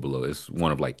to go below. It's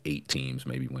one of like 8 teams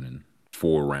maybe winning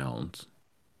 4 rounds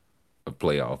of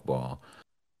playoff ball.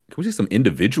 Can we see some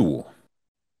individual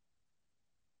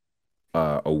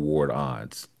award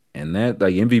odds? And that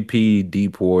like MVP,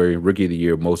 Depoy, Rookie of the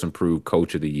Year, Most Improved,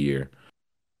 Coach of the Year.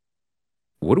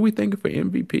 What are we thinking for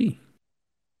MVP?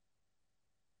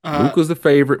 Luka's the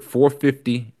favorite,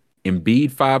 450.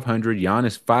 Embiid 500.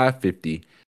 Giannis 550.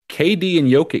 KD and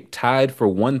Jokic tied for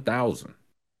 1,000.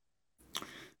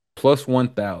 Plus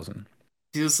 1,000.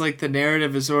 Feels like the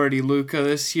narrative is already Luka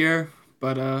this year,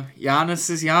 but Giannis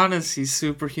is Giannis. He's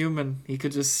superhuman. He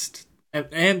could just,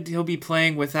 and he'll be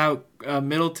playing without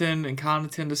Middleton and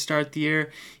Connaughton to start the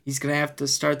year. He's gonna have to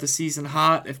start the season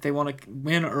hot if they want to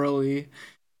win early.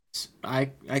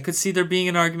 I could see there being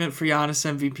an argument for Giannis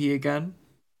MVP again.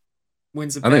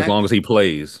 Wins it back. I think as long as he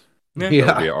plays, there'll be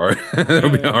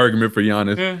an argument for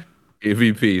Giannis. Yeah.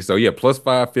 MVP. So yeah, plus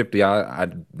 550. I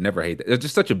never hate that. There's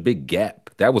just such a big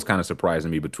gap. That was kind of surprising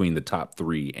me between the top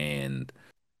 3 and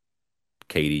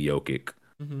KD, Jokic,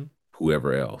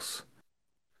 whoever else.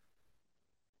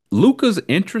 Luka's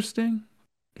interesting.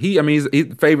 He's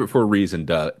favorite for a reason,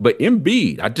 but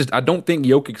Embiid, I don't think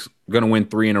Jokic's gonna win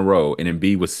 3 in a row, and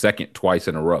Embiid was second twice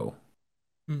in a row.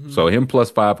 So him plus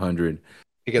 500.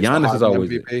 He gets Giannis is always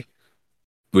MVP.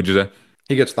 Would you say?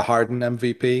 He gets the Harden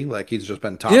MVP. Like he's just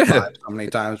been top 5 so many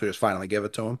times. We just finally give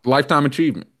it to him. Lifetime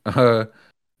achievement.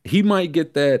 He might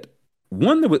get that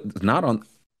one that was not on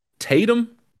Tatum,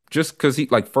 just because he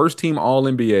like first team All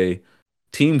NBA,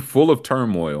 team full of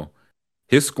turmoil.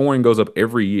 His scoring goes up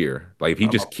every year. Like if he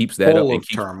just keeps that up and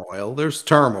keeps turmoil. There's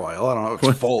turmoil. I don't know if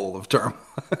it's full of turmoil.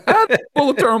 Full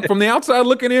of turmoil from the outside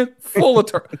looking in. Full of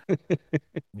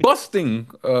busting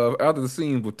out of the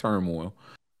seams with turmoil.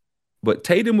 But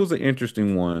Tatum was an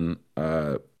interesting one.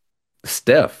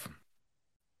 Steph's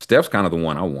kind of the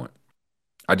one I want.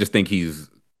 I just think he's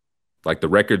like the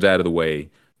record's out of the way.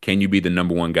 Can you be the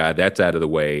number one guy? That's out of the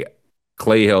way.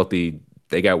 Clay healthy.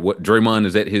 They got what Draymond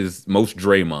is at his most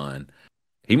Draymond.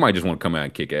 He might just want to come out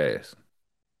and kick ass.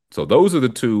 So those are the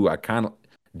two I kind of.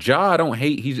 Ja, I don't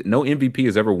hate. He's no MVP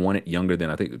has ever won it younger than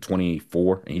I think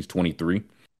 24, and he's 23.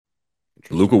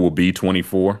 Luka will be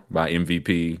 24 by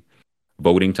MVP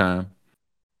voting time.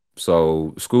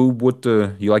 So, Scoob, what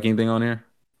you like anything on here,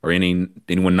 or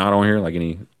anyone not on here? Like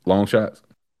any long shots?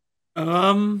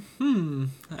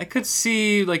 I could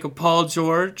see like a Paul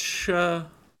George,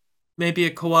 maybe a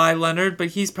Kawhi Leonard,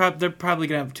 but they're probably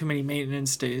gonna have too many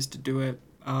maintenance days to do it.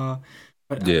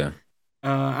 But yeah.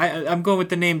 I'm going with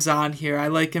the names on here. I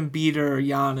like Embiid or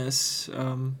Giannis.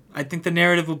 I think the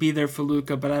narrative will be there for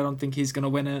Luka, but I don't think he's going to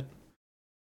win it.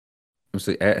 Let's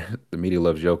see. The media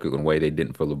loves Jokic in a way they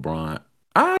didn't for LeBron.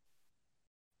 I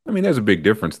mean, there's a big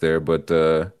difference there, but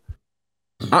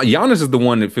Giannis is the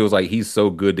one that feels like he's so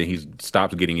good that he's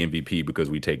stopped getting MVP because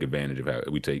we take advantage of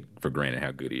we take for granted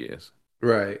how good he is.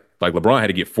 Right. Like LeBron had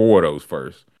to get 4 of those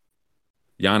first.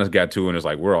 Giannis got 2, and it's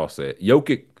like we're all set.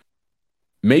 Jokic.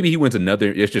 Maybe he wins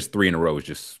another. It's just 3 in a row. It's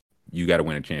just you got to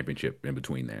win a championship in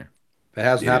between there. It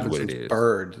hasn't happened since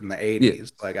Bird in the 80s. Yeah.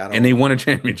 Like I don't. And they won a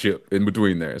championship in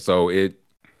between there. So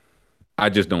I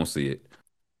just don't see it.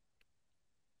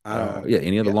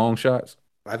 Any other long shots?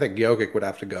 I think Jokic would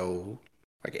have to go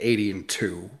like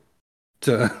 80-2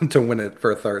 to win it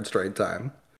for a third straight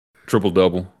time. Triple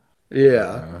double.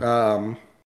 Yeah.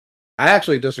 I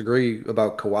actually disagree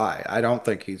about Kawhi. I don't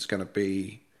think he's going to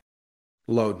be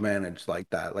load managed like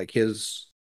that. I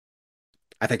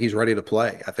think he's ready to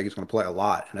play. I think he's going to play a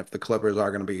lot. And if the Clippers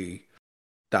are going to be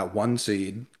that 1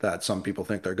 seed that some people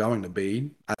think they're going to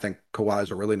be, I think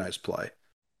Kawhi's a really nice play,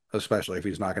 especially if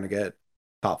he's not going to get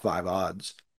top 5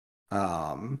 odds.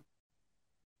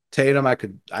 Tatum, I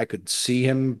could see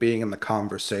him being in the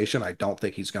conversation. I don't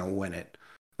think he's going to win it.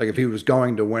 Like if he was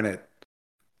going to win it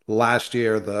last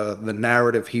year, the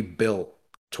narrative he built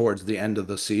towards the end of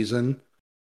the season,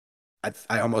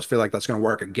 I almost feel like that's going to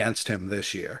work against him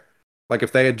this year. Like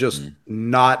if they had just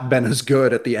not been as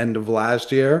good at the end of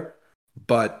last year,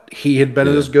 but he had been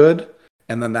as good,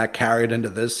 and then that carried into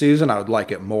this season, I would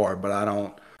like it more. But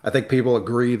I think people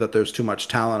agree that there's too much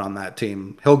talent on that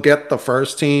team. He'll get the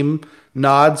first team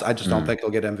nods. I just don't think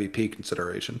he'll get MVP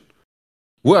consideration.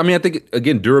 Well, I mean, I think,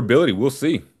 again, durability, we'll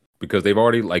see. Because they've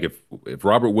already, like, if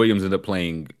Robert Williams ended up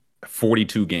playing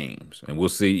 42 games, and we'll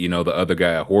see, the other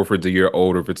guy, Horford's a year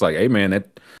older, if it's like, hey, man,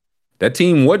 that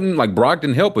team wasn't, like, Brock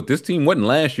didn't help, but this team wasn't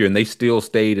last year, and they still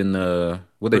stayed in the,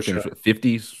 what they finished with,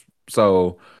 50s?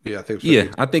 So, I think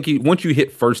I think once you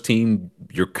hit first team,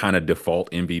 you're kind of default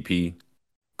MVP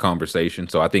conversation.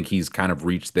 So I think he's kind of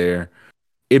reached there.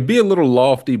 It'd be a little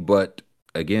lofty, but,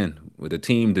 again, with a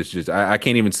team that's just, I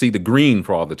can't even see the green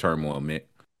for all the turmoil, Mick.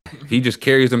 He just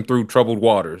carries them through troubled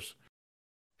waters.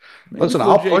 Listen,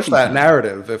 I'll push that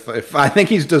narrative. If I think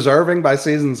he's deserving by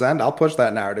season's end, I'll push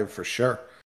that narrative for sure.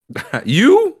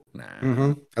 You? Nah.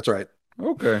 Mm-hmm. That's right.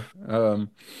 Okay. And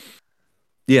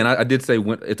I did say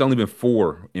it's only been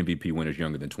 4 MVP winners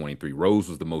younger than 23. Rose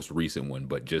was the most recent one,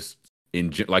 but just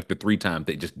in like the 3 times,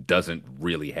 it just doesn't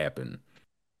really happen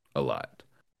a lot.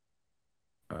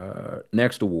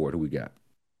 Next award, who we got?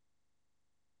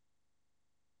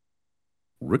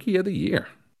 Rookie of the Year.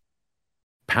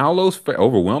 Paolo's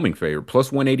overwhelming favorite,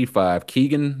 plus 185.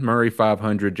 Keegan Murray,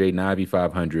 500. Jaden Ivey,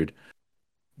 500.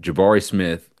 Jabari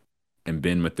Smith and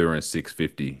Ben Mathurin,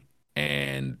 650.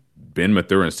 And Ben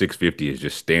Mathurin, 650 is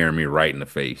just staring me right in the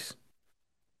face.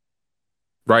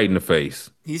 Right in the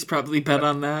face. He's probably bet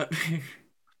on that.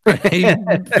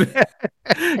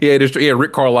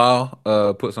 Rick Carlisle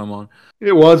put some on.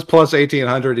 It was plus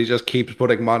 1,800. He just keeps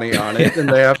putting money on it, and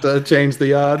they have to change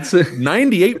the odds.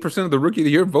 98% of the Rookie of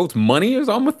the Year votes money is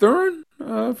on Mathurin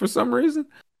for some reason.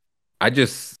 I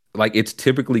just, like, it's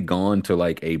typically gone to,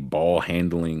 like, a ball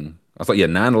handling. I was like,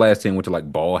 9 of the last 10 went to,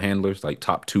 like, ball handlers, like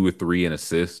top 2 or 3 in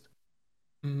assist.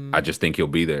 I just think he'll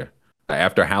be there.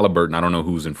 After Halliburton, I don't know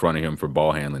who's in front of him for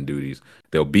ball handling duties.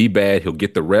 They'll be bad. He'll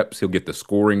get the reps. He'll get the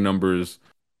scoring numbers,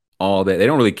 all that. They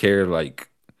don't really care, like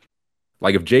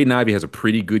if Jaden Ivey has a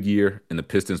pretty good year and the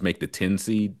Pistons make the 10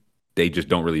 seed, they just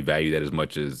don't really value that as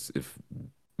much as if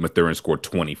Mathurin scored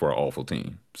 20 for an awful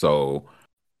team. So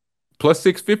plus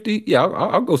 650,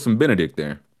 I'll go some Benedict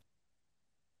there.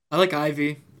 I like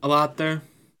Ivy a lot there.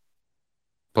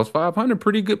 Plus 500,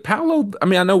 pretty good. Paolo, I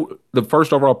mean, I know the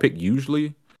first overall pick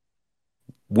usually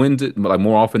wins it, like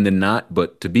more often than not,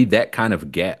 but to be that kind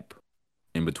of gap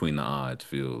in between the odds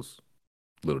feels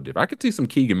a little different. I could see some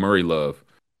Keegan Murray love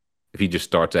if he just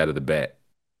starts out of the bat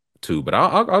too, but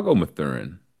I'll go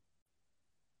Mathurin.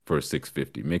 for a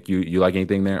 650. Mick, you like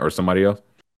anything there or somebody else?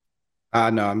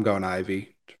 No, I'm going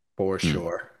Ivy for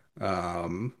sure.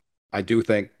 I do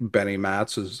think Benny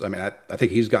Matz is. I mean, I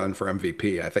think he's gotten for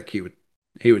MVP. I think he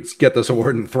would get this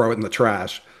award and throw it in the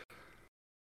trash.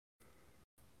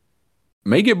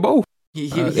 May get both. He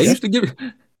used to give.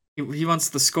 He wants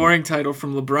the scoring title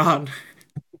from LeBron.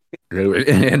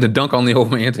 And the dunk on the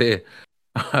old man's head.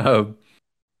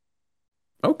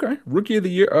 Okay, rookie of the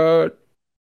year.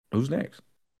 Who's next?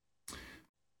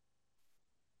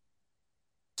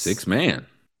 Six man.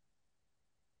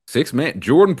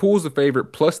 Jordan Poole's the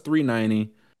favorite, plus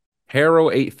 390. Harrow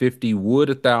 850. Wood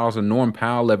 1,000. Norm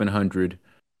Powell 1,100.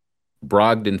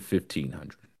 Brogdon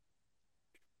 1,500.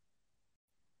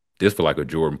 This feel like a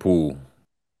Jordan Poole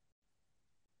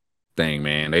thing,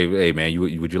 man. Hey, man,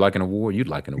 would you like an award? You'd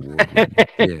like an award.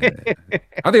 Yeah.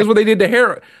 I think it's what they did to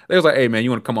Harrow. They was like, hey, man,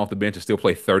 you want to come off the bench and still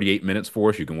play 38 minutes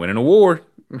for us? You can win an award.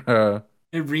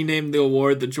 They renamed the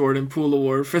award the Jordan Poole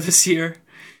Award for this year.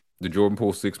 The Jordan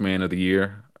Poole 6 Man of the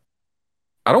Year.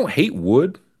 I don't hate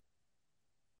Wood.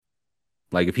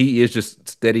 Like, if he is just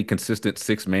steady, consistent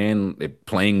 6 man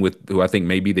playing with who I think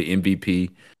may be the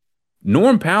MVP.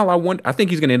 Norm Powell, I think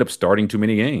he's going to end up starting too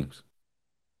many games.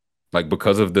 Like,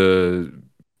 because of the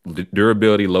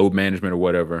durability, load management, or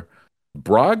whatever.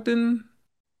 Brogdon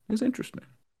is interesting.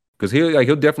 Because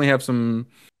he'll definitely have some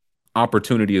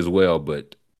opportunity as well,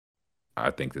 but I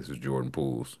think this is Jordan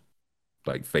Poole's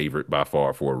favorite by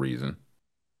far for a reason.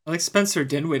 I like Spencer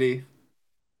Dinwiddie.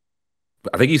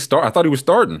 I think I thought he was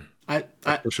starting.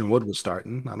 Christian Wood was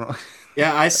starting. I don't know.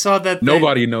 Yeah, I saw that.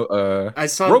 Nobody know. I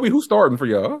saw Roby, who's starting for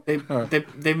y'all?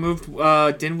 They moved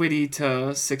Dinwiddie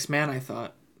to 6 man. I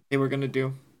thought they were gonna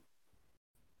do.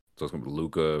 So it's gonna be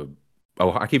Luka.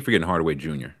 Oh, I keep forgetting Hardaway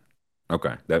Jr.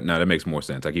 Okay, that makes more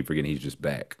sense. I keep forgetting he's just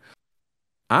back.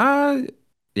 I'll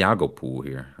go Poole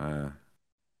here.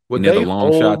 Would they the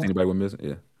long shots anybody would miss?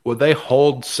 Yeah. Would they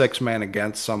hold 6 man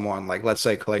against someone like, let's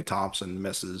say Klay Thompson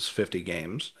misses 50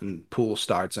 games and Poole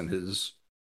starts in his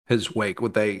wake?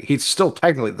 Would they? He's still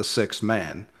technically the 6th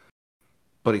man,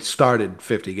 but he started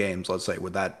 50 games. Let's say,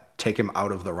 would that take him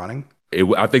out of the running?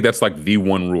 I think that's like the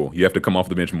one rule. You have to come off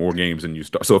the bench more games than you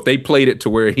start. So if they played it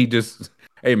to where he just,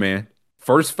 hey man,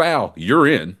 first foul, you're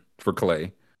in for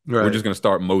Klay. Right. We're just gonna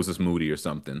start Moses Moody or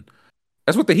something.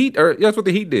 That's what the Heat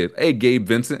did. Hey, Gabe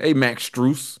Vincent. Hey, Max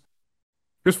Strus.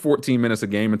 Here's 14 minutes a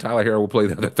game, and Tyler Herro will play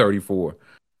the other 34.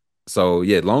 So,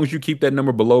 yeah, as long as you keep that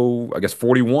number below, I guess,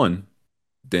 41,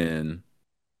 then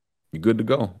you're good to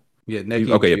go. Yeah, Nicky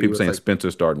people saying Spencer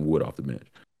starting Wood off the bench.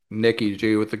 Nicky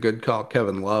G with a good call.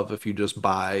 Kevin Love, if you just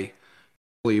buy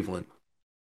Cleveland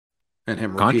and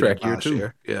him contract year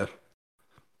too. Yeah.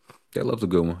 That Love's a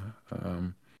good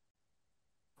one.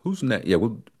 Who's next? Yeah,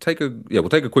 we'll take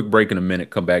a quick break in a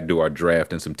minute. Come back, do our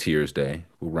draft and some Tiers Day.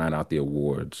 We'll round out the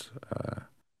awards.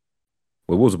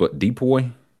 What was it about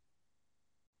Depoy?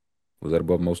 Was that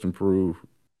above most improved?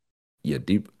 Yeah,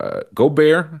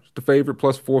 Gobert the favorite,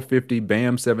 plus 450.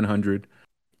 Bam 700.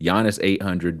 Giannis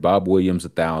 800. Bob Williams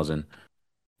 1,000.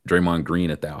 Draymond Green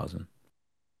 1,000.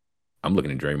 I'm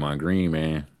looking at Draymond Green,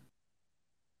 man.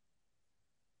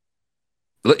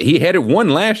 Look, he had it one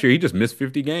last year. He just missed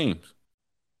 50 games.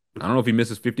 I don't know if he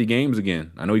misses 50 games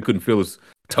again. I know he couldn't feel his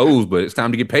toes, but it's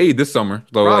time to get paid this summer.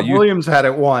 So, Rob Williams had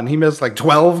it one. He missed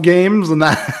 12 games, and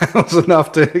that was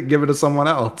enough to give it to someone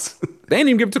else. They didn't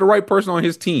even give it to the right person on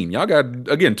his team. Y'all got,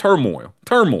 again, turmoil.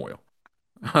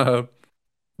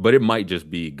 But it might just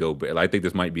be Gobert. I think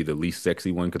this might be the least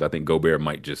sexy one because I think Gobert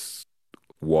might just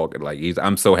walk.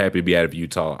 I'm so happy to be out of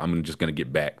Utah. I'm just going to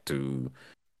get back to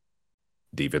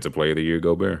Defensive Player of the Year,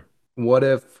 Gobert. What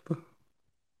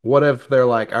if they're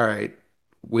like, all right,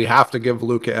 we have to give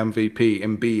Luka MVP.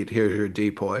 Embiid, here's your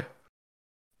Depoy.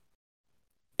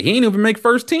 He ain't even make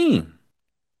first team.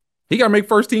 He got to make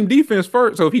first team defense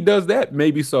first. So if he does that,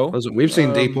 maybe so. Listen, we've seen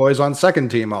Depoys on second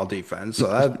team all defense, so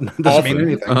that doesn't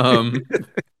mean anything.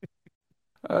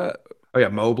 Oh yeah,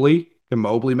 Mobley. Can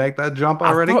Mobley make that jump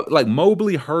already?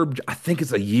 Mobley, Herb. I think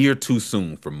it's a year too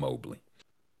soon for Mobley.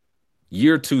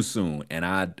 Year too soon,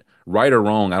 and right or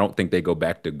wrong, I don't think they go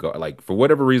back to for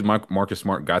whatever reason, Marcus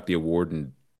Smart got the award,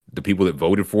 and the people that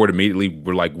voted for it immediately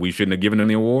were like, we shouldn't have given him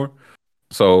the award.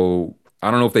 So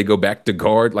I don't know if they go back to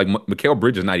guard. Mikal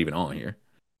Bridges is not even on here.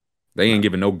 They ain't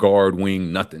giving no guard,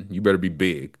 wing, nothing. You better be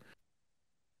big.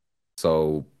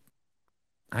 So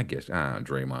I guess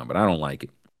Draymond, but I don't like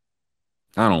it.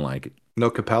 No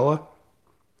Capella?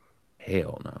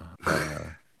 Hell no.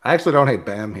 I actually don't hate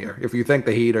Bam here. If you think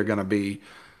the Heat are going to be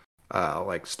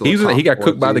still, he got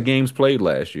cooked by the games played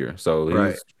last year, so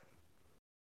he's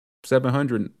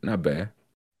 700, not bad.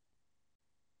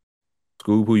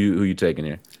 Scoob, who you taking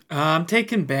here? I'm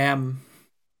taking Bam.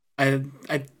 I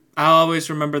always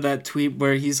remember that tweet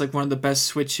where he's like one of the best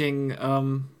switching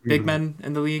big men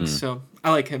in the league. So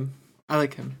I like him.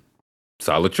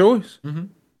 Solid choice.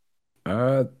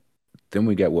 Mm-hmm. Then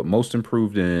we got what most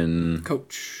improved in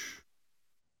Coach.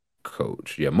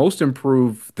 Yeah, most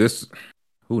improved. This,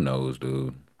 who knows,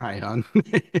 dude. Hi, hon.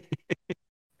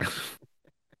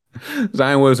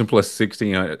 Zion Williamson plus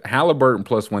 1,600, Halliburton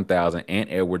plus 1,000,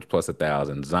 Ant Edwards plus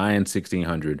 1,000, Zion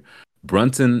 1,600,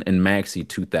 Brunson and Maxey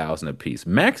 2,000 apiece.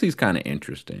 Maxey's kind of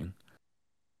interesting.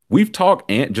 We've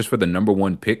talked Ant just for the number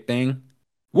one pick thing.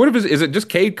 What if is it just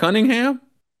Cade Cunningham?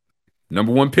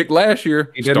 Number one pick last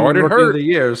year. He started hurt of the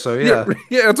year, so yeah,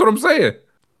 that's what I'm saying.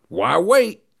 Why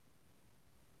wait?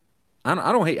 I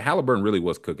don't hate Halliburton. Really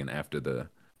was cooking after the.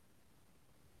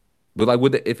 But like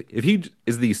with if he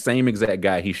is the same exact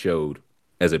guy he showed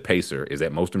as a Pacer, is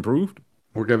that most improved?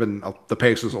 We're giving the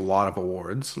Pacers a lot of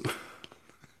awards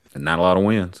and not a lot of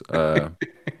wins.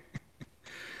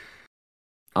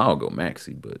 I'll go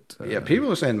Maxey, but yeah,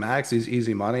 people are saying Maxey's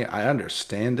easy money. I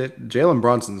understand it. Jalen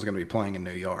Brunson's going to be playing in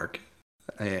New York,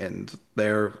 and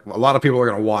a lot of people are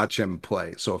going to watch him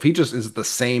play. So if he just is the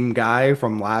same guy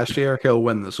from last year, he'll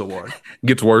win this award.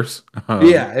 Gets worse.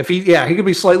 He could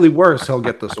be slightly worse. He'll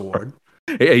get this award.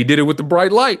 Yeah, he did it with the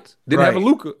bright lights. Didn't have a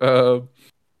Luka.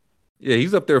 Yeah,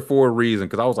 he's up there for a reason.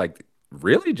 Because I was like,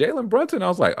 really, Jalen Brunson? I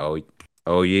was like,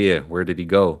 oh yeah, where did he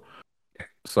go?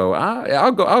 So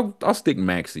I'll stick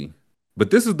Maxey.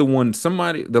 But this is the one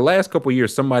the last couple of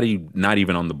years, somebody not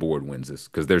even on the board wins this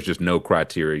because there's just no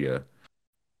criteria.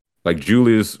 Like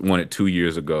Julius won it 2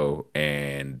 years ago,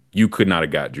 and you could not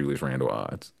have got Julius Randle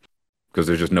odds because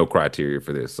there's just no criteria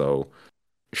for this. So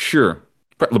sure,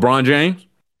 LeBron James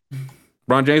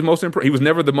most improved. He was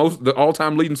never the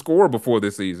all-time leading scorer before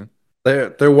this season.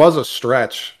 There was a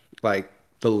stretch like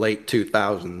the late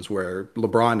 2000s where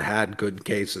LeBron had good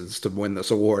cases to win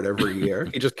this award every year.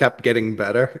 He just kept getting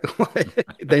better.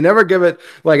 They never give it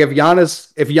like if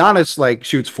Giannis like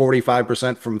shoots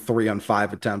 45% from 3 on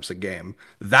 5 attempts a game,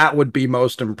 that would be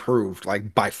most improved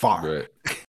like by far. Right.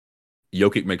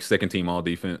 Jokic makes second team all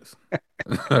defense.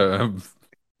 Yeah,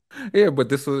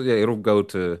 but it'll go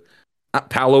to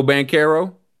Paolo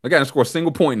Banchero. I got to score a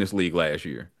single point in this league last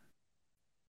year.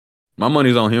 My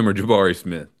money's on him or Jabari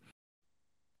Smith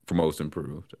for most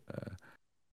improved.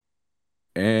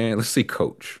 And let's see,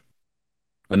 coach.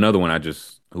 Another one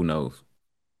who knows?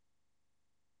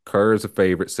 Kerr's a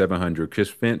favorite, 700. Chris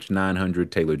Finch,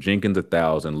 900. Taylor Jenkins,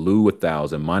 1,000. Lou,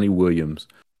 1,000. Monty Williams,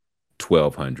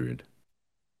 1,200.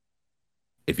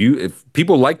 If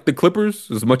people like the Clippers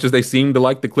as much as they seem to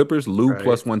like the Clippers, Lou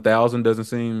plus 1,000 doesn't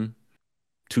seem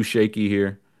too shaky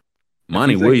here.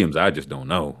 Monty Williams, I just don't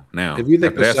know now. If you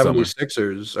think the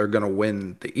 76ers are going to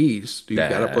win the East, you've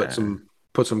got to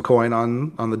put some coin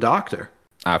on the doctor.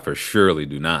 I for surely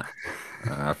do not.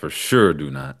 I for sure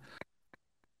do not.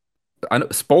 I know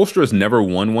Spoelstra's never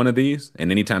won one of these,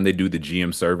 and anytime they do the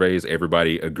GM surveys,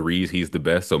 everybody agrees he's the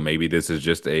best. So maybe this is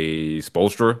just a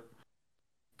Spoelstra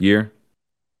year.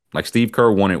 Like Steve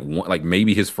Kerr won it like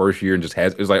maybe his first year and just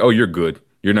it's like, oh, you're good.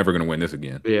 You're never going to win this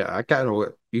again. Yeah,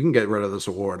 you can get rid of this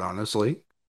award, honestly,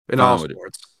 in all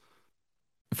sports.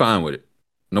 Fine with it.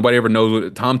 Nobody ever knows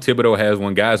what Tom Thibodeau has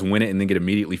when guys win it and then get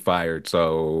immediately fired.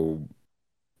 So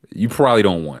you probably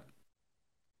don't want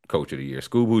coach of the year.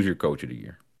 Scoob, who's your coach of the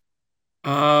year?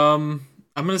 I'm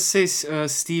gonna say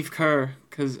Steve Kerr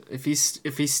because if he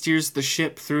steers the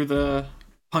ship through the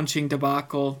punching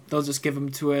debacle, they'll just give him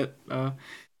to it.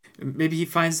 Maybe he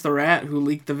finds the rat who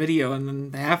leaked the video, and then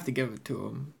they have to give it to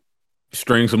him.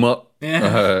 Strings him up.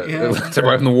 Yeah. Lets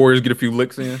everybody from the Warriors get a few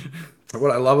licks in. What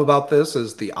I love about this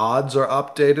is the odds are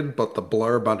updated, but the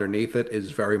blurb underneath it is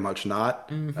very much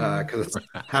not.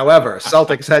 However,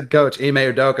 Celtics head coach Ime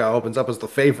Udoka opens up as the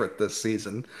favorite this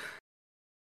season.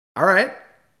 All right.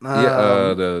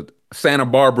 The Santa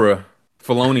Barbara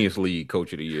Felonious League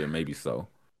coach of the year, maybe so.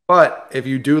 But if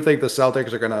you do think the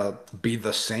Celtics are going to be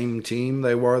the same team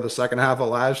they were the second half of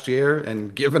last year,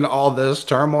 and given all this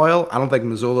turmoil, I don't think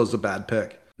Missoula's a bad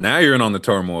pick. Now you're in on the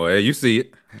turmoil. You see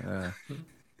it. I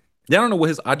don't know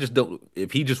what I just don't.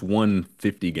 If he just won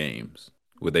 50 games,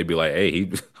 would they be like, hey,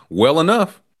 he well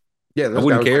enough? Yeah, I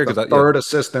wouldn't care because third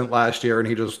assistant last year, and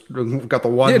he just got the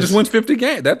one. Yeah, just wins 50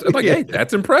 games. That's like, hey,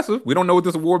 that's impressive. We don't know what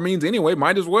this award means anyway.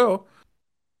 Might as well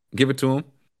give it to him.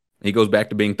 He goes back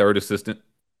to being third assistant.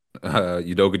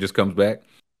 Udoka just comes back.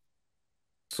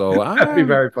 So that'd be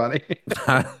very funny.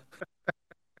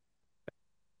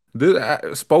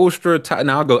 Spoelstra.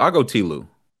 Now I'll go T. Lue.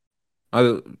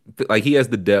 Like he has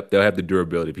the depth, they'll have the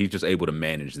durability. If he's just able to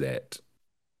manage that,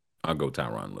 I'll go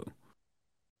Tyronn Lue.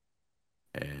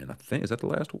 And I think, is that the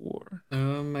last award?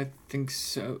 I think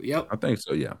so. Yep. I think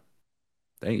so, yeah.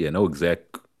 No exec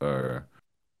or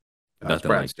That's nothing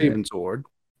Brad like Stevens award.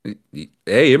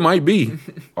 Hey, it might be.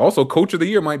 Also, Coach of the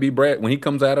Year might be Brad. When he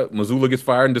comes out of Missoula gets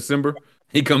fired in December,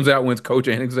 he comes out wins coach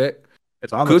and exec.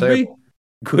 It's on the table.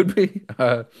 Could be.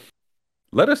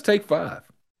 Let us take 5.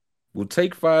 We'll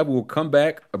take 5. We'll come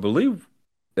back. I believe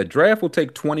the draft will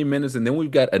take 20 minutes, and then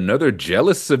we've got another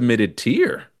Jealous submitted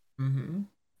tier. Mm-hmm.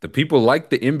 The people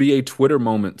like the NBA Twitter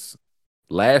moments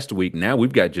last week. Now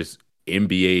we've got just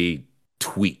NBA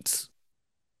tweets.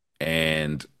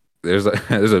 And there's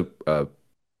a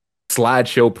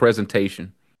slideshow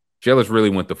presentation. Jealous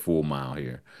really went the full mile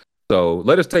here. So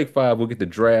let us take 5. We'll get the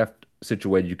draft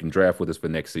situated. You can draft with us for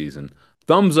next season.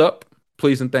 Thumbs up,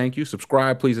 please and thank you.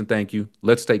 Subscribe, please and thank you.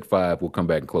 Let's take 5. We'll come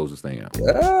back and close this thing out.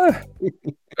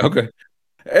 Okay.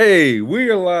 Hey,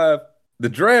 we are live. The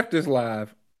draft is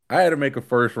live. I had to make a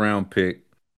first round pick.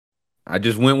 I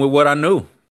just went with what I knew.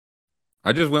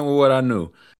 I don't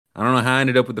know how I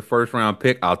ended up with the first round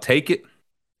pick. I'll take it.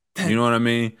 You know what I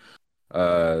mean?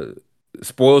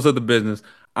 Spoils of the business.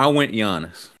 I went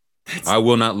Giannis. I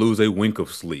will not lose a wink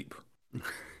of sleep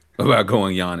about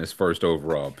going Giannis first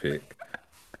overall pick.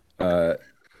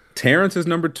 Terrence is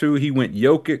number 2. He went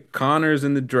Jokic. Connor's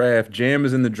in the draft. Jam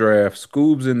is in the draft.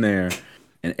 Scoob's in there.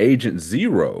 And Agent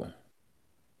Zero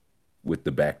with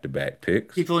the back-to-back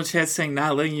picks. People in chat saying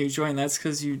not letting you join. That's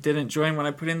because you didn't join when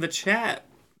I put in the chat.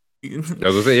 I was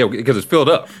gonna say, because it's filled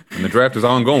up and the draft is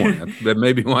ongoing. That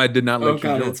may be why I did not let you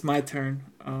join. It's my turn.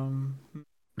 I was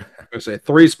gonna say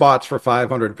 3 spots for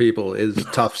 500 people is a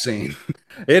tough scene.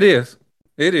 It is.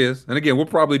 And again, we'll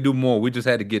probably do more. We just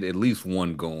had to get at least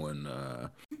one going.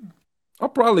 I'll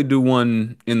probably do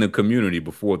one in the community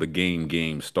before the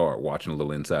game start, watching a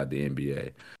little inside the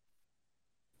NBA.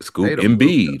 Scoop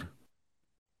Embiid.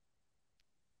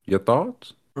 Your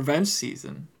thoughts? Revenge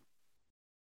season.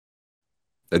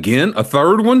 Again, a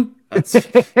third one?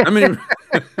 How many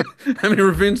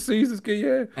revenge seasons can you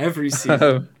have? Every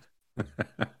season.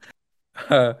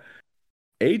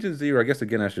 Agent Zero, I guess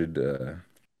again I should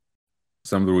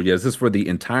some of the rules. Yes, this is for the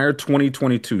entire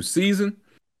 2022 season.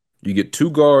 You get 2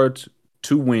 guards,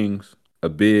 2 wings, a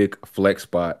big flex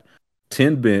spot,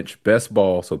 10 bench, best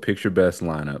ball, so pick your best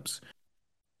lineups.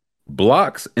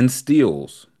 Blocks and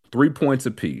steals, 3 points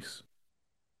apiece.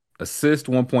 Assist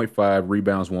 1.5,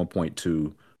 rebounds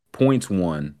 1.2, points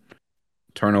 1,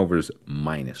 turnovers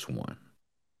 -1.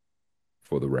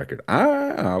 For the record.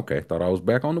 Okay. Thought I was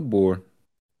back on the board.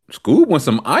 Scoob won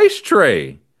some Ice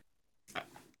Tray.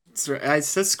 I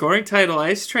said scoring title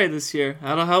Ice Tray this year.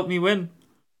 That'll help me win.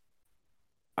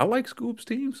 I like Scoob's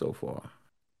team so far.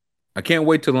 I can't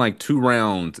wait till like 2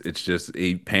 rounds. It's just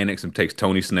he panics and takes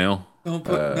Tony Snell. Don't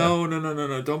put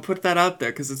no. Don't put that out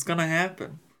there because it's gonna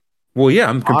happen. Well, yeah,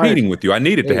 I'm competing with you. I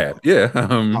need it to happen. Yeah.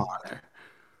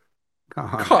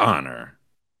 Connor.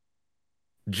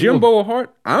 Jimbo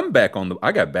Hart. I'm back on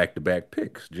I got back-to-back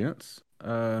picks, gents.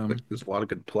 There's a lot of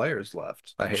good players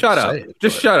left. Shut up.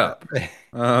 Shut up.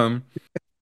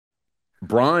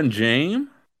 Bron James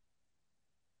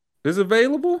is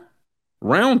available.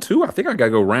 Round 2. I think I got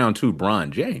to go round 2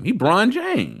 Bron James. He Bron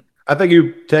James. I think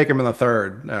you take him in the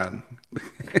 3rd.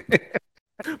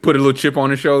 Put a little chip on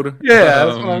his shoulder. Yeah,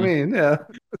 that's what I mean. Yeah.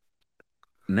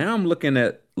 Now I'm looking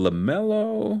at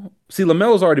LaMelo. See,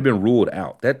 LaMelo's already been ruled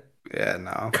out. That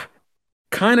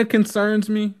kind of concerns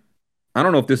me. I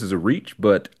don't know if this is a reach,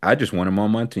 but I just want him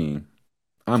on my team.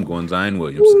 I'm going Zion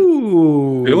Williamson.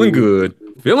 Ooh. Feeling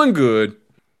good.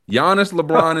 Giannis,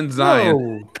 LeBron, and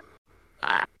Zion.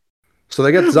 No. So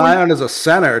they get Zion as a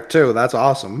center, too. That's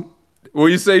awesome. What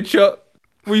you say, Chuck?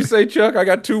 I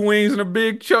got 2 wings and a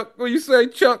big Chuck. What you say,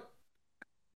 Chuck?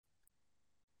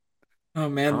 Oh,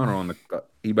 man.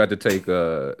 He about to take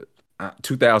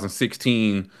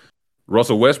 2016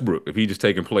 Russell Westbrook if he just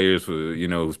taking players for,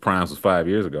 whose primes was 5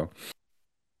 years ago.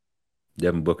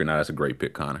 Devin Booker, now that's a great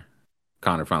pick, Connor.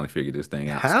 Connor finally figured this thing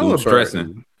out.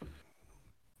 Halliburton.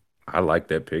 I like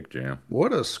that pick, Jam.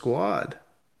 What a squad.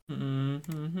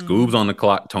 Scoob's on the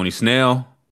clock. Tony Snell,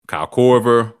 Kyle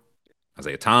Korver,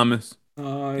 Isaiah Thomas.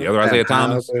 The other Isaiah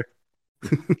Thomas.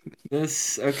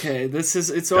 This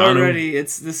is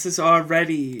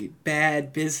already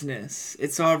bad business.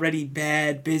 It's already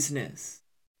bad business.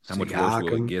 How much worse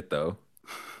will it get though?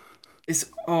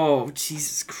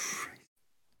 Jesus Christ.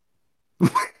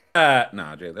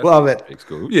 Nah, Jay. Love it. Pick,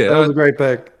 Scoob. Yeah, that was a great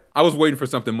pick. I was waiting for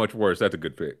something much worse. That's a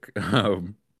good pick.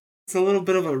 It's a little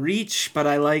bit of a reach, but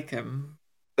I like him.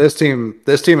 This team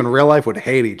in real life would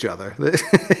hate each other.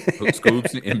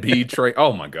 Scoops, Embiid, Trey.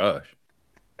 Oh my gosh,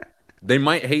 they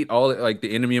might hate all. Like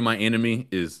the enemy of my enemy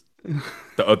is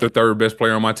the other third best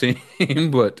player on my team,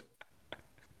 but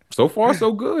so far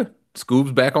so good.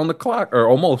 Scoob's back on the clock, or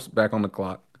almost back on the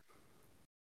clock.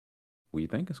 What do you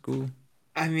think, Scoob?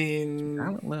 I mean,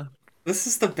 this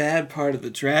is the bad part of the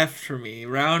draft for me.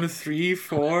 Round 3,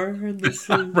 4. This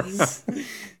is.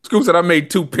 Scoop said I made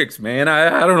 2 picks, man.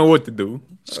 I don't know what to do.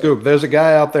 Scoop, there's a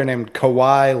guy out there named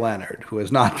Kawhi Leonard who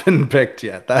has not been picked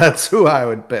yet. That's who I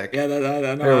would pick. Yeah,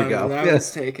 there we go. I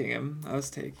was taking him.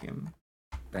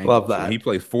 Love that. So he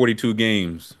plays 42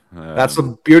 games. That's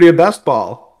the beauty of best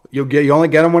ball. You only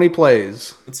get him when he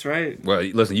plays. That's right. Well,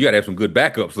 listen, you got to have some good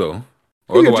backups, though.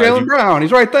 You got Jaylen Brown.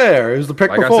 He's right there. He was the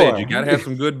pick before. Like I said, you got to have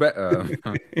some good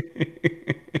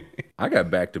I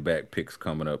got back-to-back picks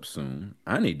coming up soon.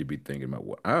 I need to be thinking about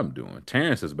what I'm doing.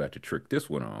 Terrence is about to trick this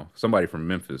one off. Somebody from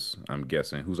Memphis, I'm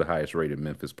guessing. Who's the highest-rated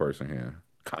Memphis person here?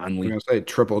 Conley. I'm going to say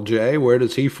Triple J. Where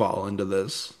does he fall into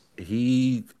this?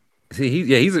 The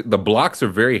blocks are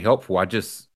very helpful.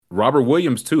 Robert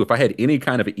Williams, too. If I had any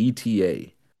kind of ETA,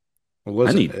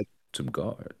 I need some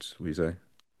guards. What do you say?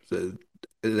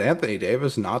 Has Anthony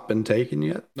Davis not been taken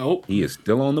yet? Nope. He is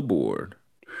still on the board.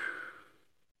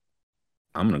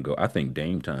 I'm going to go. I think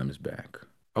Dame Time is back.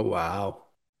 Oh, wow.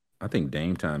 I think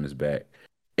Dame Time is back.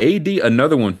 AD,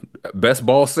 another one. Best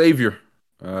ball savior.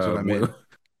 That's what I mean.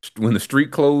 When the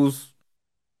street clothes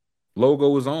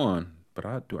logo is on.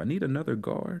 But do I need another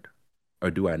guard? Or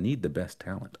do I need the best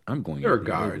talent? I'm going There are Anthony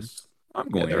guards. Davis. I'm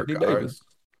going Anthony guards. Davis.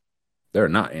 They're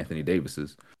not Anthony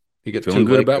Davises. You get feeling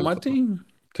good about my team.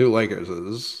 2 Lakers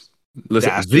is listen.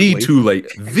 The two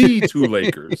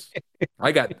Lakers.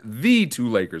 I got the 2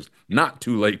 Lakers, not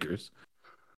 2 Lakers.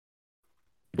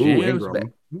 Ooh,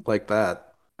 Ingram, like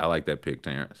that. I like that pick,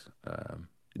 Terrence.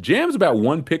 Jam's about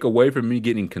 1 pick away from me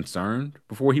getting concerned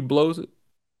before he blows it.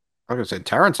 I was gonna say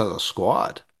Terrence has a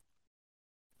squad.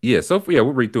 Yeah,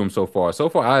 we'll read through them so far. So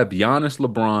far, I have Giannis,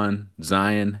 LeBron,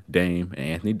 Zion, Dame, and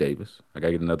Anthony Davis. I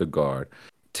gotta get another guard.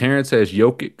 Terrence has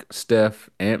Jokic, Steph,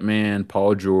 Ant-Man,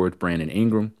 Paul George, Brandon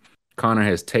Ingram. Connor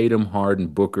has Tatum, Harden,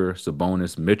 Booker,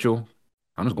 Sabonis, Mitchell.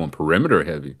 I'm just going perimeter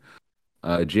heavy.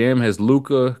 Jam has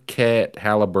Luka, Cat,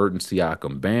 Halliburton,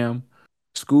 Siakam, Bam.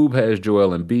 Scoob has Joel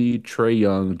Embiid, Trae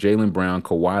Young, Jaylen Brown,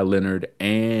 Kawhi Leonard, and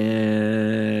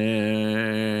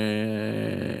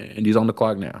he's on the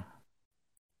clock now.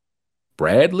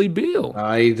 Bradley Beal.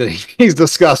 He's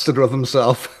disgusted with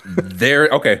himself.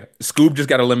 Okay. Scoob just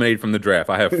got eliminated from the draft.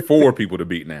 I have 4 people to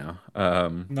beat now.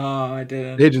 No, I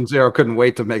didn't. Agent Zero couldn't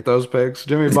wait to make those picks.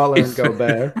 Jimmy Butler and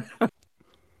Gobert.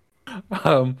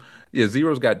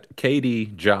 Zero's got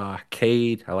KD, Ja,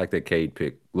 Cade. I like that Cade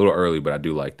pick. A little early, but I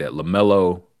do like that.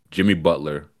 LaMelo, Jimmy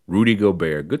Butler, Rudy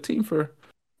Gobert. Good team for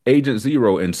Agent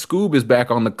Zero. And Scoob is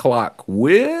back on the clock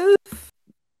with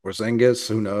Porzingis.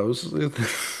 Who knows?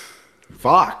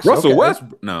 Fox. Russell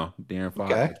Westbrook. No, De'Aaron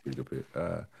Fox.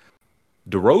 Okay.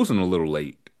 DeRozan a little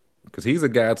late because he's a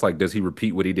guy that's like, does he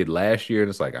repeat what he did last year? And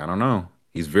it's like, I don't know.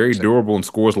 He's very durable and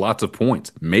scores lots of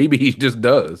points. Maybe he just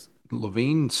does.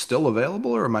 Levine still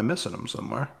available, or am I missing him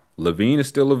somewhere? Levine is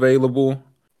still available.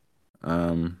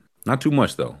 Not too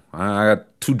much though. I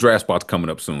got 2 draft spots coming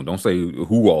up soon. Don't say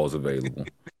who all is available.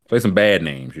 Say some bad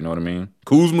names. You know what I mean?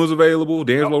 Kuzma's available.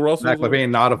 D'Angelo Russell. Zach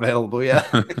Levine not available. Yeah.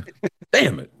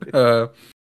 Damn it.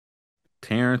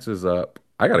 Terrence is up.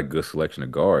 I got a good selection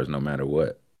of guards no matter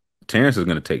what. Terrence is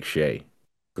going to take Shea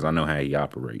because I know how he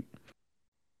operates,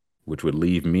 which would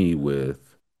leave me with.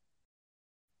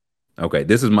 Okay,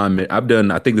 this is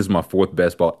I think this is my 4th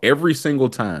best ball. Every single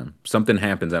time something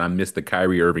happens and I miss the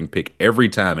Kyrie Irving pick every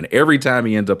time, and every time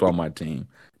he ends up on my team.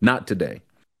 Not today.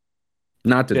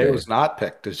 Not today. It was not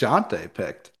picked. DeJounte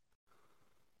picked.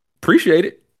 Appreciate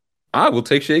it. I will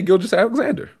take Shea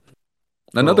Gilgeous-Alexander.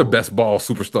 Another best ball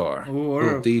superstar.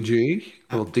 Little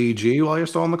DG while you're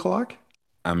still on the clock?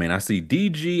 I mean, I see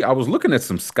DG. I was looking at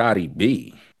some Scotty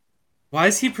B. Why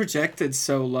is he projected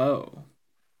so low?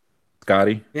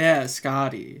 Scotty? Yeah,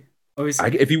 Scotty.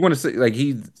 If you want to say, like,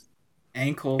 he's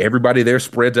ankle. Everybody there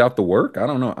spreads out the work. I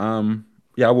don't know.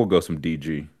 Yeah, I will go some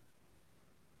DG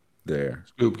there.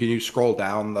 Scoop, can you scroll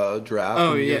down the draft?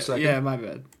 Oh, yeah, my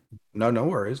bad. No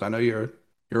worries. I know you're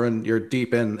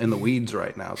deep in the weeds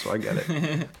right now, so I get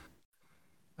it.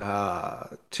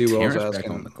 T-Will's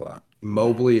asking on the clock.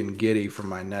 Mobley and Giddey for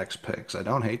my next picks. I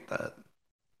don't hate that.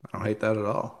 I don't hate that at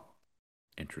all.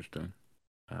 Interesting.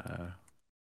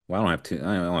 Well, I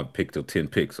don't have pick till 10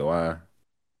 picks, so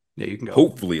you can go.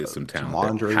 Hopefully, it's some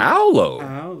talent.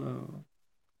 Paolo.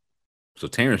 So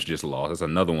Terrence just lost. That's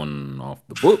another one off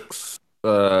the books.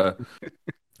 I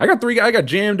got 3 guys. I got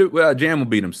Jam. Jam will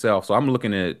beat himself, so I'm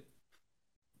looking at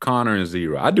Connor and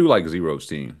Zero. I do like Zero's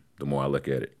team. The more I look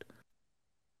at it,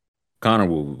 Connor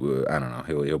will. I don't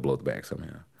know. He'll blow the back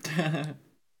somehow.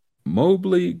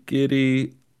 Mobley,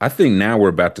 Giddey. I think now we're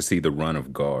about to see the run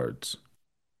of guards.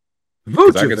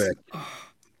 Vucevic.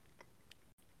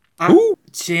 Who?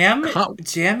 Jam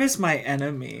is my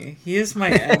enemy. He is my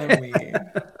enemy.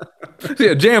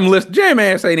 Yeah, Jam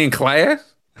ass ain't in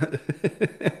class.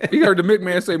 He heard the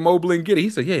McMahon say Mobley and Giddey. He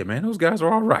said, "Yeah, man, those guys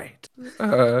are all right."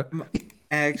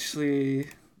 Actually,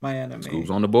 my enemy. Scoob's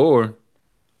on the board.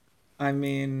 I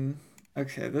mean,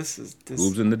 okay, this is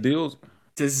Scoob's in the deals.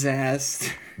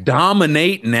 Disaster.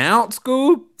 Dominating out,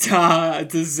 Scoob.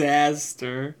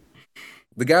 Disaster.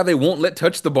 The guy they won't let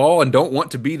touch the ball and don't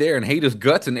want to be there and hate his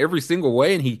guts in every single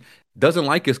way, and he doesn't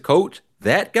like his coach.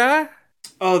 That guy?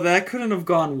 Oh, that couldn't have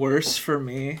gone worse for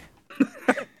me.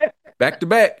 Back to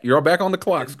back. You're all back on the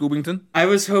clock, Scoobington. I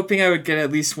was hoping I would get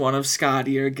at least one of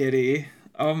Scotty or Giddey.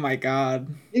 Oh my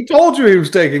god. He told you he was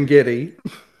taking Giddey.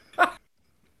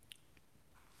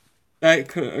 That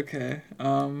could okay.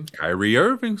 Kyrie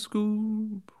Irving,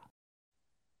 Scoob.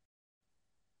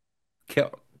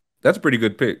 That's a pretty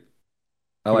good pick.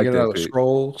 I like that pick.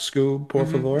 Scroll, Scoob, por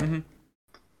favor. Mm-hmm.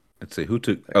 Let's see who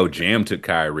took. Oh, Jam took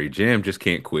Kyrie. Jam just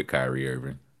can't quit Kyrie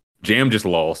Irving. Jam just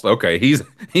lost. Okay, he's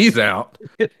out.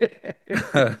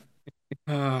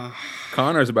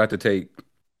 Connor's about to take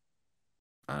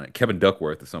Kevin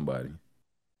Duckworth or somebody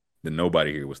that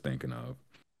nobody here was thinking of.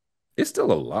 It's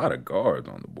still a lot of guards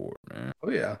on the board, man. Oh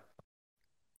yeah.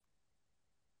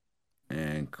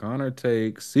 And Connor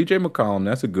takes CJ McCollum.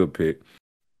 That's a good pick.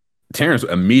 Terrence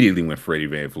immediately went Freddie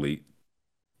VanVleet.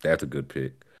 That's a good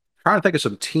pick. Trying to think of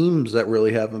some teams that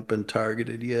really haven't been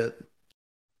targeted yet.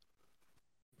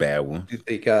 Bad one. Do you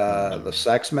think the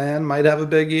Sex Man might have a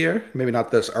big year? Maybe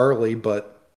not this early,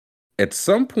 but at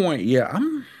some point, yeah.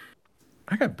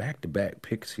 I got back-to-back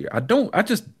picks here.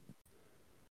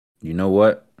 You know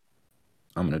what?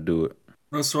 I'm gonna do it.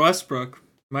 Russell Westbrook.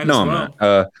 I'm not.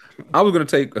 I was gonna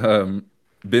take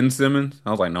Ben Simmons.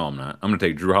 I was like, no, I'm not. I'm gonna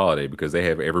take Drew Holiday because they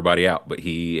have everybody out, but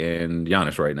he and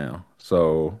Giannis right now.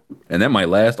 So, and that might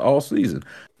last all season.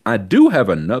 I do have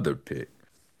another pick,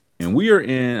 and we are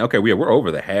in. Okay, we're over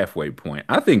the halfway point.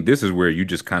 I think this is where you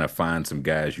just kind of find some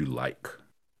guys you like,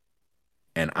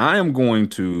 and I am going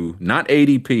to not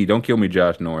ADP. Don't kill me,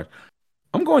 Josh Norris.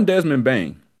 I'm going Desmond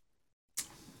Bane.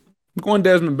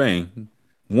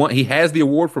 He has the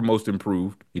award for most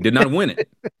improved. He did not win it,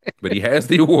 but he has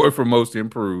the award for most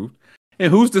improved. And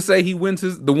who's to say he wins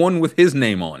the one with his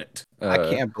name on it? I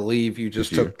can't believe you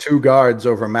just took two guards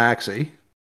over Maxey.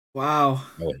 Wow.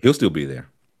 Oh, he'll still be there.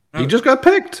 He just got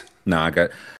picked.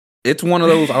 It's one of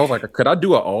those. I was like, could I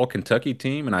do an all Kentucky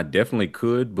team? And I definitely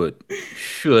could, but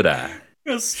should I?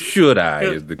 Is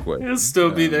the question. He'll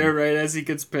still be there right as he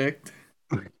gets picked.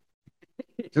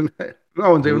 No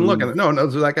one's even looking. No one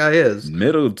knows who that guy is.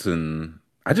 Middleton.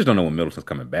 I just don't know when Middleton's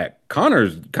coming back.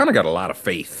 Connor's kind of got a lot of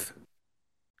faith.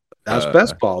 That's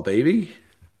best ball, baby.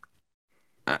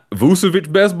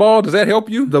 Vucevic best ball. Does that help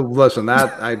you? Listen,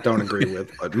 that I don't agree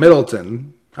with. But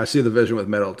Middleton, I see the vision with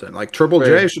Middleton. Like Triple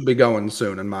J should be going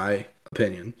soon, in my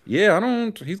opinion.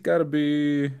 Yeah, He's got to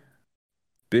be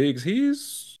Biggs.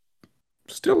 He's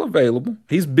still available.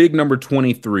 He's big number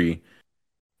 23.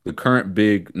 The current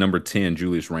big number 10,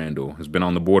 Julius Randle, has been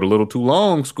on the board a little too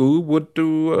long, Scoob. What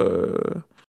do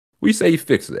we say you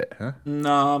fix that, huh?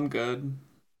 No, I'm good.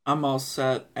 I'm all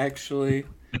set, actually.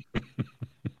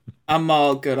 I'm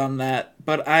all good on that.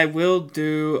 But I will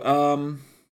do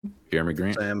Jeremy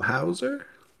Grant. Sam Hauser?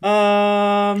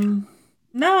 No,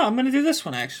 I'm gonna do this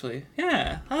one actually.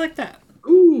 Yeah, I like that.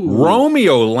 Ooh.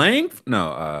 Romeo Langford?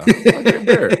 No, RJ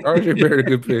Barrett. RJ Barrett, a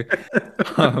good pick.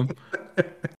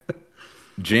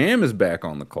 Jam is back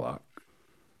on the clock.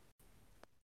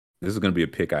 This is going to be a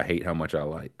pick I hate how much I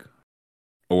like.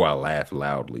 Oh, I laugh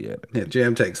loudly at it. Yeah,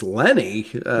 Jam takes Lenny.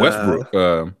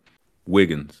 Westbrook,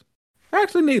 Wiggins.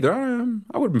 Actually, neither.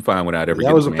 I would have been fine without ever.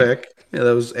 That was a pick. Yeah,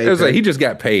 that was a pick. He just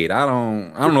got paid. I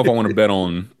don't know if I want to bet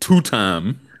on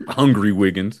two-time hungry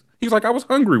Wiggins. He's like, I was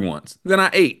hungry once. Then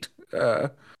I ate. No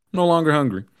longer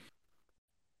hungry.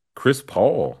 Chris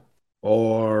Paul.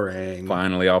 Boring.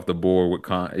 Finally off the board with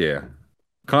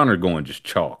Connor going just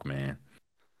chalk, man.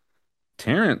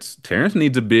 Terrence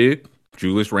needs a big.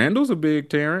 Julius Randle's a big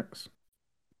Terrence.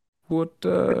 What?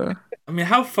 I mean,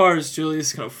 how far is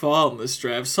Julius going to fall in this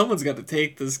draft? Someone's got to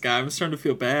take this guy. I'm starting to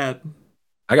feel bad.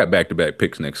 I got back-to-back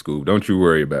picks next, Scoob. Don't you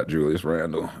worry about Julius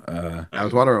Randle. I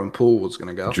was wondering when Poole was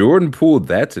going to go. Jordan Poole,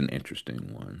 that's an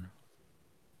interesting one.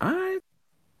 I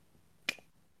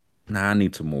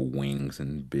need some more wings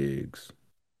and bigs.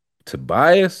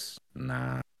 Tobias?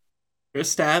 Nah.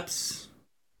 Kristaps.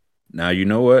 Now you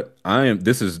know what?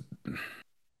 This is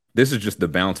just the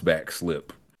bounce back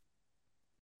slip.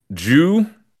 Jew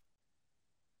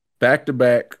back to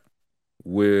back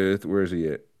with where is he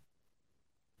at?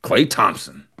 Klay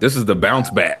Thompson. This is the bounce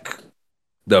back.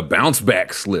 The bounce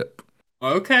back slip.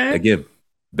 Okay. Again,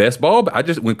 best ball.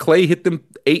 When Klay hit them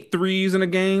 8 threes in a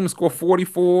game, score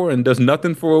 44, and does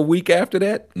nothing for a week after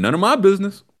that, none of my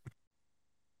business.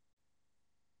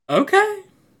 Okay.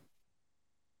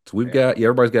 So we've got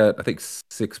everybody's got I think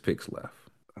 6 picks left.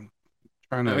 I'm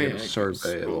trying to get a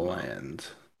survey of the land.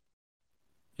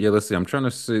 Yeah, let's see. I'm trying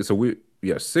to see. So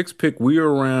 6 pick. We are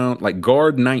around like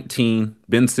guard 19.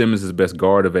 Ben Simmons is the best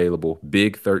guard available.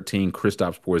 Big 13.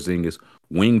 Kristaps Porzingis.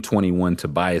 Wing 21.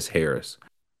 Tobias Harris.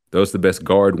 Those are the best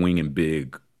guard, wing, and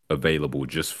big available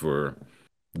just for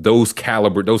those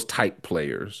caliber, those type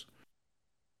players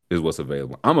is what's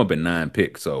available. I'm up at 9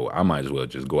 picks, so I might as well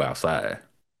just go outside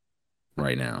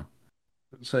right now.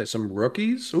 Say some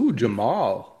rookies. Ooh,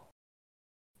 Jamal.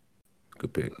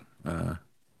 Good pick.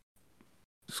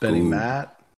 Benny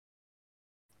Matt.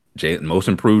 Most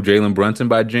improved Jalen Brunson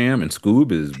by Jam, and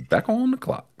Scoob is back on the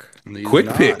clock. Quick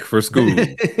pick for Scoob.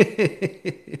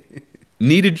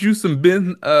 Needed you some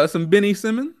Benny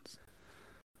Simmons?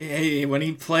 Hey, when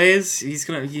he plays, he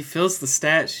fills the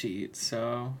stat sheet,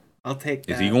 so I'll take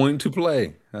that. Is he going to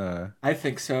play? I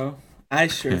think so. I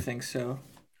sure think so.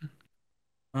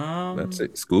 That's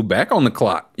it. Scoob back on the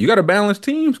clock. You got a balanced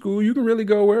team, Scoob. You can really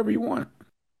go wherever you want.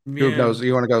 Yeah.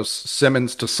 You want to go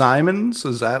Simmons to Simons?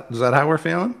 Is that how we're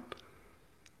feeling?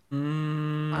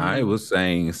 I was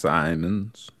saying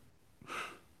Simons.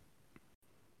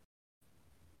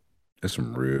 That's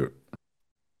some real.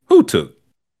 Who took?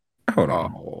 Hold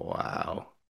on. Oh, wow.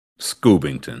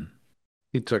 Scoobington.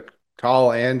 He took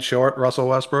tall and short Russell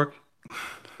Westbrook.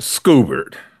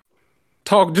 Scoobert.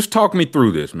 Just talk me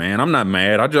through this, man. I'm not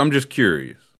mad. I'm just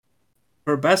curious.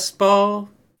 For best ball,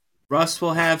 Russ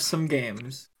will have some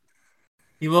games.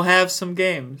 He will have some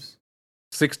games.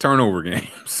 6 turnover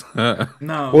games.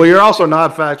 No. Well, you're also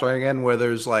not factoring in where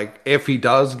there's like, if he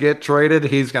does get traded,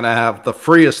 he's going to have the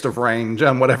freest of range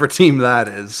on whatever team that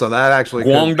is. So that actually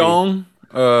Guangdong,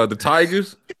 the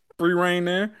Tigers, free reign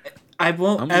there. I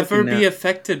won't ever be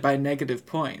affected by negative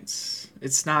points.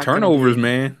 It's not turnovers,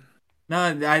 man.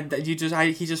 No, he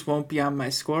just won't be on my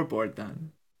scoreboard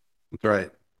then. That's right.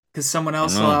 Because someone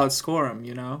else will outscore him,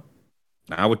 you know?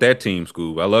 Not with that team,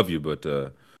 Scoob. I love you, but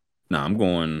I'm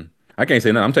going. I can't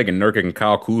say nothing. I'm taking Nurkic and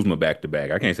Kyle Kuzma back to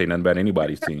back. I can't say nothing about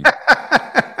anybody's team.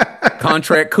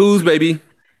 Contract Kuz, baby.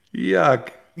 Yuck.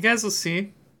 You guys will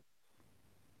see.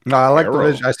 No, I like the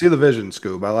vision. I see the vision,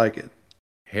 Scoob. I like it.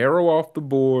 Harrow off the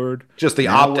board. Just the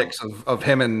optics of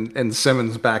him and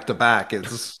Simmons back to back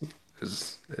is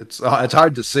it's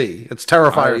hard to see. It's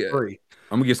Terrifier 3.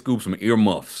 I'm gonna get Scoob some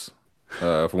earmuffs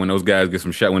for when those guys get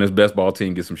some shot. When his best ball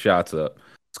team gets some shots up.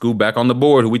 Scoob back on the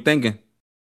board. Who we thinking?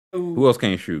 Ooh. Who else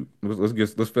can't shoot?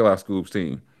 Let's fill out Scoob's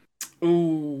team.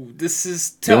 Ooh, this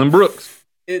is tough. Dillon Brooks.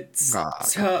 It's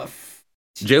tough.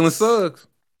 Jalen Suggs.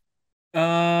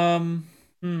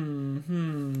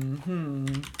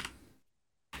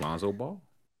 Lonzo Ball.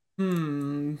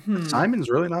 Simon's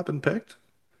really not been picked.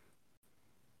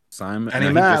 Simon. And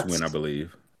he just went, I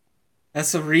believe.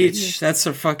 That's a reach. That's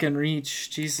a fucking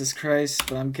reach. Jesus Christ!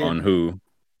 But I'm getting on who?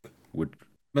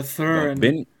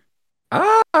 Mathurin.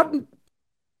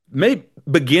 Maybe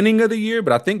beginning of the year,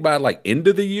 but I think by like end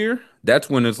of the year, that's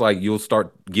when it's like you'll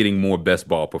start getting more best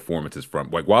ball performances from.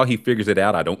 Like while he figures it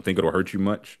out, I don't think it'll hurt you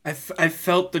much. I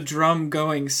felt the drum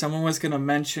going. Someone was gonna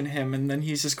mention him, and then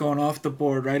he's just going off the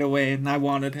board right away, and I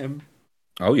wanted him.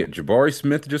 Oh yeah, Jabari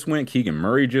Smith just went. Keegan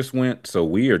Murray just went. So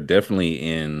we are definitely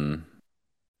in.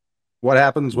 What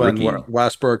happens when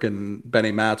Westbrook and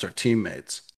Benny Matz are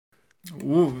teammates?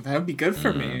 Ooh, that would be good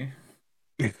for me.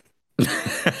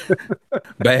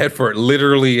 Bad for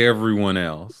literally everyone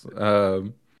else.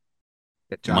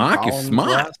 Marcus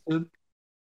Smart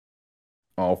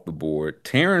off the board.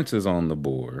 Terrence is on the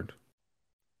board.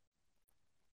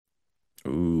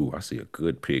 Ooh, I see a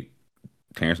good pick.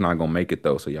 Terrence not gonna make it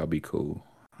though, so y'all be cool.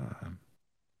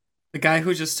 The guy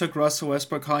who just took Russell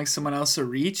Westbrook calling someone else a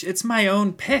reach. It's my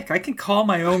own pick. I can call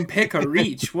my own pick a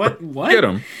reach. What? Get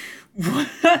him.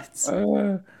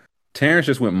 What? Terrence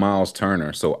just went Miles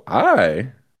Turner, so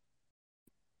I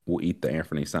will eat the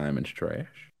Anthony Simons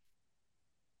trash.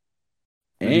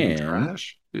 And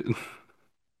trash?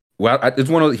 Well, it's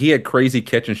one of he had crazy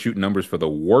catch and shoot numbers for the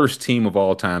worst team of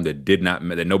all time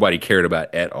that nobody cared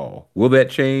about at all. Will that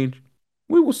change?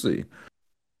 We will see.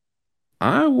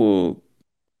 I will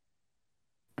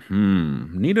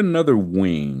need another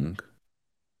wing.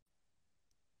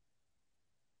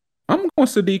 I'm going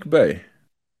Saddiq Bey.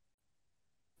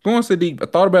 I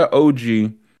thought about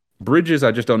OG, Bridges,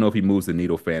 I just don't know if he moves the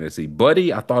needle fantasy.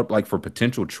 Buddy, I thought like for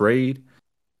potential trade,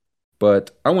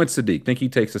 but I went Sadiq. Think he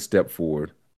takes a step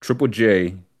forward. Triple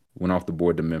J went off the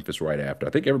board to Memphis right after. I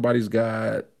think everybody's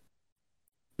got.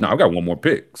 No, I've got one more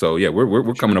pick. So yeah,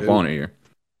 we're coming up on it here.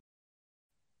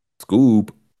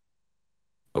 Scoob.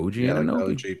 OG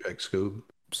Anunoby. OG pick, Scoob.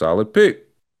 Solid pick.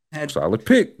 Solid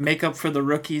pick. Make up for the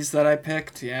rookies that I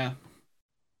picked. Yeah.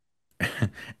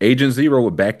 Agent Zero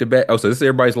with back-to-back. Oh, so this is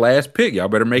everybody's last pick. Y'all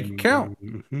better make it count.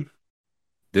 Mm-hmm.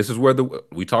 This is where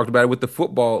we talked about it with the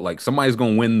football. Like somebody's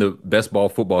gonna win the best ball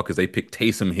football because they picked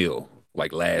Taysom Hill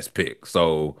like last pick.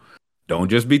 So don't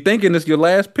just be thinking it's your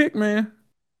last pick, man.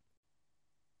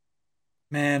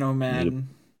 Man, oh man.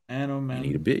 Man, oh man.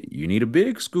 You need a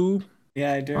big Scoob.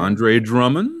 Yeah, I do. Andre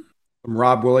Drummond. Some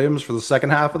Rob Williams for the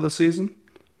second half of the season.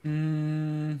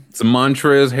 Some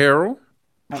Montrezl Harrell.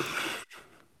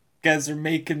 Guys are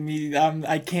making me.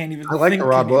 I can't even. I like the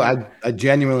Rob. I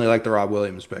genuinely like the Rob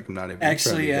Williams pick. I'm not even.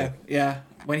 Actually, yeah.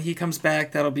 When he comes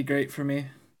back, that'll be great for me.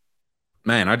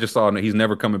 Man, I just saw he's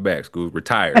never coming back. Scoob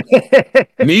retired.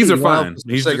 Knees are fine.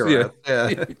 He's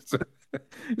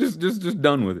just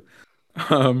done with it.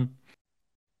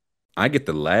 I get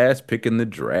the last pick in the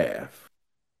draft.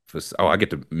 I get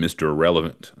to Mr.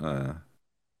 Irrelevant.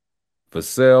 For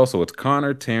sale, so it's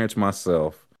Connor, Terrence,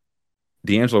 myself.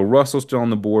 D'Angelo Russell still on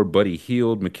the board. Buddy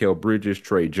Hield, Mikal Bridges,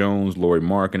 Trey Jones, Lauri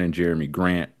Markkanen, and Jeremy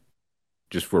Grant.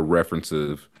 Just for reference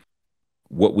of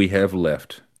what we have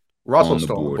left. Russell's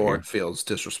still on the board feels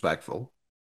disrespectful.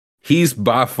 He's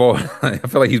by far, I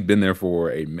feel like he's been there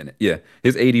for a minute. Yeah,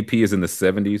 his ADP is in the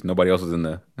 70s. Nobody else is in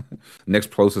the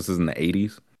next closest is in the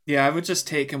 80s. Yeah, I would just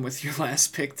take him with your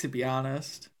last pick, to be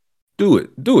honest. Do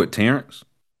it, Terrence.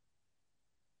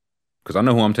 Because I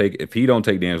know who I'm taking. If he don't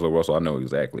take D'Angelo Russell, I know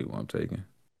exactly who I'm taking.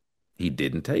 He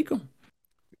didn't take him.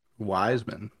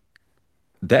 Wiseman.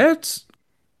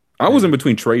 I was in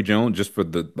between Trey Jones just for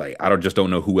I just don't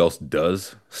know who else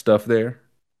does stuff there.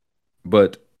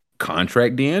 But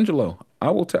contract D'Angelo.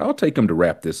 I'll take him to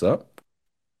wrap this up.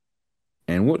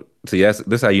 And see, this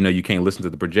is how you know you can't listen to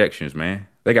the projections, man.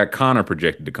 They got Connor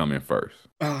projected to come in first.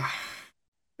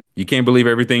 You can't believe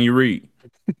everything you read.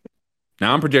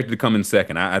 Now I'm projected to come in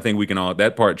second. I think we can all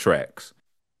that part tracks.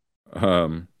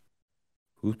 Who's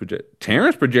projected?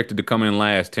 Terrence projected to come in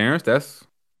last. Terrence,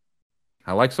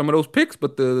 I like some of those picks,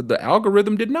 but the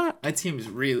algorithm did not. My team is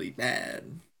really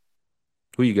bad.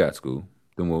 Who you got, School?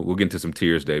 Then we'll get into some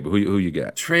tiers day. But who you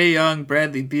got? Trae Young,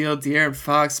 Bradley Beal, De'Aaron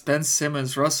Fox, Ben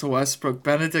Simmons, Russell Westbrook,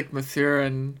 Benedict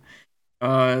Mathurin.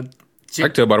 I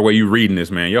can tell by the way you reading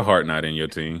this, man. Your heart not in your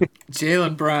team.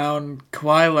 Jaylen Brown,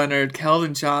 Kawhi Leonard,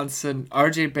 Keldon Johnson,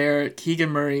 RJ Barrett, Keegan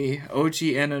Murray, OG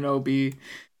Anunoby,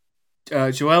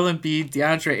 Joel Embiid,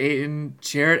 DeAndre Ayton,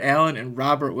 Jarrett Allen, and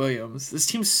Robert Williams. This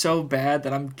team's so bad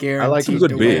that I'm guaranteed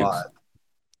to win.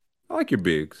 I like your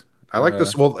bigs. I like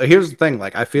this. Well, here's the thing.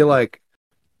 I feel like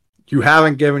you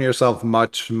haven't given yourself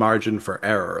much margin for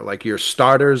error. Your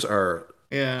starters are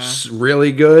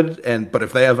really good, but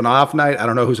if they have an off night, I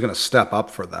don't know who's going to step up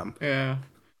for them. Yeah.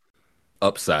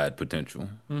 Upside potential.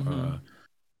 Mm-hmm.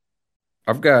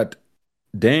 I've got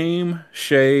Dame,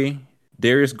 Shea,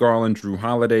 Darius Garland, Drew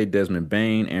Holiday, Desmond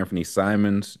Bane, Anthony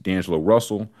Simons, D'Angelo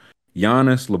Russell,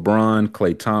 Giannis, LeBron,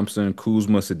 Klay Thompson,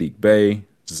 Kuzma, Sadiq Bey,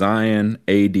 Zion,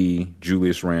 AD,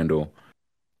 Julius Randle,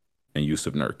 and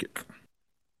Yusuf Nurkic.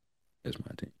 That's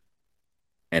my team.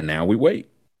 And now we wait.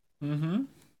 Mm-hmm.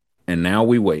 And now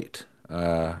we wait.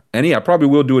 I probably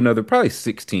will do probably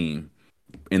 16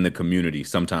 in the community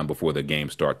sometime before the game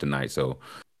start tonight. So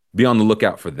be on the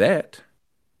lookout for that.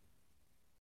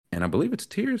 And I believe it's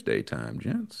Tears Day time,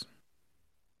 gents.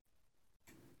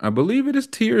 I believe it is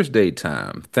Tears Day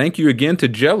time. Thank you again to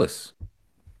Jealous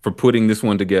for putting this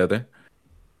one together.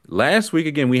 Last week,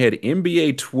 again, we had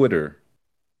NBA Twitter,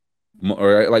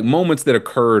 or moments that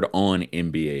occurred on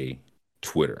NBA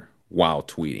Twitter while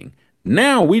tweeting.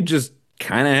 Now we just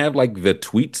kind of have the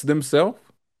tweets themselves.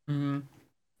 Mm-hmm.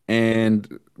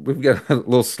 And we've got a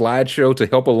little slideshow to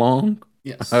help along.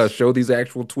 Yes. Show these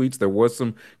actual tweets. There was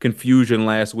some confusion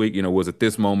last week. Was it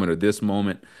this moment or this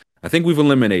moment? I think we've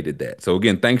eliminated that. So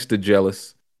again, thanks to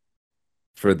Jealous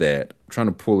for that. I'm trying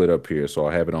to pull it up here so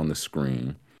I'll have it on the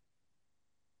screen.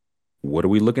 What are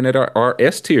we looking at? Our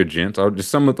S tier, gents.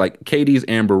 Just some of Katie's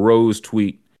Amber Rose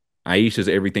tweet, Aisha's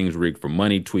Everything's Rigged for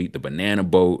Money tweet, the banana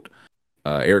boat,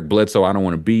 Eric Bledsoe, I don't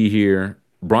want to be here.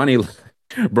 Bronny's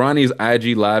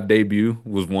IG live debut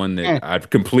was one that I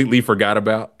completely forgot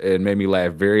about and made me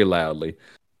laugh very loudly.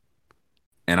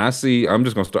 And I see an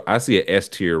S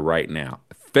tier right now.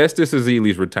 Festus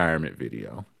Ezeli's retirement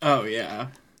video. Oh yeah.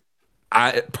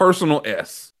 Personal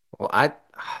S. Well,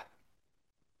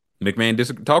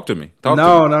 McMahon, talk to me.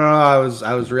 No. I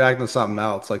was reacting to something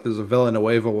else. Like there's a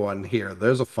Villanueva one here.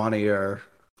 There's a funnier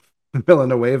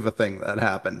Villanueva thing that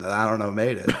happened that I don't know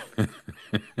made it.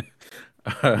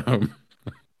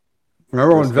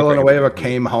 Remember when Villanueva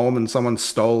came home and someone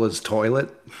stole his toilet?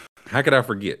 How could I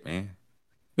forget, man?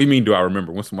 What do you mean? Do I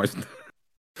remember when somebody?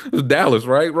 It was Dallas,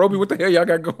 right? Roby, what the hell y'all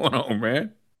got going on,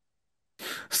 man?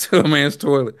 Steal a man's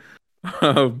toilet.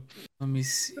 Let me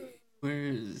see.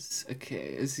 Where's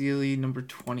Azili number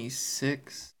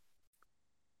 26?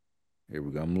 Here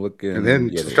we go. I'm looking. And then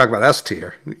just talk about S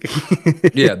tier.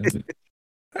 Yeah.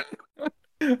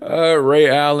 Ray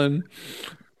Allen.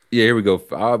 Yeah, here we go.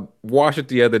 I watched it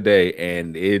the other day,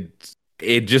 and it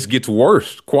just gets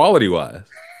worse quality wise.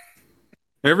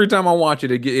 Every time I watch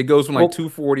it, it goes from like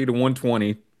 240 to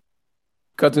 120.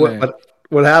 Cuts in half.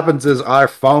 What happens is our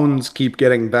phones keep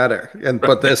getting better,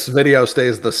 but this video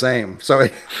stays the same. So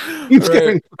it keeps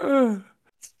getting.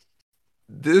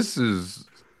 This is.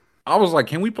 I was like,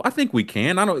 can we? I think we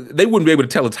can. I don't. They wouldn't be able to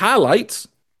tell its highlights.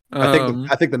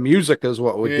 I think the music is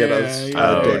what would get us.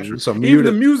 So even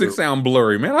the music sound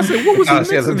blurry, man. I said, what was he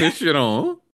mixing this shit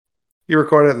on? You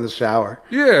recorded it in the shower.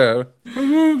 Yeah.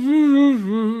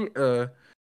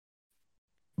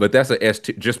 But that's a S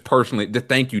tier. Just personally,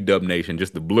 thank you, Dub Nation.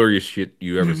 Just the blurriest shit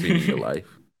you ever seen in your life.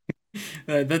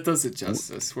 That does it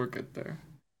justice. We're good there.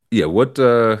 Yeah. What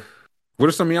are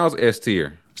some of y'all's S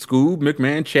tier? Scoob,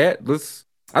 McMahon, chat.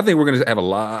 I think we're gonna have a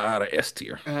lot of S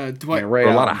tier. A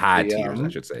lot of high tiers, I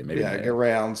should say. Maybe. Yeah, get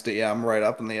Rounds DM right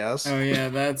up in the S. Oh yeah,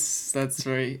 that's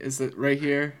right. Is it right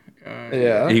here?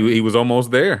 Yeah. He was almost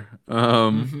there.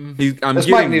 This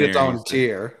might need its own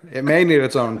tier. It may need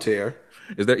its own tier.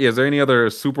 Is there any other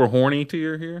super horny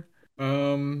tier here?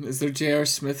 Is there J.R.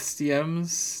 Smith's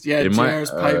DMs? Yeah,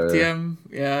 J.R.'s pipe DM.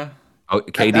 Yeah. Oh,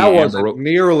 KD that wasn't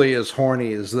nearly as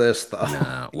horny as this, though.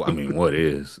 Nah, well, I mean, what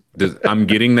is? I'm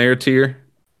getting there tier.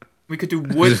 We could do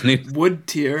wood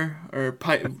tier or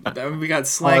pipe. We got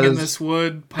slang in this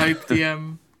wood pipe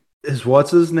DM. Is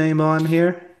what's his name on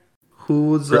here?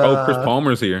 Who's Chris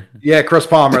Palmer's here. Yeah, Chris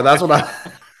Palmer. That's what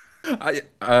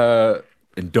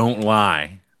and don't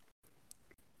lie.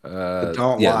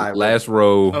 Don't lie. Last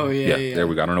row. Oh yeah. There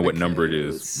we go. I don't know what number it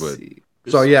is, but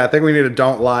so yeah, I think we need a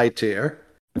don't lie tier.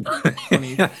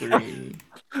 23.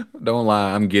 Don't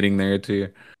lie. I'm getting there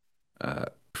tier.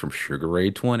 From Sugar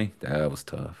Ray 20. That was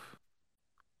tough.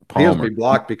 Palmer. He has to be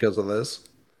blocked because of this.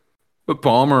 But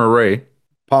Palmer or Ray?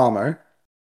 Palmer.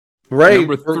 Ray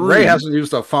hasn't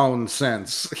used a phone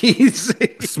since. He's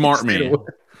smart man.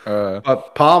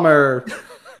 But Palmer.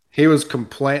 He was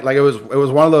complaining, like it was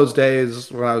one of those days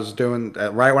when I was doing,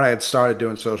 right when I had started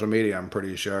doing social media, I'm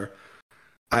pretty sure.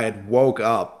 I had woke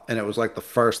up and it was like the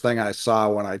first thing I saw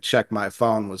when I checked my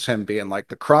phone was him being like,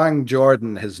 the crying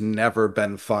Jordan has never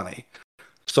been funny.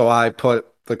 So I put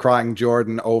the crying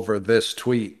Jordan over this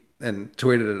tweet and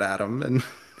tweeted it at him and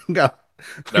got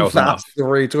about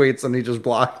 3 tweets and he just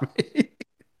blocked me.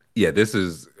 Yeah, this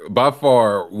is by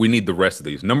far, we need the rest of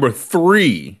these. Number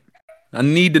 3. I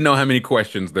need to know how many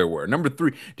questions there were. Number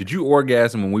 3, did you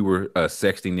orgasm when we were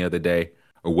sexting the other day,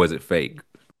 or was it fake?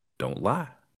 Don't lie.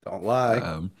 Don't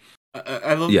lie.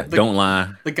 I love. Yeah, don't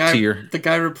lie. The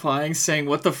guy replying saying,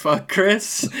 "What the fuck,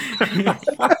 Chris?"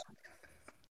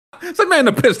 It's like, man,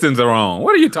 the Pistons are on.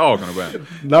 What are you talking about?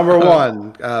 Number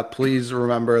 1, please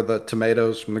remember the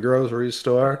tomatoes from the grocery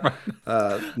store.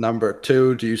 Number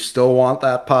 2, do you still want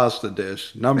that pasta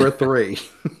dish? Number 3.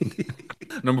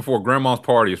 Number 4, Grandma's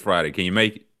party is Friday. Can you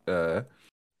make it?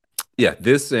 Yeah,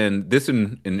 this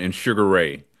and Sugar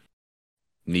Ray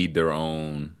need their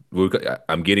own.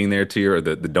 I'm getting their tier, or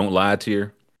the don't lie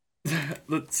tier.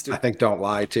 Let's do. I think don't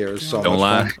lie tier is so don't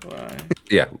much lie. Fun.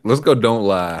 Yeah, let's go. Don't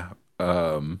lie.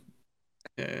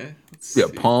 See.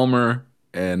 Palmer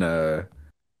and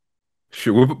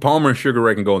Palmer and Sugar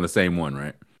Ray can go in the same one,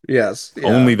 right? Yes. Yeah.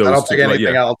 Only those. I don't think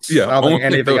anything else. Yeah. I don't think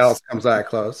anything else comes that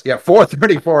close. Yeah.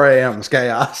 4:34 a.m. is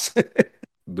chaos.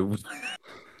 Because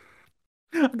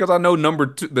I know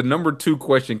the number 2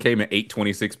 question came at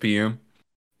 8:26 p.m.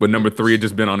 But number 3 had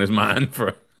just been on his mind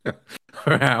for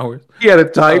hours. He had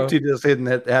it typed. He just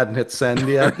hadn't hit send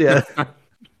yet. Yeah.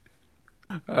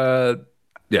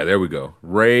 Yeah. There we go.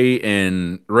 Ray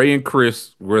and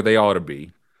Chris where they ought to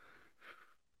be.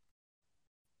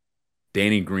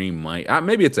 Danny Green might.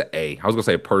 Maybe it's an A. I was gonna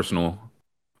say a personal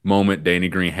moment. Danny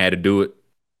Green had to do it,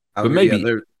 but maybe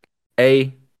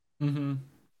A. Mm-hmm.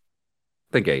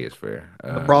 I think A is fair.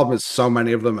 The problem is so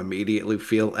many of them immediately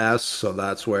feel S, so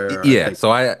that's where.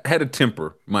 So I had to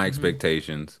temper my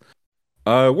expectations.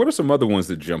 What are some other ones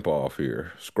that jump off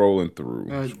here? Scrolling through.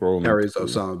 Harry's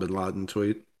Osama bin Laden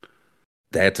tweet.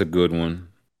 That's a good one.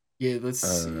 Yeah, let's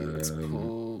see. Let's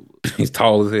pull. He's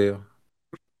tall as hell.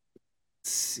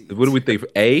 What do we think?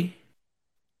 A? I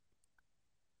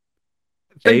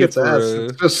think it's S.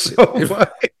 It's just so funny.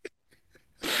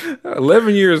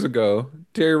 11 years ago,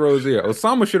 Terry Rozier.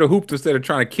 Osama should have hooped instead of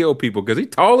trying to kill people because he's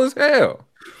tall as hell.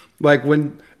 Like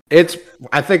I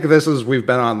think we've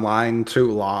been online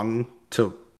too long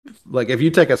to, like, if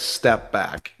you take a step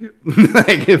back,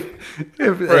 like if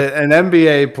right. An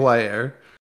NBA player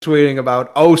tweeting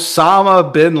about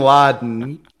Osama bin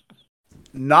Laden,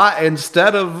 not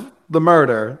instead of the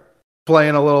murder,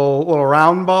 playing a little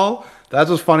round ball,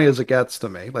 that's as funny as it gets to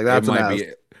me. Like, that's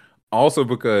also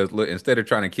because, look, instead of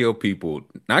trying to kill people,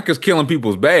 not because killing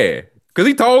people is bad, because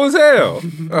he's tall as hell.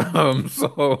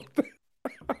 So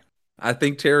I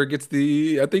think Terry gets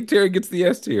the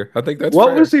S tier. I think that's what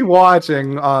fair. Was he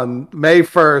watching on May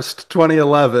 1st,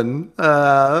 2011?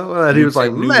 And he was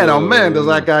like, man, oh man, does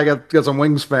that guy get some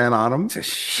wingspan on him?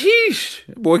 Sheesh.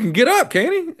 Boy can get up,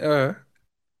 can't he?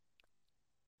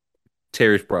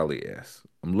 Terry's probably S.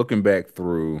 I'm looking back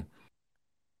through.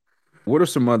 What are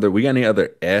some other? We got any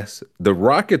other S? The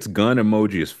Rockets gun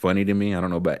emoji is funny to me. I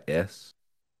don't know about S.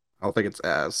 I don't think it's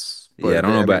S. Yeah, I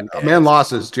don't know about S. A man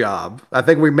lost his job. I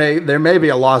think there may be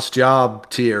a lost job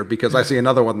tier because I see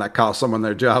another one that cost someone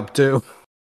their job too.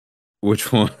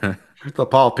 Which one? The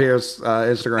Paul Pierce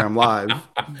Instagram Live.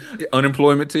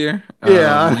 Unemployment tier?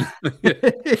 Yeah.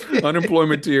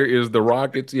 Unemployment tier is the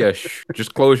Rockets. Yeah,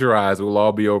 just close your eyes. It will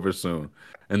all be over soon.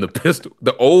 And the pistol,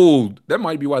 that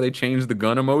might be why they changed the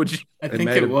gun emoji. I think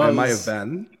it was. It might have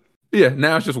been. Yeah,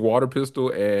 now it's just water pistol.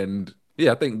 And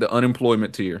yeah, I think the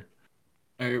unemployment tier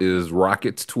is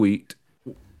Rockets tweet.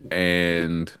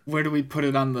 And where do we put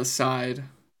it on the side?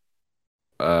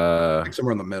 I think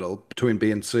somewhere in the middle between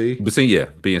B and C. But see, yeah,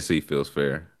 B and C feels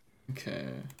fair. Okay.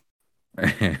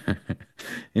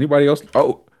 Anybody else?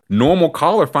 Oh, normal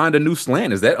caller find a new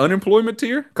slant. Is that unemployment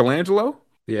tier? Colangelo?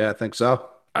 Yeah, I think so.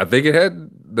 I think it had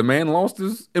the man lost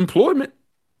his employment.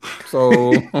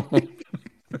 So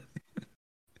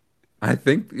I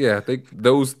think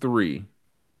those three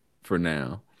for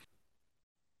now.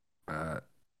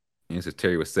 It says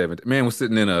Terry was 7. Man was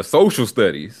sitting in social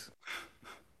studies.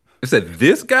 It said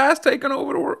this guy's taking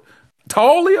over the world.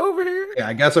 Tally over here? Yeah,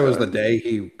 I guess it was the day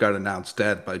he got announced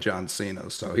dead by John Cena.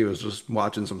 So he was just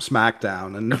watching some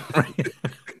SmackDown and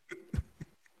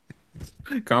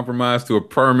compromised to a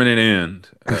permanent end.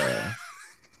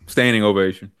 Standing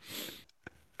ovation.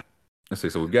 Let's see.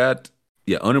 So we've got,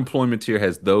 unemployment tier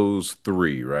has those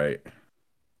three, right?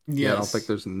 Yes. Yeah, I don't think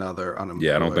there's another unemployment.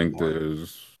 Yeah, I don't think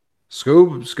there's.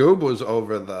 Scoob was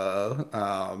over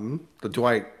the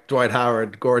Dwight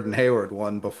Howard, Gordon Hayward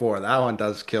one before. That one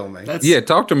does kill me.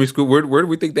 Talk to me, Scoob. Where do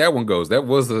we think that one goes? That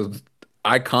was a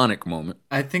iconic moment.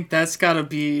 I think that's gotta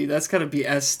be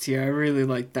S tier. I really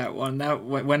like that one. That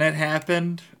when it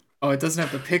happened. Oh, it doesn't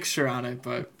have the picture on it,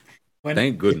 but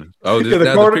thank goodness. Oh,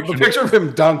 the picture of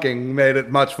him dunking made it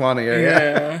much funnier.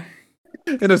 Yeah.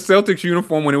 In a Celtics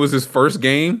uniform when it was his first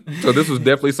game. So this was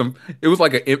definitely it was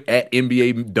like at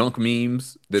NBA dunk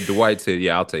memes that Dwight said,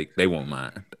 yeah, I'll take. They won't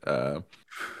mind. I'm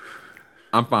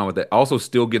fine with that. Also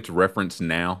still gets referenced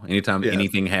now. Anytime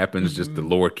anything happens, just the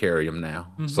Lord carry him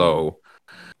now. Mm-hmm. So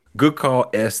good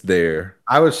call, S there.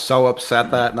 I was so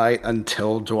upset that night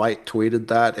until Dwight tweeted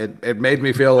that. It made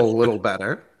me feel a little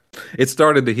better. It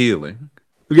started the healing.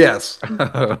 Yes.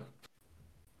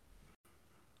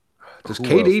 Does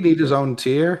KD need his own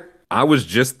tier? I was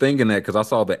just thinking that because I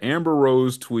saw the Amber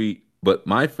Rose tweet, but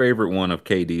my favorite one of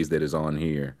KD's that is on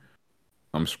here,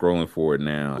 I'm scrolling for it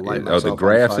now. The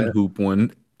graphs and hoop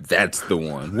one. That's the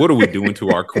one. What are we doing to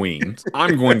our queens?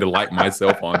 I'm going to light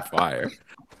myself on fire.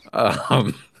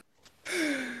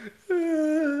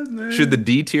 Should the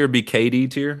D tier be KD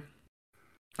tier?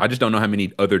 I just don't know how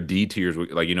many other D tiers,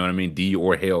 like, you know what I mean? D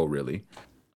or hell, really,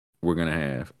 we're going to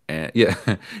have. And yeah,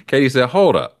 Katie said,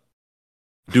 hold up.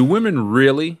 Do women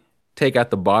really take out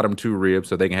the bottom two ribs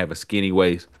so they can have a skinny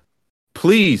waist?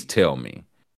 Please tell me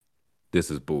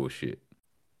this is bullshit.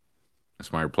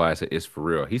 That's my reply. I said, it's for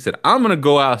real. He said, I'm going to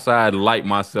go outside and light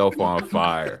myself on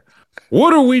fire.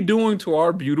 What are we doing to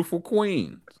our beautiful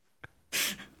queens?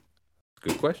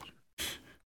 Good question.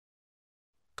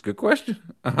 Good question.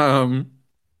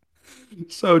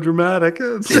 So dramatic.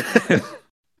 I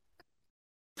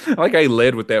like how he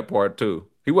led with that part too.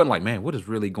 He wasn't like, man, what is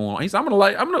really going on? He said,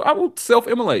 I will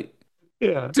self-immolate.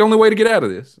 Yeah. It's the only way to get out of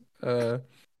this.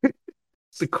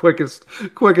 It's the quickest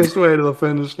way to the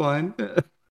finish line.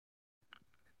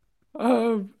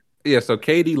 So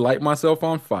KD, light myself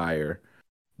on fire.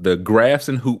 The graphs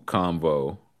and hoop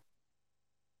convo.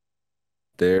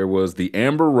 There was the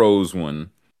Amber Rose one.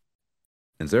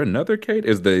 Is there another Kate?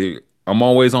 Is the I'm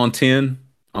always on 10?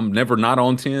 I'm never not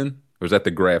on 10? Or is that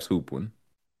the Graphs Hoop one?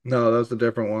 No, that's a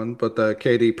different one. But the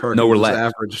KD Perkins No relax.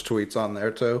 average tweets on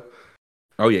there too.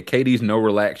 Oh yeah, KD's no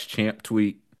relax champ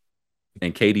tweet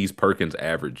and KD's Perkins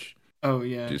average. Oh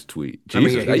yeah, just tweet.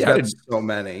 Jesus, he's got so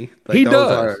many. Like, he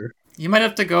does. You might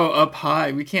have to go up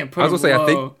high. We can't put. I was gonna say, I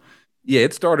think. Yeah,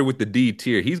 it started with the D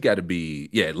tier. He's got to be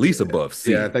at least above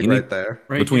C. Yeah, I think right there,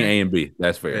 between A and B.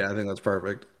 That's fair. Yeah, I think that's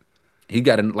perfect. He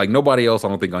got like nobody else. I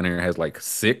don't think on here has like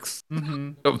 6.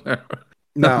 Mm-hmm.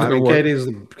 No, I mean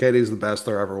KD's the best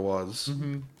there ever was.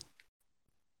 Mm-hmm.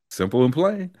 Simple and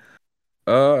plain.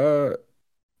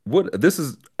 What this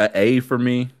is an A for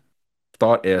me.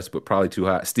 Thought S, but probably too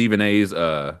high. Stephen A's.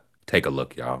 Take a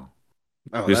look, y'all.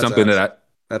 Oh, there's something ass.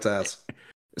 That's ass.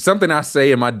 Something I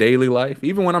say in my daily life,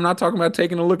 even when I'm not talking about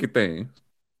taking a look at things.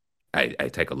 Hey,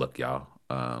 take a look, y'all.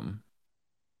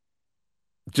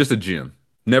 Just a gem.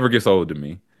 Never gets old to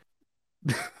me.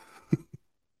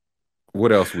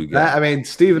 What else we got? I mean,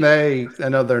 Stephen A. I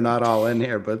know they're not all in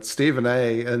here, but Stephen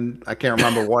A. and I can't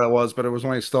remember what it was, but it was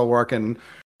when he's still working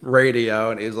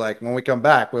radio, and he's like, "When we come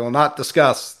back, we will not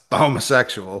discuss the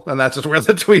homosexual," and that's just where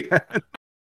the tweet had.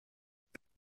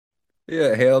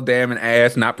 Yeah, hell, damn, and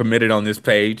ass not permitted on this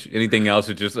page. Anything else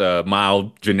is just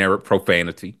mild, generic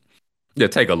profanity. Yeah,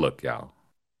 take a look, y'all.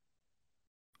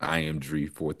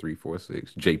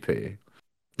 IMG4346 JPEG.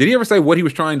 Did he ever say what he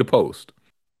was trying to post?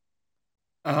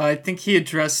 I think he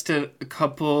addressed it a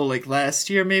couple like last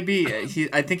year, maybe.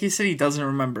 I think he said he doesn't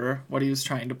remember what he was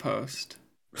trying to post.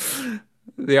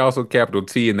 They also capital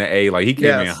T in the A, like he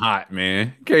came in hot,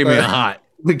 man. Came in hot.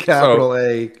 The capital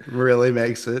A really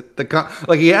makes it.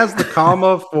 Like he has the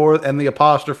comma for and the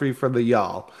apostrophe for the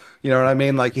y'all. You know what I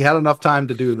mean? Like he had enough time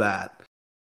to do that,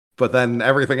 but then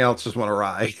everything else just went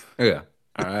awry.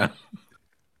 Yeah.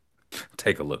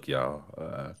 Take a look, y'all.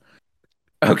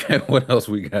 Okay, what else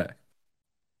we got?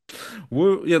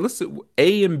 Well, yeah, let's see.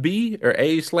 A and B or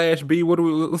A/B. What do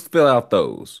we? Let's fill out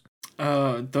those.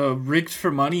 The rigged for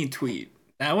money tweet.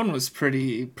 That one was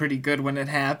pretty good when it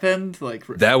happened. Like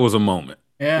that was a moment.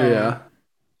 Yeah.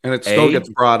 And it still gets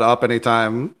brought up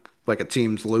anytime like a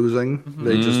team's losing. Mm-hmm.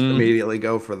 They just immediately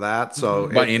go for that. So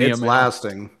it's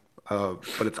lasting.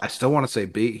 But I still want to say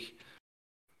B.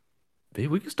 B,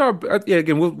 we can start. Yeah,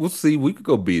 again, we'll see. We could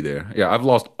go B there. Yeah, I've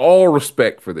lost all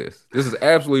respect for this. This is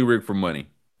absolutely rigged for money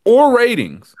or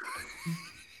ratings.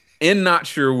 And not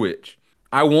sure which.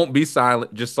 I won't be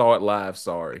silent. Just saw it live.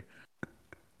 Sorry.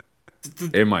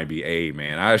 It might be A,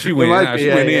 man. She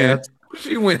went in.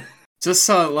 She went. Just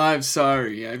saw it live.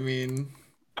 Sorry. I mean,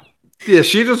 yeah,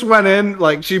 she just went in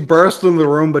like she burst in the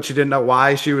room, but she didn't know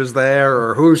why she was there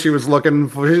or who she was looking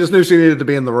for. She just knew she needed to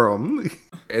be in the room.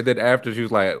 And then after she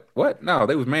was like, "What? No,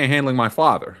 they was manhandling my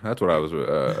father." That's what I was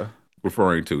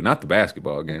referring to, not the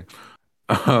basketball game.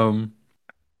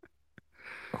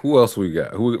 Who else we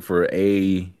got? Who for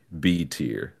A, B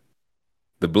tier?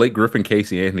 The Blake Griffin,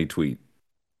 Casey Anthony tweet.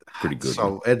 Pretty good.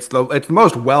 So it's the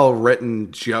most well written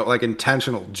joke, like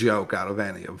intentional joke out of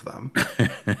any of them.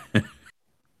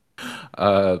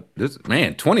 This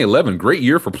 2011, great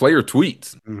year for player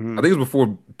tweets. Mm-hmm. I think it was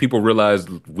before people realized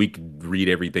we could read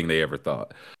everything they ever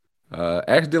thought.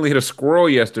 Accidentally hit a squirrel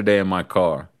yesterday in my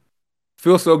car.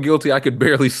 Feel so guilty I could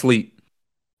barely sleep.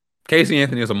 Casey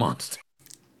Anthony is a monster.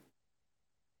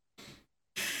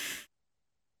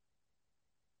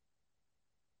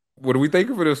 What are we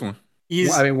thinking for this one?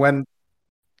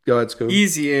 Go ahead, Scoop.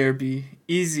 Easy Air B.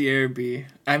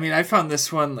 I mean, I found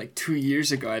this one like 2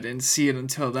 years ago. I didn't see it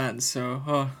until then,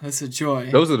 so that's a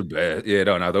joy. Those are the best. Yeah,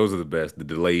 no, those are the best. The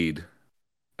delayed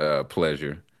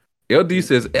pleasure. LD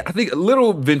says, I think a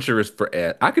little venturous for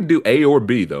A. I could do A or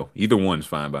B though. Either one's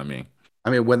fine by me. I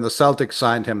mean, when the Celtics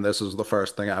signed him, this was the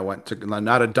first thing I went to.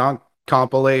 Not a dunk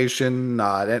compilation.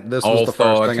 This was the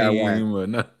first thing I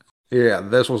went. Yeah,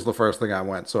 this was the first thing I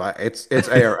went. So it's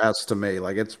A or S to me.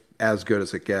 Like it's as good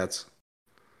as it gets.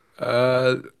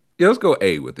 Yeah, let's go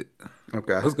A with it.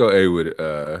 Okay, let's go A with it.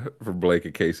 For Blake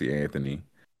and Casey Anthony,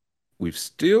 we've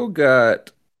still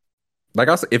got. Like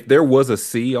I said, if there was a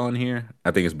C on here,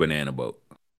 I think it's Banana Boat.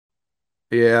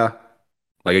 Yeah.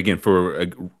 Like again, for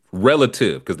a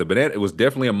relative, because it was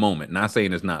definitely a moment. Not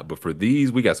saying it's not, but for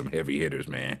these, we got some heavy hitters,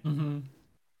 man. Mm-hmm.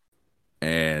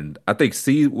 And I think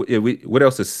C. What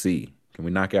else is C? Can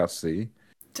we knock out C?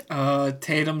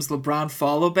 Tatum's LeBron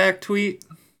follow back tweet.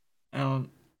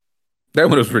 That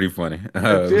one was pretty funny.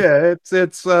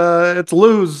 It's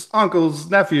Lou's uncle's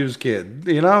nephew's kid.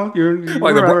 You know, you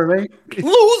like remember me?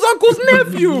 Lou's uncle's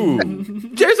nephew,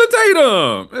 Jason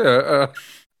Tatum. Yeah.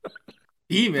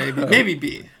 B maybe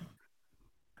B.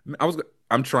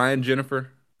 I'm trying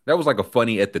Jennifer. That was like a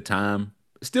funny at the time.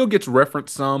 still gets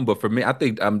referenced some, but for me, I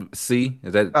think I'm C.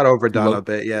 Is that got overdone a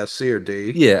bit? Yeah, C or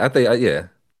D. Yeah, I think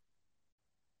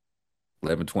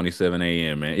 11:27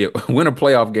 a.m. Man, yeah, win a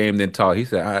playoff game, then talk. He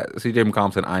said, "CJ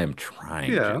McCollum said, I am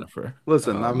trying, Jennifer.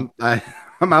 Listen, I'm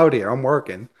out here. I'm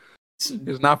working.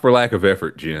 It's not for lack of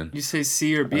effort, Jen. You say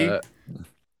C or B?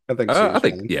 I think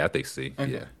C. I think C.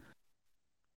 Okay. Yeah.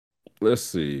 Let's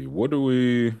see. What do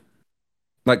we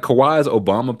like? Kawhi's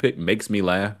Obama pick makes me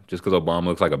laugh just because Obama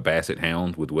looks like a basset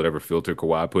hound with whatever filter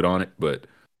Kawhi put on it. But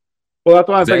that's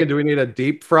why I'm thinking. Do we need a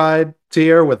deep fried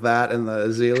tier with that in the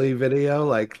Ezeli video?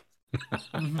 Like,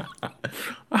 nah,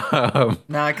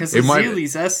 because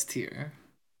Ezeli's S tier.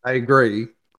 I agree,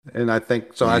 and I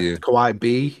think so. Yeah. Kawhi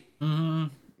B. Mm-hmm.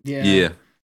 Yeah.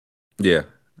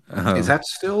 Is that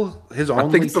still his only? I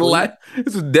think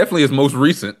this is definitely his most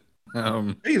recent.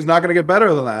 He's not going to get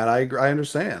better than that. I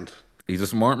understand. He's a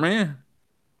smart man.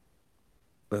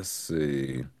 Let's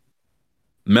see.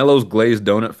 Melo's glazed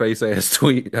donut face ass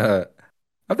tweet. I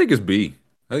think it's B.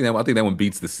 I think that one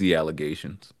beats the C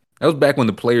allegations. That was back when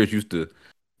the players used to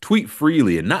tweet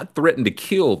freely and not threaten to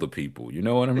kill the people. You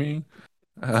know what I mean?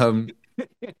 How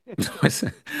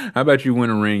about you win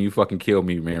a ring? You fucking kill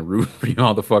me, man. Root for you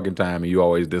all the fucking time, and you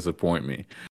always disappoint me.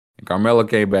 And Carmelo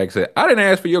came back and said, I didn't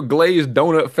ask for your glazed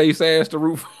donut face ass to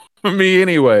root for me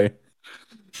anyway.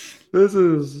 This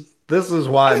is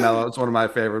why Melo is one of my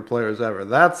favorite players ever.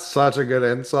 That's such a good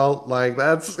insult. Like,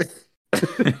 that's...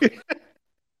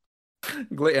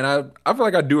 And I feel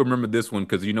like I do remember this one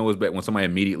because it was back when somebody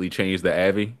immediately changed the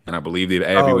Avi, and I believe the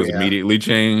Avi was immediately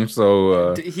changed.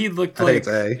 So he looked like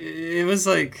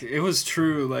it was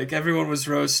true. Like everyone was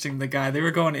roasting the guy. They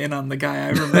were going in on the guy. I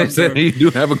remember. Said he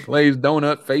do have a glazed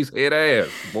donut face head ass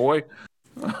boy.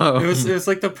 It was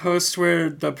like the post where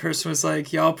the person was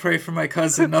like, "Y'all pray for my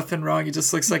cousin. Nothing wrong. He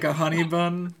just looks like a honey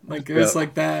bun." Like it was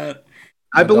like that.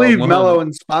 I believe Melo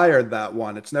inspired that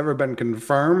one. It's never been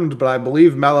confirmed, but I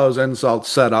believe Melo's insult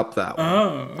set up that one. Oh,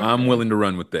 okay. I'm willing to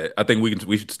run with that. I think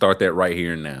we should start that right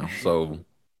here and now. So,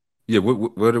 yeah,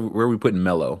 where are we putting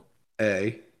Melo?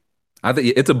 A. I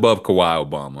think it's above Kawhi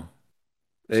Obama.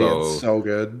 It's so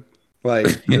good.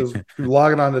 Like he was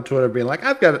logging on to Twitter, being like,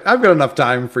 "I've got enough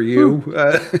time for you."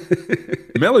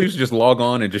 Melo used to just log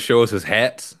on and just show us his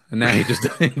hats, and now he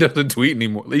doesn't tweet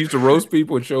anymore. He used to roast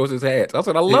people and show us his hats. I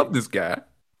said, I love this guy.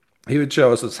 He would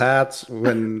show us his hats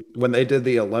when they did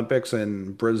the Olympics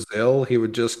in Brazil. He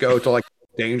would just go to like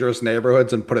dangerous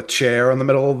neighborhoods and put a chair in the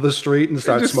middle of the street and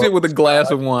start just smoking. Sit with a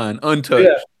glass of wine, untouched.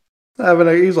 Yeah.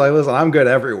 He's like, listen, I'm good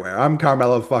everywhere. I'm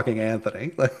Carmelo fucking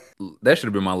Anthony. That should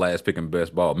have been my last pick in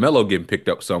best ball. Melo getting picked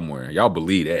up somewhere. Y'all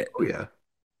believe that? Oh yeah.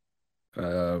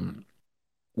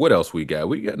 What else we got?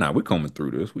 We're combing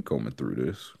through this.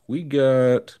 We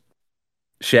got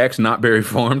Shaq's Not Berry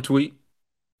Farm tweet.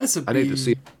 That's a B. I need to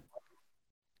see.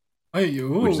 Oh,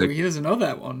 he doesn't know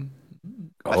that one.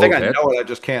 I think I know it. I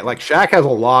just can't. Like Shaq has a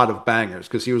lot of bangers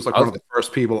because he was like one of the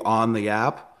first people on the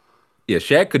app. Yeah,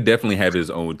 Shaq could definitely have his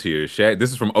own tier. Shaq,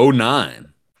 this is from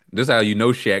 2009. This is how you know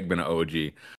Shaq been an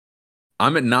OG.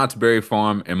 I'm at Knott's Berry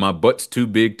Farm and my butt's too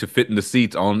big to fit in the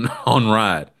seats on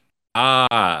ride.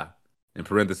 In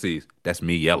parentheses, that's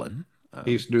me yelling.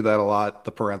 He used to do that a lot,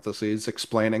 the parentheses,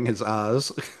 explaining his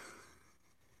ahs.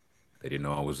 They didn't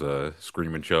know I was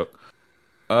screaming Chuck.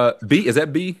 B, is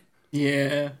that B?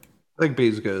 Yeah. I think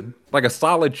B's good. Like a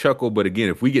solid chuckle, but again,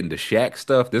 if we get into Shaq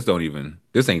stuff, this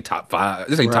ain't top 5.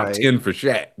 This ain't top 10 for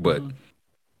Shaq, but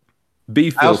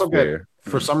B feels fair.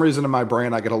 For some reason in my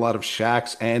brain, I get a lot of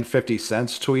Shaq's and 50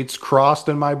 Cent's tweets crossed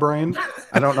in my brain.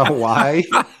 I don't know why.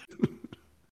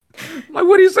 Like,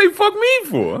 what do you say fuck me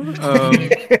for?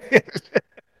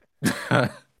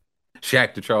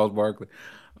 Shaq to Charles Barkley.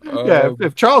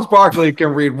 If Charles Barkley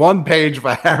can read one page of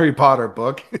a Harry Potter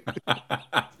book,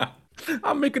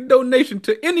 I'll make a donation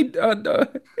to any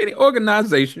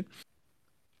organization.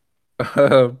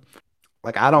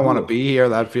 Like, I don't want to be here.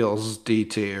 That feels D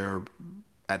tier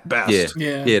at best.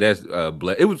 Yeah. That's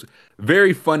it was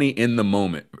very funny in the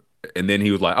moment. And then he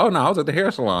was like, "Oh no, I was at the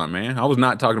hair salon, man. I was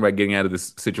not talking about getting out of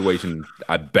this situation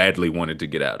I badly wanted to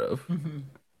get out of."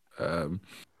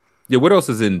 What else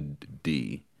is in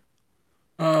D?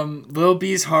 Lil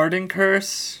B's Harden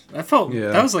curse. I felt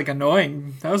that was like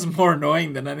annoying. That was more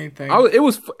annoying than anything. It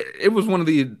was one of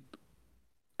the.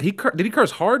 Did he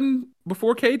curse Harden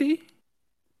before KD?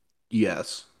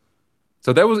 Yes.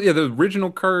 So that was the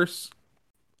original curse.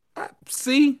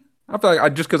 See, I feel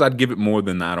like just because I'd give it more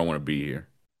than I don't want to be here.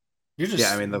 You're just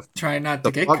trying not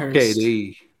to get fuck cursed.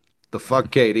 KD, the fuck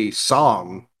KD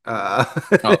song.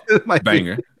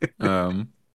 Banger.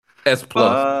 S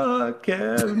plus.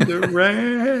 Kevin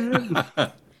Durant.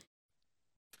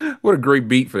 What a great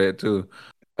beat for that too.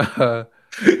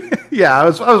 Yeah, I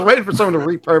was waiting for someone to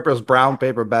repurpose brown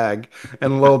paper bag,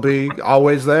 and Lil B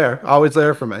always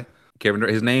there for me. Kevin,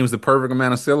 his name's the perfect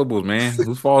amount of syllables, man.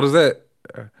 Whose fault is that?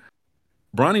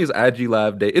 Bronny's IG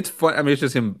live day. It's fun. I mean, it's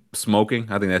just him smoking.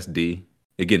 I think that's D.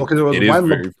 Again, Because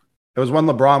it was when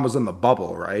LeBron was in the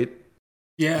bubble, right?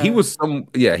 Yeah, he was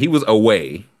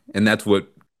away, and that's what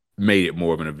made it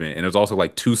more of an event. And it was also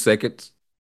like 2 seconds,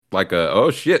 like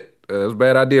oh shit, that was a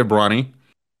bad idea, Bronny.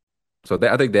 So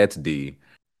I think that's D.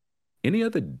 Any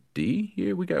other D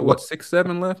here? We got 6,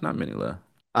 7 left? Not many left.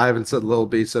 I haven't said Lil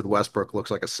B said Westbrook looks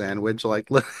like a sandwich. Like,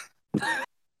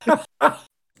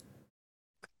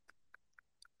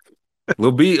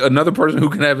 Lil B, another person who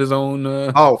can have his own.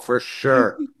 Oh, for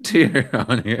sure. Tier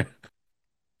on here.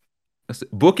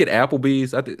 Book at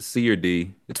Applebee's. I think C or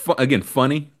D. It's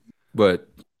funny, but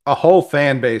a whole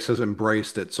fan base has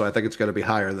embraced it, so I think it's going to be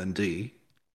higher than D.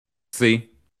 C.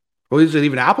 Well, is it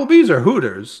even Applebee's or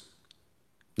Hooters?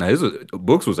 Now,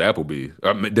 Books was Applebee's.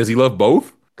 Does he love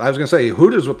both? I was going to say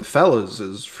Hooters with the fellas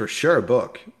is for sure a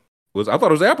Book. I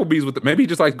thought it was Applebee's with maybe he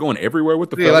just likes going everywhere with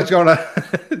the fellas. Yeah, likes going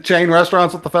to chain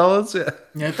restaurants with the fellas. Yeah,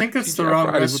 I think that's the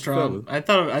wrong restaurant. I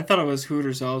thought it was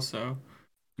Hooters also.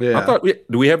 Yeah. I thought.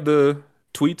 Do we have the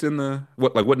tweets in the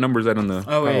what number is that in the?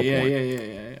 Oh wait,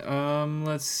 yeah.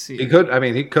 Let's see. He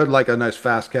could like a nice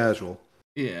fast casual.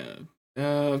 Yeah.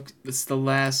 It's the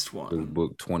last one.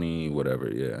 Book 20, whatever.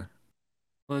 Yeah.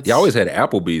 You always had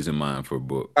Applebee's in mind for a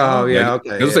book. Oh yeah,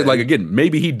 okay. Like again,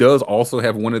 maybe he does also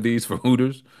have one of these for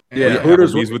Hooters. Yeah,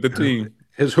 Hooters with the team.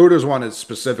 His Hooters one is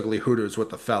specifically Hooters with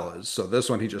the fellas. So this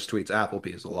one he just tweets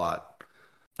Applebee's a lot.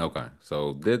 Okay,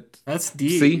 so that's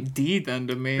D. C? D then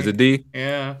to me. Is it D?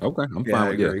 Yeah. Okay, I'm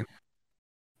fine with that.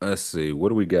 Let's see, what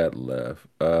do we got left?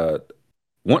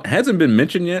 One hasn't been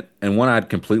mentioned yet, and one I'd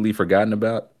completely forgotten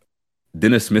about.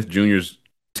 Dennis Smith Jr.'s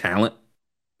talent.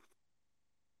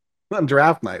 On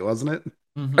draft night, wasn't it?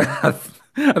 Mm-hmm. I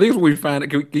think it's when we find it.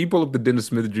 Can you pull up the Dennis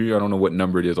Smith Jr.? I don't know what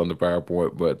number it is on the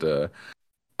PowerPoint, but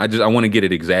I want to get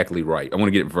it exactly right. I want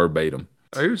to get it verbatim.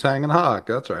 Oh, he was hanging hawk.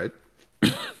 That's right.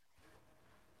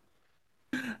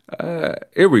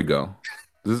 Here we go.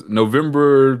 This is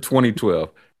November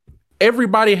 2012.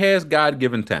 Everybody has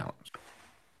God-given talents.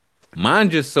 Mine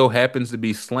just so happens to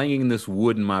be slanging this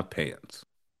wood in my pants.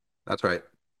 That's right.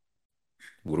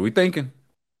 What are we thinking?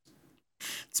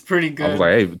 It's pretty good. I was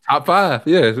like, hey, top 5.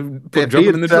 Yeah. If he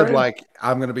had said, like,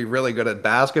 I'm going to be really good at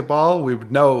basketball, we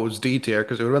would know it was D tier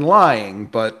because it would have been lying.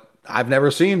 But I've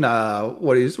never seen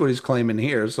what he's claiming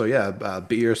here. So, yeah,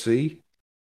 B or C.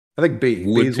 I think B.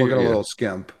 B's looking a little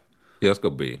skimp. Yeah, let's go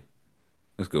B.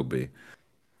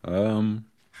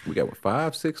 We got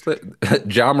 5, 6 left.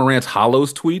 Ja Morant's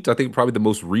Hollows tweets. I think probably the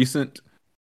most recent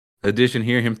addition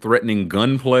here, him threatening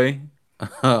gunplay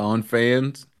on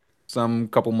fans some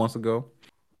couple months ago.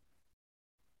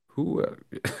 Who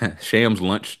Sham's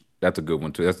Lunch, that's a good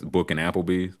one too. That's the book in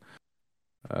Applebee's.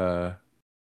 Yeah,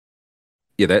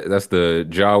 that's the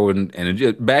Ja one,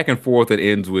 and back and forth it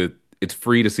ends with it's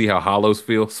free to see how hollows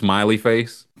feel, smiley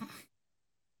face.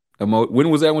 When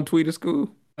was that one tweeted, School?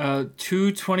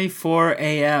 2:24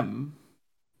 a.m.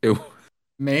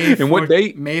 May and what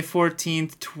date? May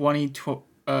 14th,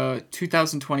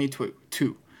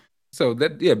 2022. So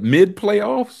mid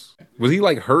playoffs. Was he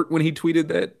like hurt when he tweeted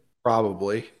that?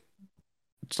 Probably.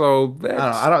 So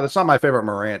I don't. That's not my favorite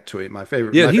Morant tweet. My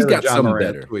favorite. Yeah, he's got some Morant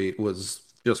better. Tweet was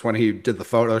just when he did the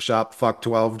Photoshop "fuck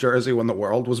 12" jersey when the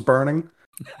world was burning.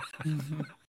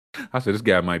 I said this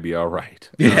guy might be all right.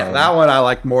 Yeah, that one I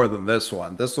like more than this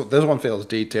one. This one feels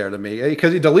D tier to me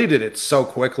because he deleted it so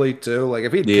quickly too. Like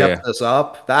if he kept this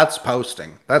up, that's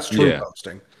posting. That's true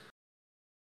posting.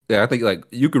 Yeah, I think like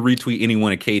you could retweet any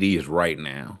one of KD's right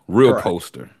now. Real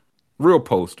poster.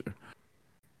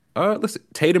 Let's see.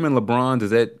 Tatum and LeBron, is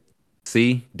that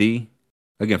C, D?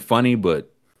 Again, funny, but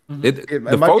the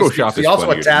Photoshop is he also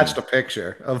funnier attached a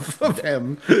picture of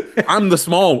him. I'm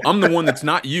the one that's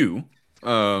not you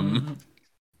in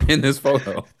this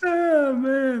photo. Oh,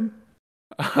 man.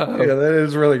 Yeah, that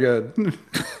is really good.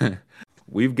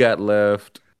 We've got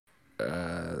left.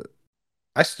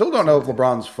 I still don't know if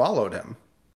LeBron's followed him.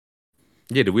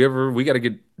 Yeah, we got to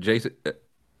get Jason.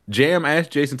 Jam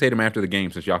asked Jason Tatum after the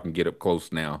game, since y'all can get up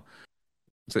close now.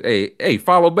 Said, hey,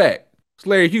 follow back. It's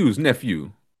Larry Hughes'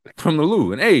 nephew from the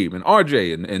Lou, and Abe, and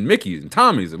RJ, and Mickey's, and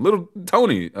Tommy's, and little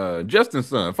Tony, Justin's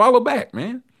son. Follow back,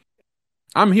 man.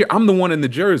 I'm here. I'm the one in the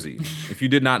jersey, if you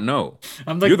did not know.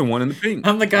 You're the one in the pink.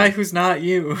 I'm the guy who's not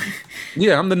you.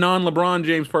 Yeah, I'm the non-LeBron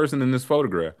James person in this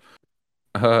photograph.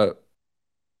 Where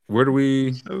do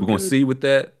we're going to see with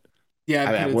that?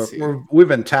 Yeah, we've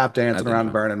been tap dancing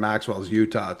around Vernon Maxwell's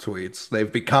Utah tweets.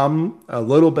 They've become a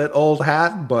little bit old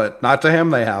hat, but not to him,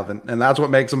 they haven't, and that's what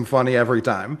makes him funny every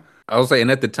time. I was saying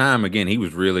at the time, again, he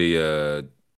was really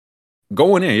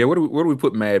going in. Yeah, where do we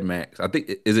put Mad Max? I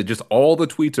think, is it just all the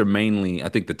tweets, or mainly? I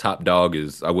think the top dog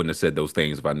is. I wouldn't have said those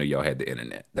things if I knew y'all had the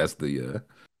internet. That's the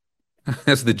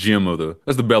that's the gem of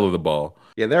that's the bell of the ball.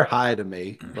 Yeah, they're high to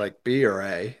me, like B or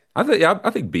A. I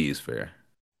think B is fair.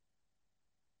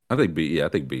 I think B. Yeah, I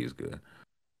think B is good.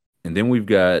 And then we've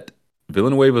got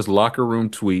Villanueva's locker room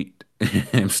tweet.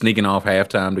 Him sneaking off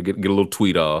halftime to get a little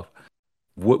tweet off.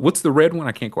 What's the red one?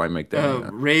 I can't quite make that.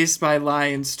 Raised by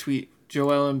Lions tweet.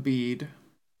 Joel Embiid.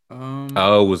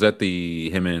 Was that the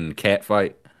him and Cat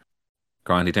fight?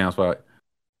 Carney Towns fight?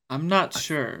 I'm not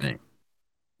sure.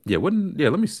 Yeah, let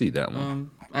me see that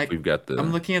one. We've got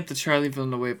I'm looking at the Charlie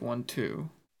Villanueva one too.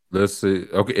 Let's see.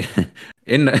 Okay.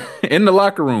 in the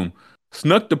locker room.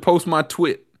 Snuck to post my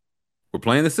tweet. We're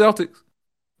playing the Celtics.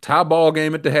 Tie ball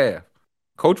game at the half.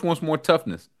 Coach wants more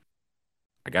toughness.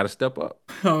 I got to step up.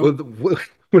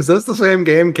 Was this the same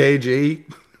game KG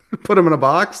put him in a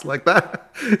box like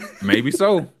that? Maybe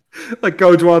so. Like,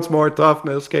 coach wants more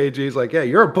toughness. KG's like, yeah,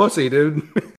 you're a pussy, dude.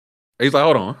 He's like,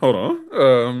 hold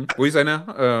on. What you say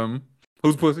now?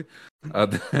 Who's pussy?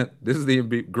 This is the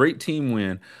great team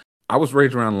win. I was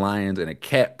raised around lions and a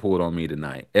cat pulled on me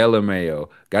tonight. LMAO.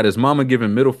 Got his mama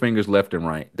giving middle fingers left and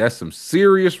right. That's some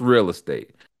serious real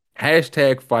estate.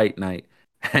 Hashtag fight night.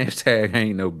 Hashtag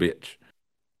ain't no bitch.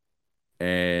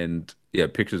 And yeah,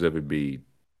 pictures of it be.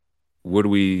 Where do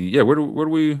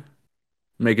we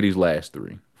make it these last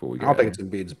three before we get? I don't think it's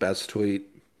Embiid's best tweet.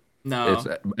 No. It's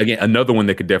again another one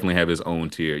that could definitely have his own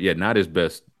tier. Yeah, not his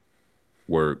best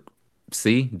work.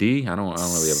 C, D. I don't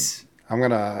really have. I'm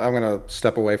gonna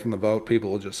step away from the vote.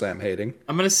 People will just say I'm hating.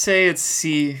 I'm gonna say it's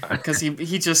C because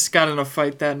he just got in a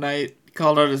fight that night.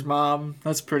 Called out his mom.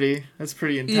 That's pretty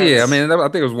intense. Yeah, I mean, I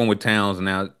think it was one with Towns, and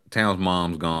now Towns'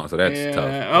 mom's gone, so that's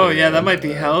tough. Oh yeah, that might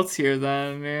be hell tier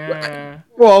then. Yeah.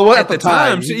 Well, at the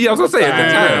time, I was gonna say at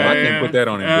the time, I can't put that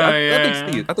on him.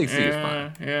 I think C is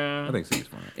fine. Yeah. I think C is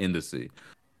fine. In the C.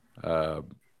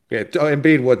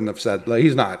 Embiid wouldn't have said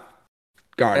he's not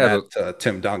Garnett to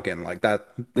Tim Duncan like that.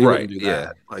 He wouldn't do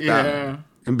that. Like that.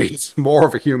 Embiid's more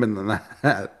of a human than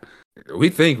that. We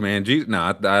think, man.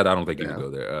 I don't think he can go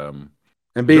there.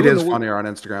 Embiid is funnier on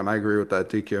Instagram. I agree with that,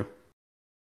 DQ.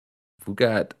 We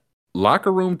got locker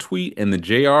room tweet and the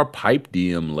JR pipe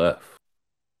DM left.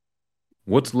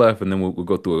 What's left? And then we'll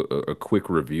go through a quick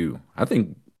review. I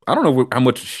don't know how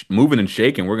much moving and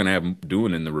shaking we're gonna have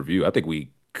doing in the review. I think we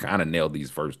kind of nailed these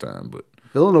first time, but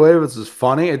Villanueva's is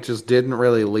funny. It just didn't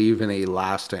really leave any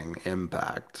lasting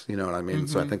impact. You know what I mean? Mm-hmm.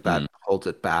 So I think that holds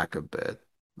it back a bit.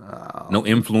 No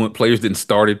influent players didn't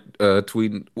started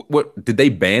tweeting. What did they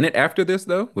ban it after this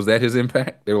though? Was that his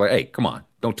impact? They were like, "Hey, come on,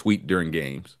 don't tweet during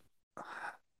games."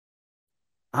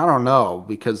 I don't know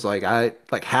because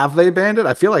have they banned it?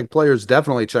 I feel like players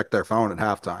definitely check their phone at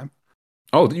halftime.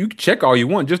 Oh, you can check all you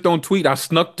want, just don't tweet. I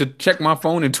snuck to check my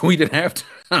phone and tweet at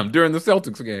halftime during the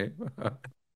Celtics game.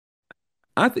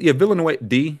 Villanueva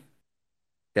D.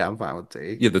 Yeah, I'm fine with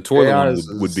D. Yeah, the toilet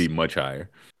one would be much higher.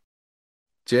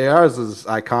 JR's is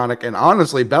iconic, and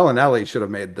honestly, Bellinelli should have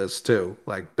made this too.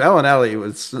 Like, Bellinelli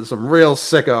was some real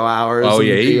sicko hours in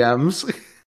DMs.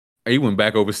 He went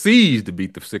back overseas to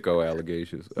beat the sicko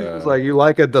allegations. He was like, "You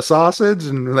like the sausage?"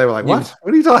 And they were like, "What?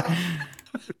 What are you talking?"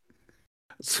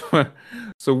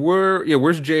 So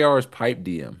where's JR's pipe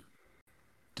DM?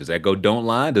 Does that go don't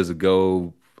lie? Does it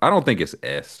go? I don't think it's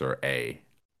S or A.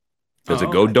 Does it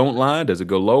go don't lie? Does it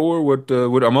go lower? What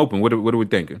I'm open. What are we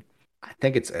thinking? I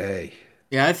think it's A.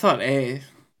 Yeah, I thought A.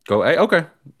 Go A. Okay.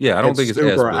 Yeah, I don't think it's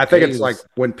S. I think it's like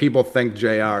when people think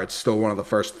JR, it's still one of the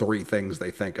first three things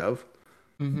they think of.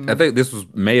 Mm-hmm. I think this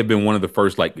may have been one of the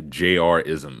first JR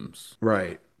isms,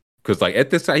 right? Because at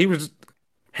this time he was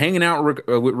hanging out with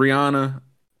Rihanna,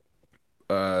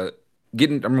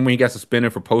 getting. I mean, when he got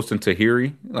suspended for posting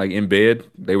Tahiri in bed,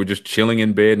 they were just chilling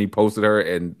in bed, and he posted her.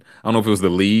 And I don't know if it was the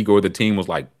league or the team was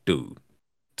like, "Dude,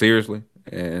 seriously."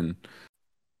 And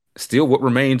still, what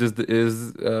remains is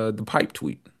the pipe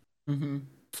tweet. Mm-hmm.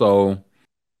 So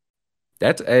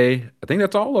that's A. I think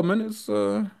that's all of them. It's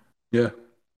yeah.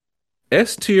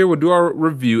 S tier, we'll do our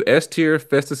review. S tier,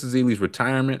 Festus Ezeli's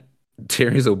retirement,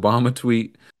 Terry's Obama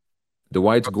tweet,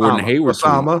 Dwight's Gordon Hayward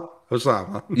tweet.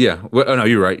 Osama. Yeah. Well, no,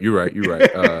 you're right.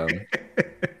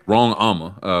 Wrong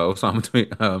Amma. Osama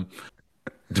tweet.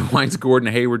 Dwight's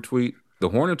Gordon Hayward tweet. The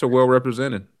Hornets are well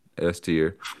represented. S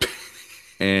tier.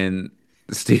 And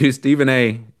Stephen A.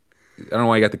 I don't know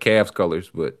why he got the Cavs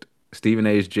colors, but Stephen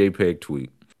A's JPEG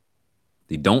tweet.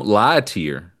 The Don't Lie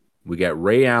tier. we got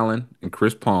Ray Allen and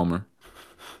Chris Palmer.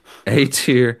 A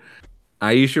tier,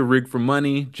 Aisha Rig for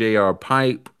Money, J.R.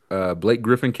 Pipe, Blake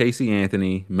Griffin, Casey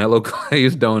Anthony, Mellow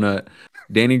Glazed Donut,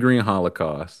 Danny Green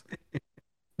Holocaust.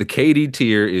 The KD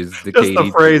tier is the just KD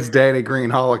the phrase Danny Green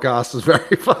Holocaust is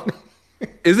very funny.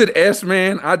 Is it S,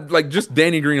 man? I like just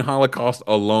Danny Green Holocaust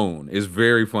alone is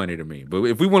very funny to me. But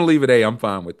if we want to leave it A, I'm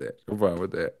fine with that.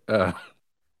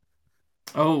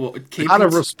 Out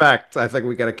of respect, I think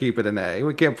we got to keep it an A.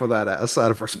 We can't put that S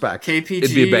out of respect. KPG,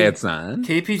 it'd be a bad sign.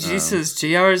 KPG says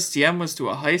JR's DM was to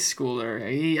a high schooler.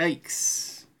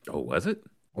 Yikes. Oh, was it?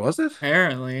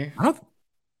 Apparently. I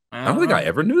don't think I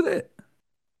ever knew that.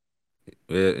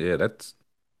 Yeah, that's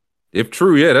if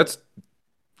true. Yeah, that's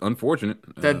unfortunate.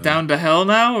 That down to hell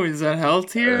now? Is that hell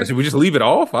tier? Should we just leave it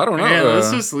off? I don't know. Yeah,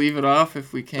 let's just leave it off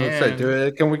if we can.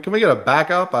 Can we get a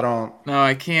backup? I don't. No,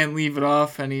 I can't leave it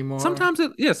off anymore. Sometimes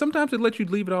it lets you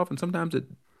leave it off, and sometimes it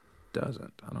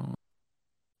doesn't. I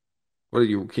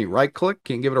don't. Can you right click?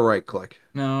 Can you give it a right click?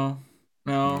 No.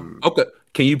 Okay.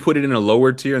 Can you put it in a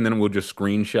lower tier and then we'll just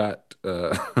screenshot?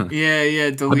 Yeah.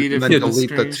 Delete it. Delete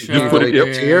the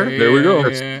tier. There we go.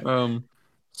 Yeah.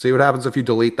 See what happens if you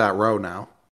delete that row now.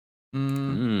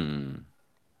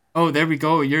 Oh, there we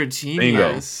go. You're a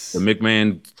genius. Bingo. The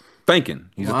McMahon thinking.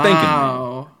 He's a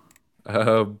thinking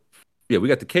man. Yeah, we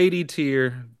got the KD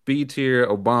tier, B tier,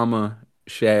 Obama,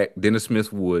 Shaq, Dennis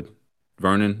Smith Wood,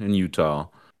 Vernon in Utah.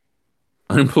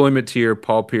 Unemployment tier,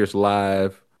 Paul Pierce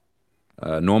live.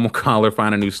 Normal collar,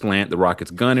 find a new slant, the Rockets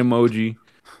gun emoji.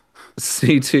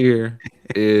 C tier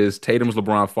is Tatum's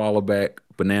LeBron follow back,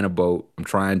 Banana Boat, I'm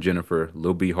trying Jennifer,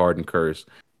 Lil B Harden curse.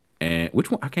 And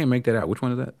which one? I can't make that out. Which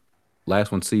one is that?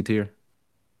 Last one, C tier.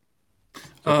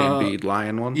 The Embiid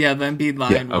Lion one? Yeah, the Embiid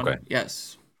Lion one. Okay.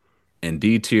 Yes. And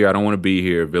D tier, I don't want to be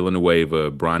here,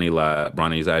 Villanueva,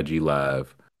 Bronny's IG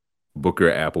live,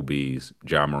 Booker Applebee's,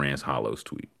 John Moran's Hollows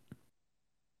tweet.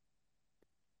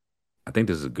 I think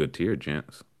this is a good tier,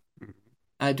 gents.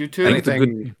 I do too.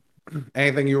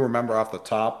 Anything you remember off the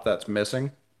top that's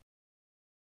missing?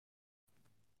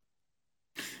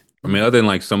 I mean, other than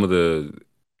like some of the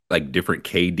like different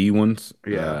KD ones.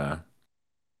 Yeah.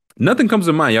 Nothing comes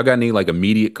to mind. Y'all got any like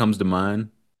immediate comes to mind?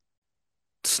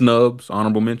 Snubs,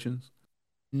 honorable mentions?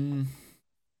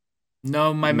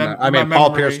 No, my memory.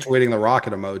 Paul Pierce tweeting the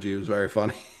rocket emoji was very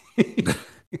funny.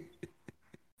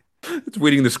 It's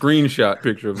tweeting the screenshot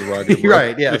picture of the rocket.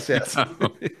 Right, yes.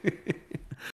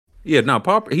 Yeah, no,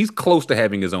 he's close to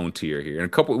having his own tier here.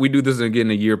 And we do this again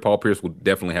in a year, Paul Pierce will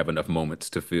definitely have enough moments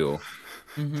to fill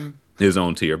his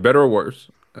own tier. Better or worse.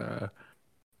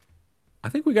 I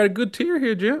think we got a good tier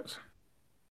here, gents.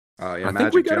 Oh, yeah,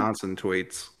 Magic Johnson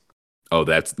tweets. Oh,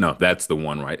 that's the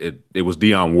one, right? It was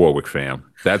Dionne Warwick,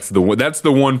 fam. That's the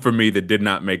one for me that did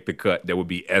not make the cut. That would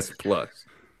be S+.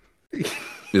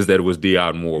 Is that it was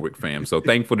Dionne Warwick, fam. So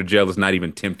thankful to Jealous not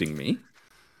even tempting me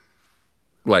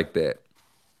like that.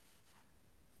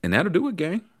 And that'll do it,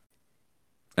 gang.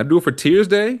 That'll do it for Tears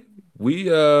Day.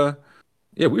 We're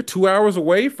 2 hours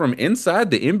away from Inside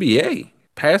the NBA,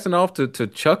 passing off to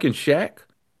Chuck and Shaq.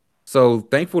 So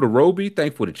thankful to Roby,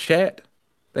 thankful to Chat,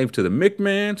 thankful to the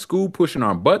McMahon, School pushing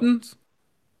our buttons.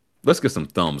 Let's get some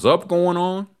thumbs up going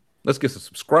on. Let's get some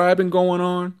subscribing going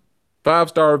on.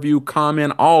 5-star review,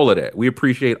 comment, all of that. We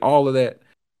appreciate all of that.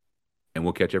 And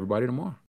we'll catch everybody tomorrow.